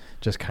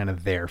just kind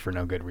of there for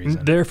no good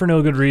reason. There for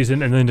no good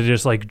reason, and then to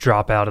just like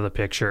drop out of the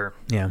picture.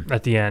 Yeah.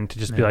 At the end, to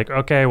just be like,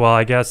 okay, well,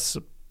 I guess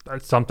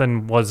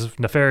something was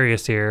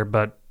nefarious here,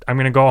 but I'm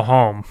gonna go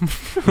home.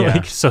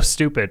 Like so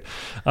stupid,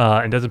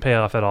 and doesn't pay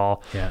off at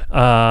all.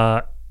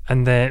 Yeah.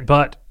 And then,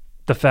 but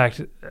the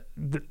fact,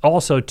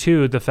 also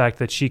too, the fact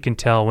that she can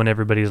tell when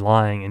everybody's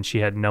lying, and she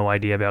had no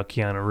idea about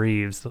Keanu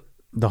Reeves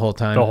the whole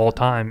time. The whole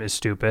time is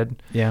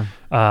stupid. Yeah.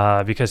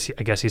 Because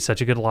I guess he's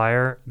such a good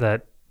liar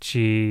that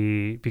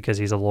because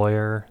he's a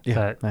lawyer,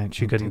 that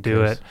she couldn't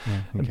do it.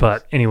 Yeah,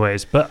 but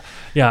anyways,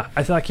 yeah,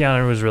 I thought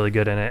Keanu was really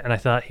good in it, and I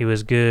thought he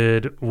was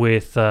good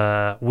with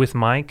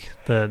Mike,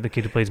 the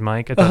kid who plays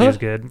Mike. I thought he was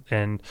good,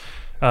 and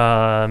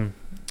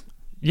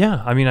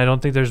yeah, I mean, I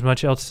don't think there's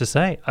much else to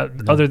say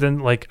other than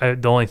like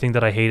the only thing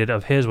that I hated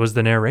of his was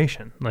the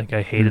narration. Like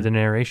I hated the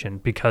narration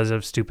because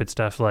of stupid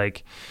stuff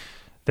like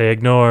they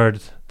ignored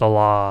the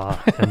law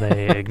and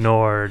they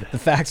ignored the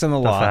facts and the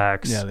law.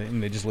 Facts. Yeah,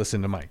 they just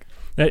listened to Mike.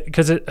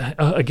 Because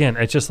again,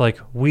 it's just like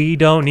we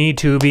don't need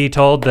to be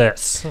told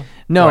this.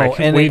 No, like,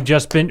 and we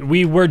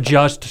were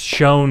just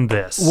shown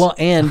this. Well,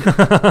 and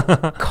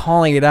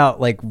calling it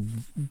out, like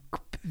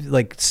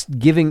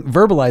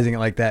verbalizing it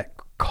like that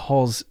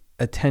calls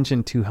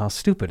attention to how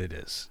stupid it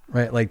is,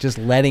 right? Like just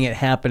letting it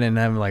happen, and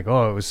I'm like,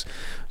 oh, it was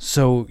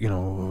so,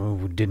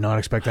 did not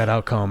expect that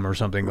outcome or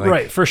something. Like,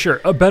 right, for sure.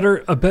 A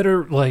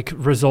better like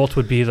result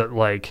would be that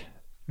like,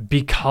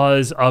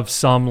 because of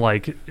some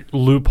like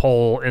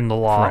loophole in the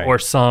law or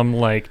some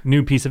like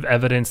new piece of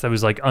evidence that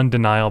was like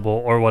undeniable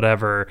or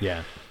whatever.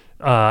 Yeah.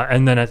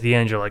 And then at the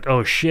end you're like,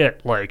 oh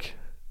shit, like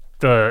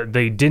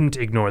they didn't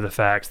ignore the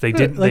facts. They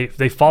didn't. Like,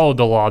 they followed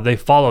the law. They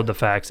followed the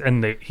facts,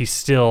 and he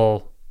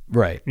still.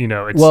 Right.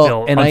 It's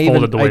still and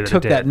unfolded the way that it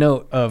took did. that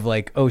note of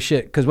like, oh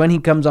shit, because when he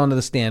comes onto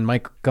the stand,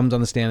 Mike comes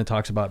on the stand and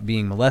talks about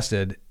being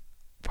molested.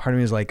 Part of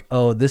me is like,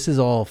 oh, this is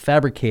all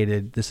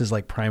fabricated. This is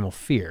like primal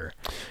fear.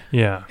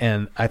 Yeah.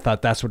 And I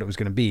thought that's what it was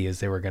going to be,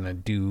 is they were going to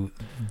do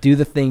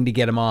the thing to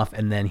get him off,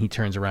 and then he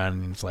turns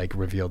around and it's like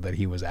revealed that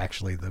he was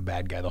actually the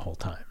bad guy the whole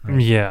time.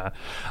 Right? Yeah.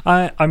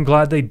 I'm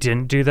glad they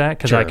didn't do that,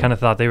 because I kind of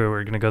thought they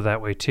were going to go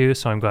that way too,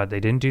 so I'm glad they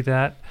didn't do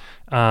that.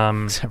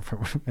 Except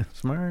for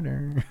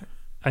smarter.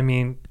 I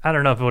mean, I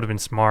don't know if it would have been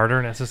smarter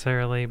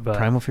necessarily, but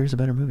Primal Fear is a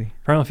better movie.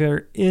 Primal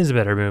Fear is a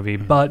better movie,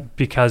 but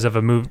because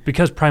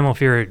Primal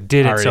Fear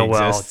did it so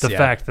well, the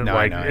fact that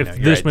if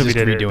this movie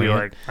did it, it'd be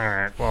like, all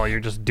right, well, you're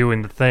just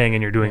doing the thing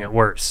and you're doing it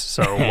worse.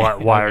 So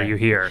why are you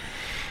here?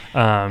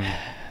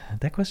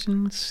 That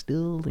question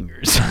still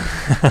lingers.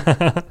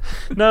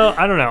 No,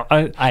 I don't know.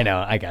 I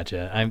know. I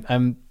gotcha.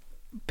 I'm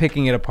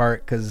picking it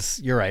apart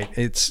because you're right.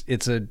 It's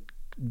a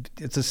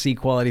C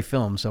quality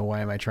film. So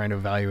why am I trying to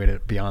evaluate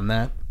it beyond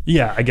that?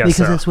 Yeah, I guess because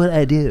so. That's what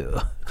I do.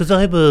 Because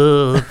I'm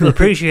a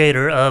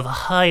appreciator of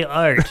high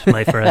art,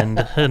 my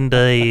friend, and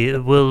I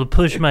will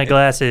push my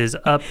glasses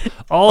up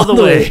all the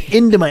way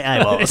into my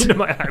eyeballs. Into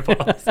my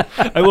eyeballs.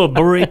 I will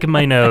break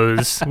my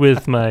nose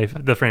with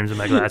the frames of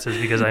my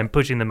glasses because I'm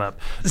pushing them up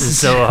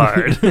so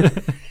hard.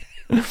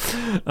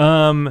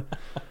 How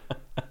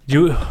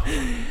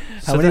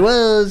many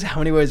woes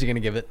are you going to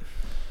give it?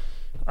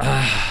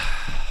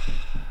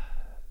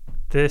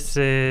 This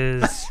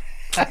is...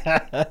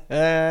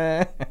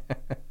 I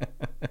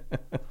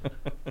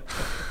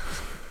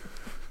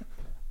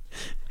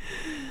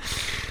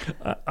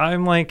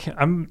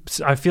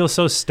feel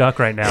so stuck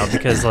right now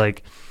because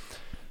like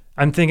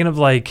I'm thinking of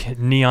like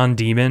Neon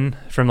Demon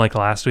from like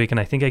last week, and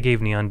I think I gave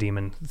Neon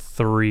Demon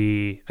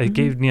 3. I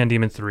gave Neon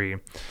Demon 3.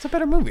 It's a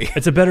better movie.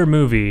 It's a better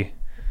movie,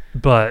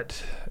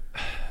 but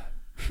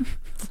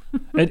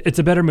it's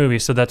a better movie,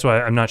 so that's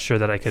why I'm not sure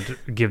that I could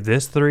give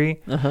this 3.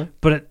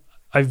 But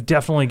I've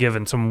definitely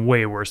given some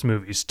way worse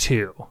movies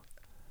too.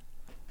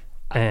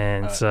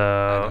 And so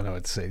I don't know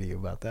what to say to you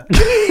about that.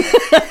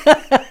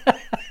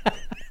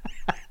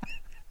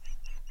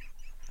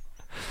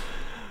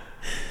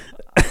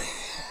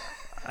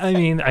 I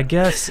mean, I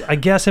guess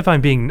if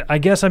I'm being, I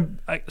guess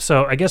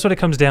what it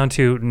comes down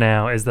to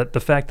now is that the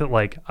fact that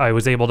like I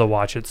was able to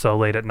watch it so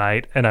late at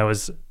night, and I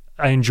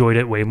enjoyed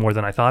it way more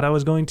than I thought I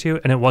was going to,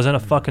 and it wasn't a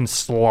fucking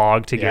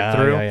slog to get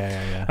through.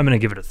 Yeah. I'm gonna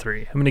give it a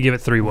 3. I'm gonna give it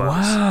 3 woes.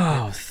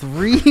 Wow,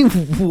 3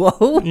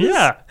 woes?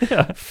 Yeah.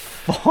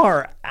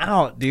 Far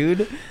out,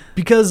 dude.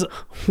 Because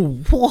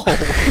whoa,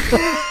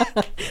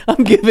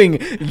 I'm giving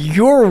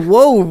your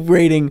woe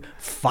rating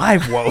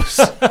 5 woes.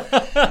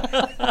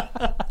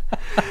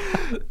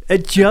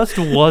 It just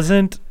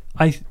wasn't.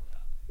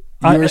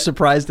 You were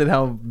surprised at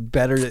how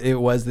better it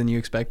was than you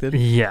expected?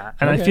 Yeah,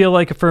 and I feel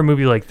like for a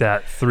movie like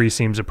that, 3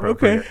 seems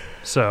appropriate. Okay.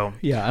 So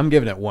yeah, I'm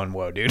giving it 1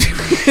 woe, dude.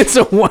 It's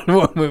a 1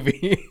 woe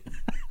movie.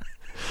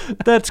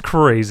 That's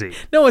crazy.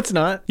 No, it's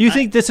not. You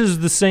think this is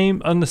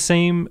on the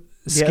same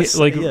Yes,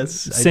 like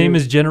yes, I same do.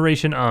 as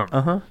Generation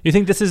Uh-huh. You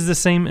think this is the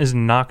same as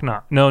Knock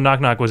Knock? No, Knock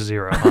Knock was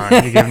 0.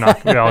 You gave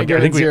Knock. I give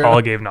it think we 0.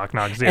 all gave Knock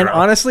Knock 0. And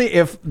honestly,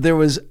 if there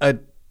was a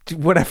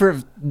whatever,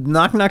 if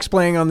Knock Knock's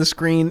playing on the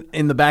screen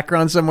in the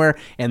background somewhere,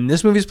 and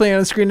this movie's playing on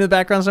the screen in the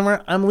background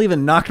somewhere, I'm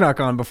leaving Knock Knock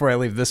on before I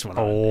leave this one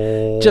on.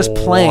 Oh, Just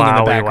playing in the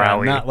wowie,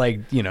 background, wowie. not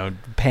like,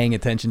 paying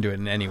attention to it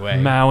in any way.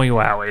 Maui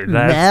wowie.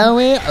 That's,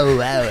 Maui, oh,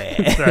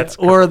 wowie. That's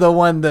Or the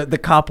one, the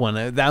cop one.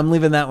 I'm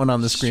leaving that one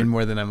on the screen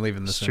more than I'm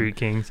leaving this Street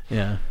Kings. one.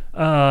 Yeah.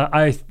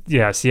 I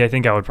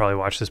think I would probably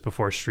watch this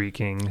before Street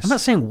Kings. I'm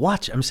not saying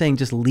watch. I'm saying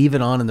just leave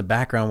it on in the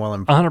background while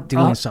I'm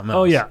doing something else.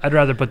 Oh yeah, I'd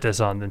rather put this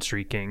on than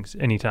Street Kings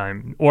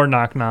anytime, or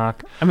Knock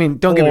Knock. I mean,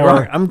 don't get me Or-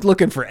 wrong. I'm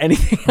looking for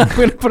anything. I'm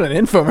going to put an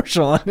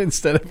infomercial on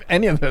instead of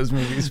any of those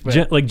movies.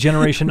 But Like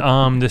Generation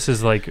this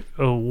is like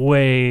a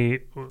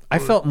way. I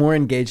felt more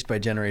engaged by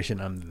Generation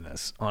than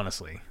this,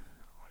 honestly,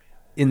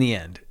 in the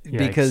end. Yikes.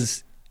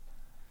 Because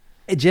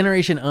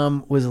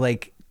Generation was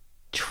like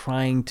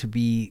trying to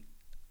be,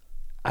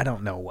 I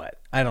don't know what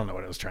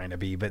it was trying to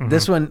be, but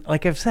this one,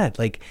 like I've said,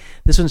 like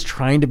this one's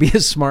trying to be a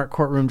smart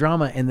courtroom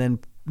drama and then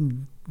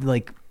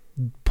like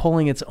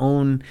pulling its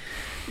own,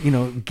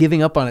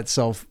 giving up on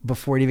itself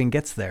before it even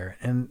gets there.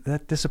 And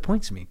that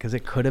disappoints me because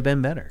it could have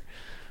been better.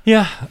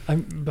 Yeah,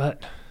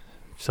 but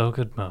so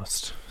could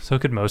most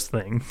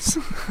things.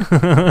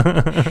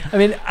 I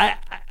mean,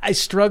 I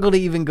struggle to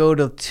even go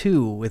to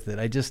 2 with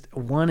it.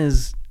 One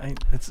is,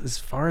 it's as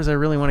far as I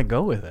really want to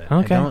go with it.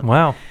 Okay.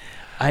 Wow.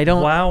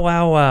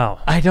 Wow.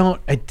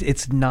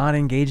 It's not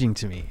engaging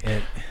to me.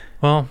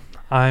 Well,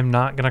 I'm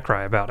not gonna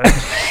cry about it.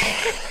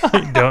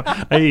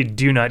 I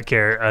do not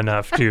care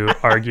enough to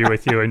argue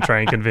with you and try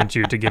and convince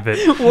you to give it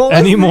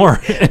any more.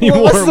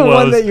 What was the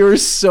one that you were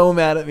so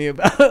mad at me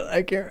about?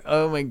 I can't.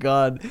 Oh my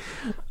god.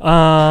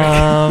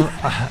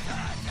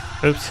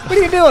 Oops. What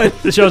are you doing?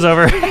 The show's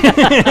over.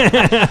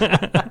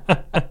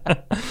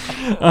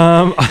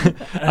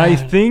 I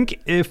think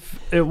if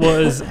it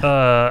was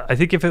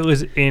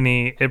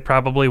any, it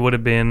probably would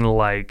have been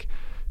like.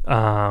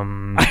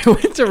 I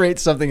went to rate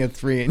something a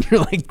 3, and you're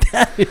like,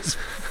 "That is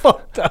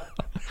fucked up."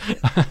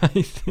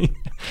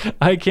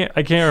 I can't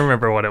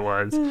remember what it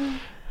was.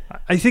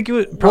 I think it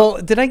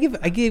was.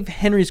 I gave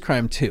Henry's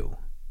Crime 2.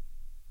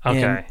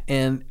 Okay.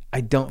 And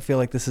I don't feel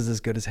like this is as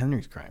good as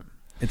Henry's Crime.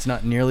 It's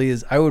not nearly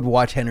as. I would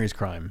watch Henry's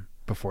Crime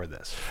before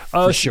this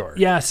for sure.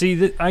 Yeah.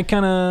 See,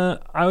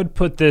 I would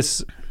put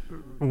this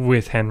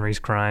with Henry's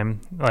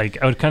Crime.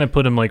 Like I would kind of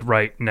put them like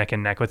right neck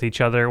and neck with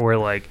each other. Where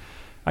like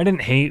I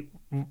didn't hate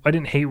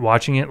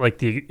watching it. Like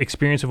the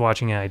experience of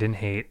watching it, I didn't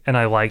hate, and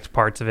I liked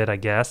parts of it. I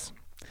guess.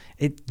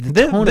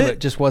 The tone of it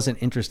just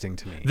wasn't interesting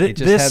to me. It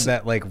just had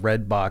that like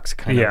red box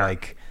kind of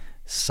like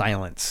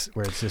silence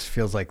where it just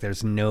feels like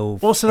there's no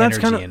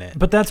energy in it.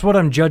 But that's what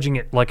I'm judging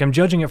it. Like I'm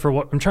judging it for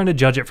what I'm trying to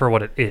judge it for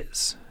what it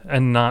is,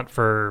 and not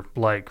for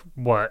like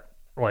what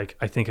like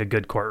I think a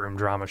good courtroom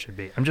drama should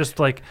be. I'm just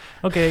like,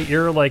 okay,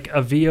 you're like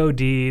a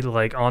VOD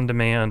like on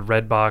demand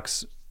red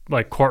box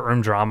like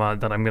courtroom drama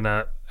that I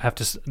have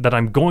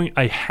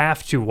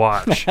to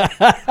watch.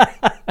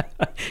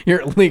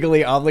 You're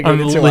legally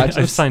obligated to watch this.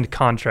 I've signed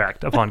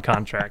contract upon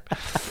contract.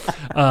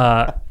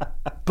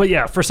 But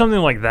yeah, for something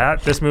like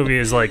that, this movie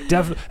is like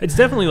it's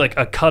definitely like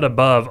a cut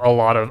above a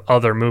lot of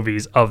other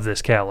movies of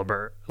this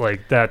caliber.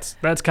 Like that's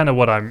kind of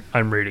what I'm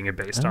rating it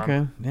based on.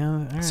 Okay. Yeah. All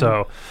right.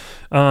 So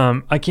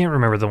I can't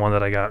remember the one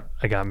that I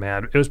got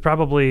mad. It was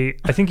probably,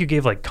 I think you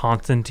gave like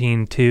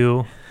Constantine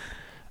 2.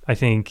 I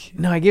think.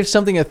 No, I gave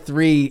something a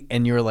 3,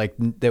 and you were like,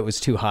 that was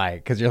too high,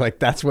 because you're like,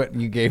 that's what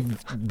you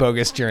gave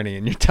Bogus Journey,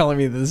 and you're telling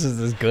me this is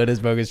as good as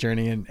Bogus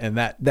Journey, and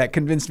that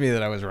convinced me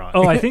that I was wrong.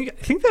 Oh, I think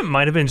that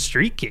might have been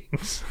Street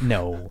Kings.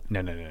 No.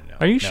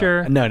 Are you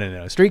sure?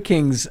 No. Street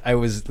Kings, I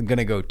was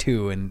gonna go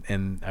 2,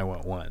 and I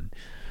went 1.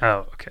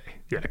 Oh, okay.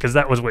 Yeah, because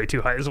that was way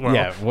too high as well.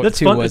 Yeah, that's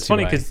 2 fun. was It's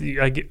funny too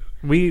because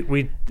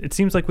we it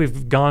seems like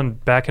we've gone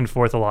back and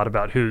forth a lot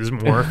about who's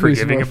more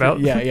forgiving about.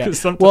 Yeah.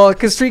 Well,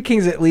 because Street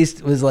Kings at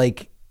least was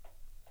like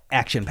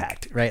action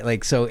packed, right?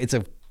 Like, so it's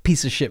a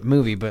piece of shit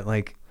movie, but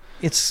like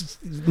it's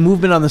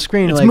movement on the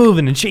screen. It's like,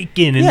 moving and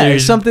shaking, and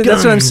there's something.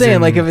 That's what I'm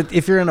saying. Like and-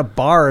 if you're in a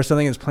bar or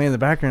something that's playing in the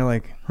background, you're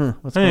like,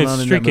 what's Hey, going it's on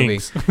in Street that movie?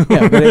 Kings.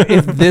 Yeah, but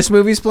if this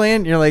movie's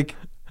playing, you're like,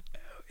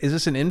 is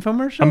this an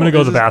infomercial? I'm gonna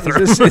go to the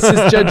bathroom. Is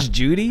this Judge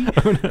Judy?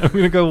 I'm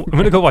gonna go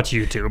watch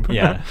YouTube.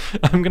 Yeah.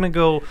 I'm gonna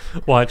go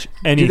watch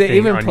anything. Do they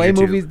even on play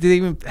YouTube. movies? Do they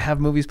even have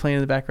movies playing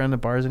in the background at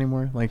bars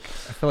anymore? Like,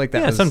 I feel like that.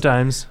 Yeah, was,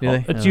 sometimes. Do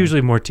they? It's Oh.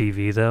 usually more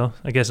TV though.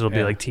 I guess it'll be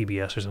Yeah. like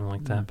TBS or something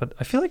like that. But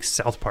I feel like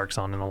South Park's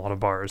on in a lot of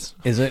bars.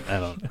 Is it?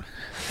 I don't.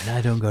 And I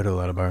don't go to a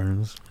lot of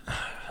bars.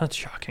 That's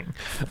shocking.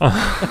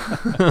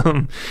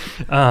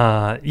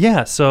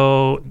 Yeah,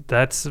 so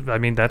that's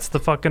the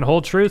fucking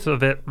whole truth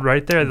of it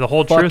right there. The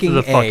whole truth of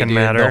the fucking dude,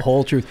 matter. The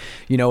whole truth.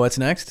 You know what's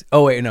next?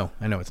 Oh wait, no,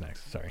 I know what's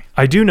next. Sorry,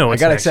 I do know I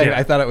what's got next, excited. yeah.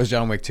 I thought it was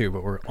John Wick 2,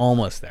 but we're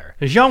almost there.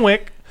 It's John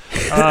Wick.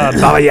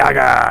 Baba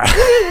Yaga.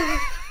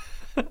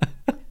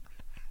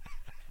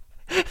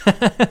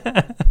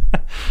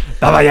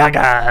 Baba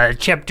Yaga,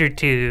 Chapter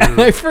 2.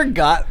 I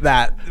forgot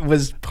that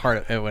was part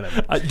of it.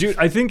 Whatever. Dude,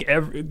 I think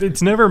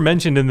it's never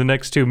mentioned in the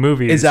next two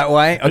movies. Is that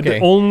why? Okay.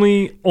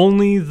 Only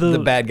the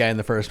bad guy in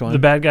the first one. The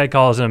bad guy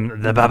calls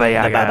him the Baba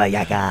Yaga. Baba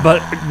Yaga.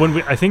 But when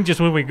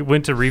we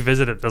went to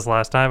revisit it this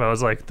last time, I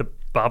was like, the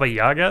Baba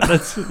Yaga?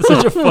 That's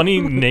such a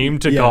funny name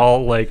to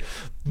call, like,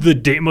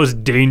 the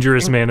most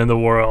dangerous man in the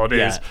world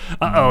is, the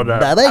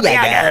Baba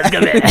Yaga.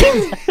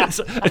 it's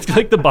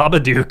like the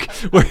Babadook,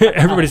 where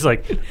everybody's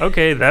like,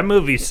 okay, that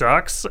movie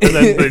sucks. And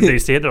then they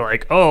see it, they're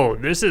like, oh,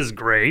 this is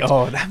great.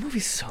 Oh, that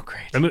movie's so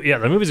great. That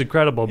movie's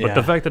incredible, but Yeah.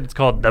 the fact that it's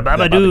called The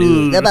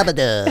Babadook. The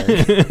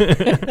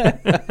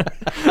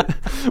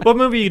Babadook. What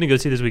movie are you going to go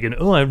see this weekend?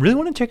 Oh, I really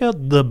want to check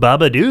out The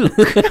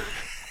Babadook.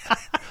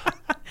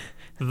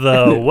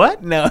 The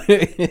what? No.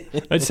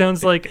 It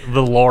sounds like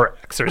The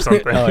Lorax or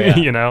something, Oh, yeah.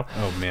 you know?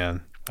 Oh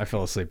man, I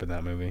fell asleep in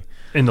that movie.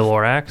 In The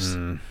Lorax?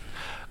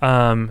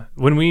 One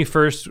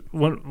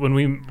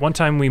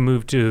time we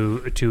moved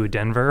to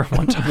Denver.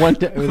 One time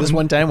This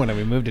one time when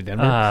we moved to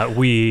Denver.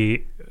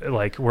 we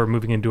were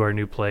moving into our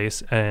new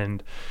place,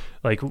 and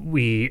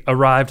we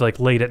arrived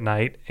late at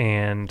night,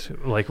 and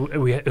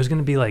it was going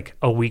to be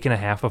a week and a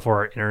half before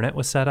our internet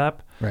was set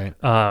up, Right.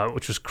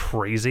 Which was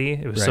crazy.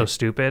 It was so Right.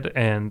 stupid,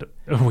 and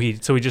we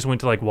just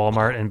went to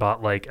Walmart and bought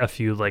a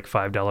few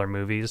 $5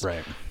 movies,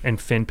 Right. and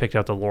Finn picked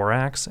out The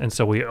Lorax, and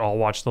so we all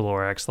watched The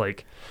Lorax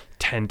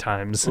 10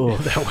 times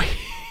that week.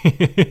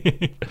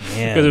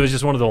 Because it was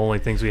just one of the only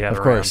things we had Of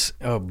around. course.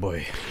 Oh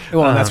boy.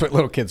 Well, that's what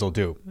little kids will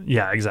do.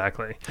 Yeah,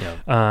 exactly.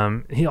 Yeah.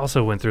 He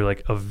also went through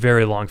a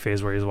very long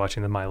phase where he was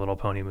watching the My Little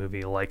Pony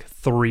movie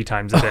 3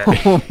 times a day.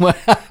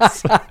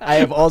 I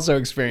have also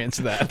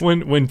experienced that.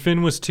 When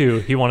Finn was 2,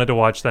 he wanted to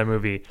watch that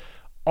movie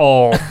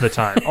all the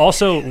time.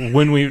 Also,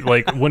 when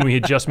we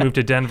had just moved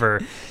to Denver,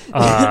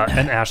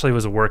 and Ashley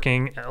was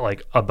working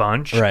a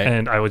bunch, Right.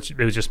 and it was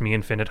just me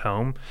and Finn at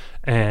home,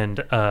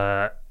 and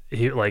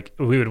we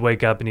would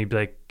wake up and he'd be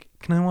like,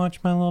 "Can I watch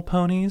My Little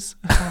Ponies?"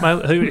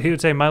 He would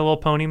say My Little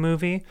Pony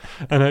movie,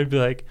 and I'd be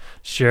like,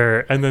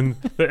 "Sure." And then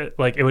it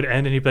would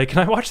end, and he'd be like, "Can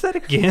I watch that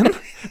again?"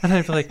 And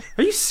I'd be like,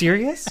 "Are you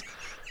serious?"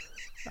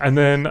 And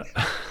then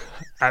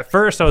at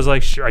first I was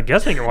like, "Sure, I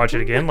guess I can watch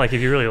it again, if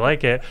you really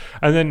like it."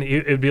 And then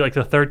it'd be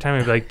the third time,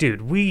 I'd be like,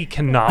 "Dude, we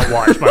cannot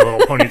watch My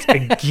Little Ponies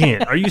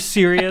again. Are you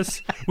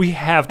serious? We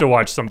have to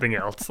watch something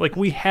else.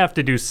 We have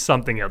to do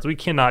something else. We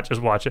cannot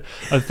just watch it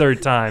a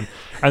third time."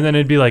 And then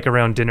it'd be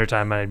around dinner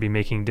time, and I'd be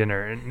making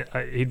dinner, and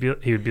he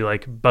would be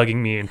bugging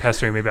me and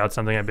pestering me about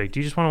something. I'd be like, "Do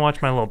you just want to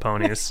watch My Little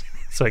Ponies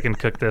so I can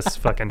cook this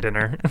fucking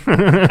dinner?"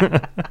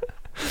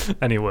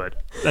 And he would.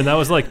 And that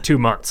was 2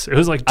 months. It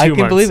was 2 months. I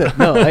can believe it.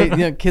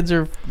 No, kids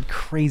are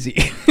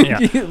crazy. Yeah.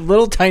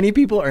 Little tiny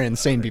people are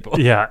insane people.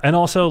 Yeah, and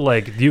also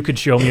you could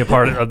show me a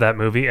part of that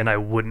movie and I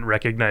wouldn't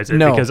recognize it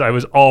No. because I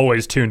was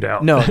always tuned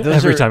out. No,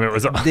 every time it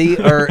was on.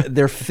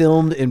 they're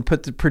filmed and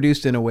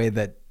produced in a way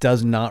that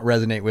does not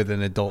resonate with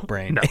an adult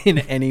brain in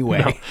any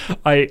way. No.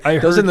 I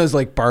heard Those in those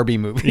Barbie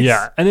movies.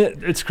 Yeah, and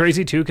it's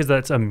crazy too because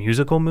that's a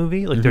musical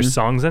movie. There's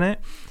songs in it,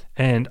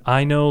 and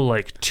I know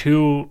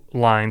 2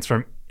 lines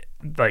from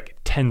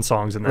 10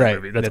 songs in that Right.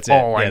 movie. That's it.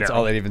 all I know. That's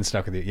all that even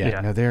stuck with you. Yeah.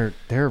 Yeah. No, they're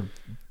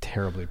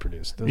terribly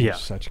produced. Those Yeah. are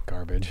such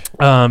garbage.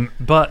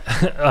 But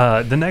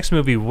the next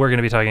movie we're going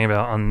to be talking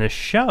about on this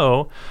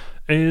show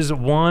is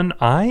one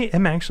I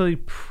am actually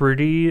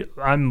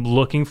I'm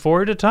looking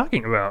forward to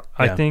talking about.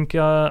 Yeah. I think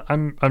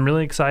I'm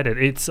really excited.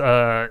 It's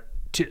a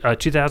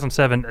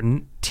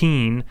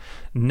 2017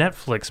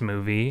 Netflix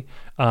movie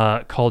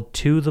called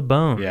To the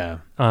Bone. Yeah.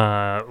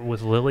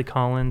 With Lily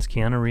Collins,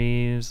 Keanu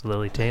Reeves,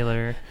 Lily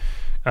Taylor,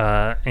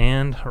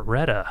 and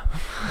Retta.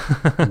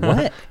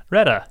 What?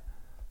 Retta.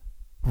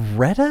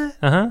 Retta?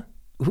 Uh-huh.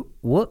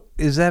 What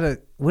is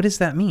that? What does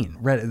that mean?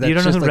 Retta? That's You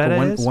don't know just who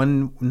Retta is?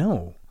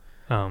 No.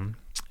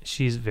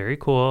 She's very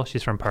cool.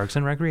 She's from Parks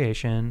and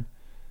Recreation.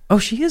 Oh,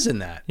 she is in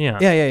that. Yeah.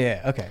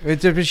 Yeah. Okay.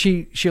 But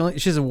she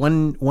has a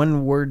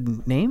one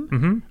word name.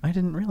 Mm-hmm. I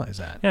didn't realize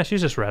that. Yeah,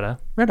 she's just Retta.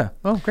 Retta.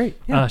 Oh, great.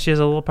 Yeah. She has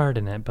a little part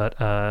in it, but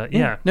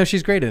yeah. No,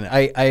 she's great in it.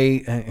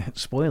 I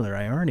spoiler.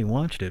 I already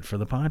watched it for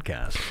the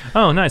podcast.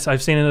 Oh, nice.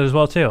 I've seen it as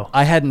well too.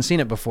 I hadn't seen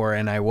it before,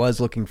 and I was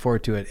looking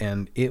forward to it,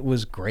 and it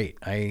was great.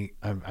 I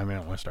mean, I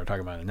don't want to start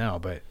talking about it now,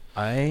 but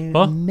I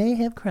may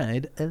have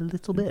cried a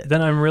little bit.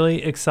 Then I'm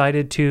really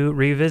excited to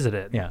revisit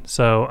it. Yeah.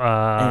 So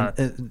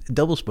And,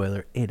 double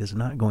spoiler: it is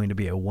not going to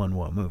be a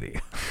one-woman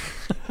movie.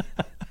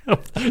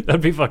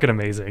 that'd be fucking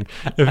amazing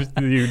if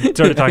you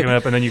started talking it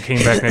up and then you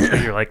came back next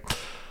week. You're like,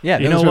 Yeah,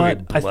 you no, know this what?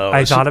 movie blows.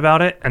 I thought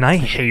about it and I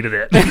hated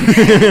it.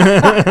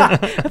 I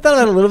thought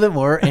about it a little bit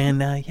more,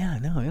 and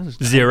it was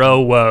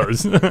 0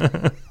 woes.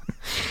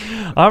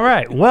 All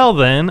right. Well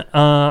then,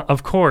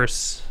 of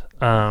course.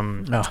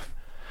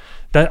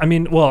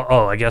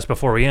 I guess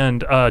before we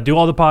end, do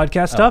all the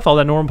podcast stuff, all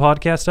that normal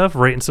podcast stuff.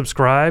 Rate and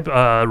subscribe.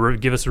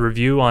 Give us a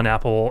review on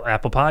Apple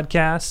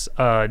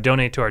Podcasts.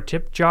 Donate to our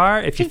tip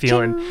jar if you're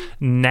feeling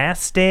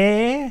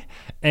nasty.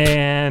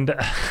 And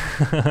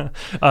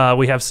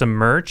we have some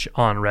merch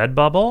on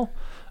Redbubble.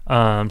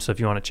 So if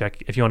you want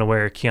to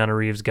wear Keanu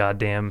Reeves'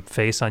 goddamn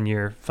face on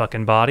your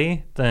fucking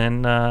body,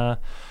 then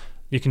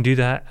you can do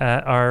that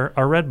at our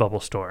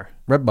Redbubble store.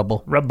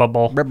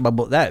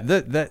 Redbubble.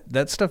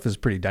 That stuff is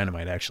pretty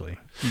dynamite, actually.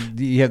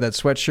 You have that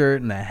sweatshirt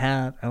and that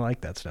hat. I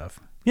like that stuff.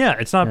 Yeah,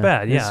 it's not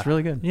bad. Yeah, it's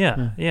really good.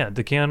 Yeah.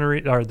 The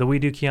Keanu or the We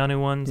Do Keanu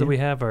ones that we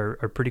have are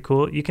pretty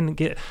cool. You can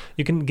get.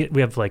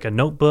 We have like a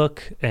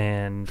notebook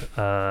and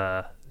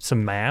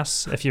some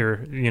masks if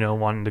you're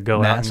wanting to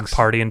go out and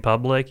party in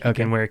public. You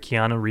can wear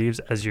Keanu Reeves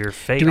as your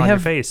face on your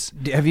face.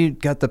 Have you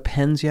got the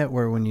pens yet?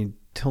 Where when you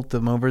tilt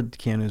them over,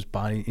 Keanu's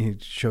body he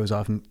shows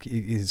off and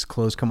his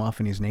clothes come off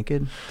and he's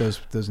naked.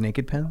 Those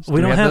naked pens.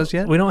 We don't have those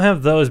yet. We don't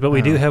have those, but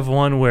we do have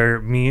one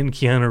where me and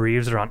Keanu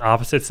Reeves are on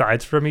opposite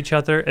sides from each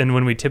other, and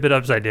when we tip it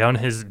upside down,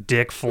 his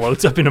dick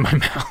floats up into my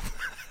mouth.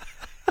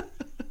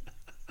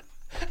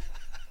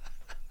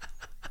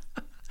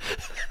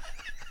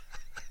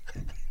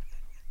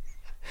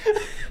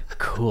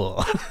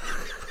 Cool.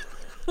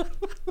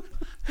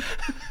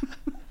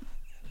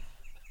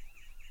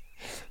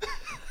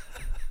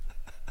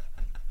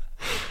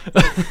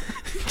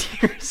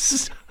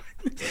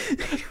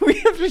 We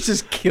have to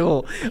just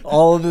kill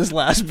all of this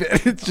last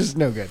bit. It's just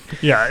no good.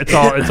 Yeah, it's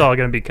all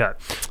gonna be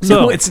cut.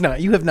 So, no, it's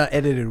not. You have not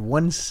edited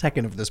 1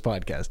 second of this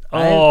podcast.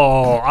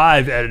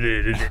 I've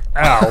edited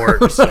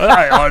hours.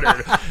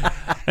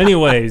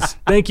 Anyways,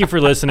 thank you for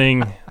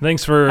listening.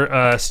 Thanks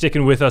for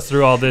sticking with us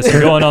through all this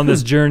and going on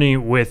this journey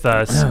with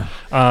us.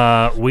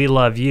 We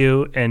love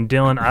you, and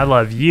Dylan, I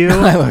love you.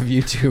 I love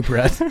you too,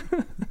 Brett.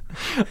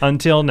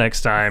 Until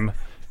next time,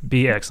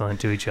 be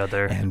excellent to each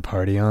other. And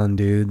party on,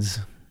 dudes.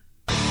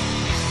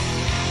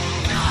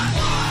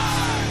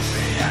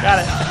 Got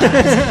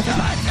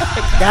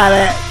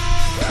it.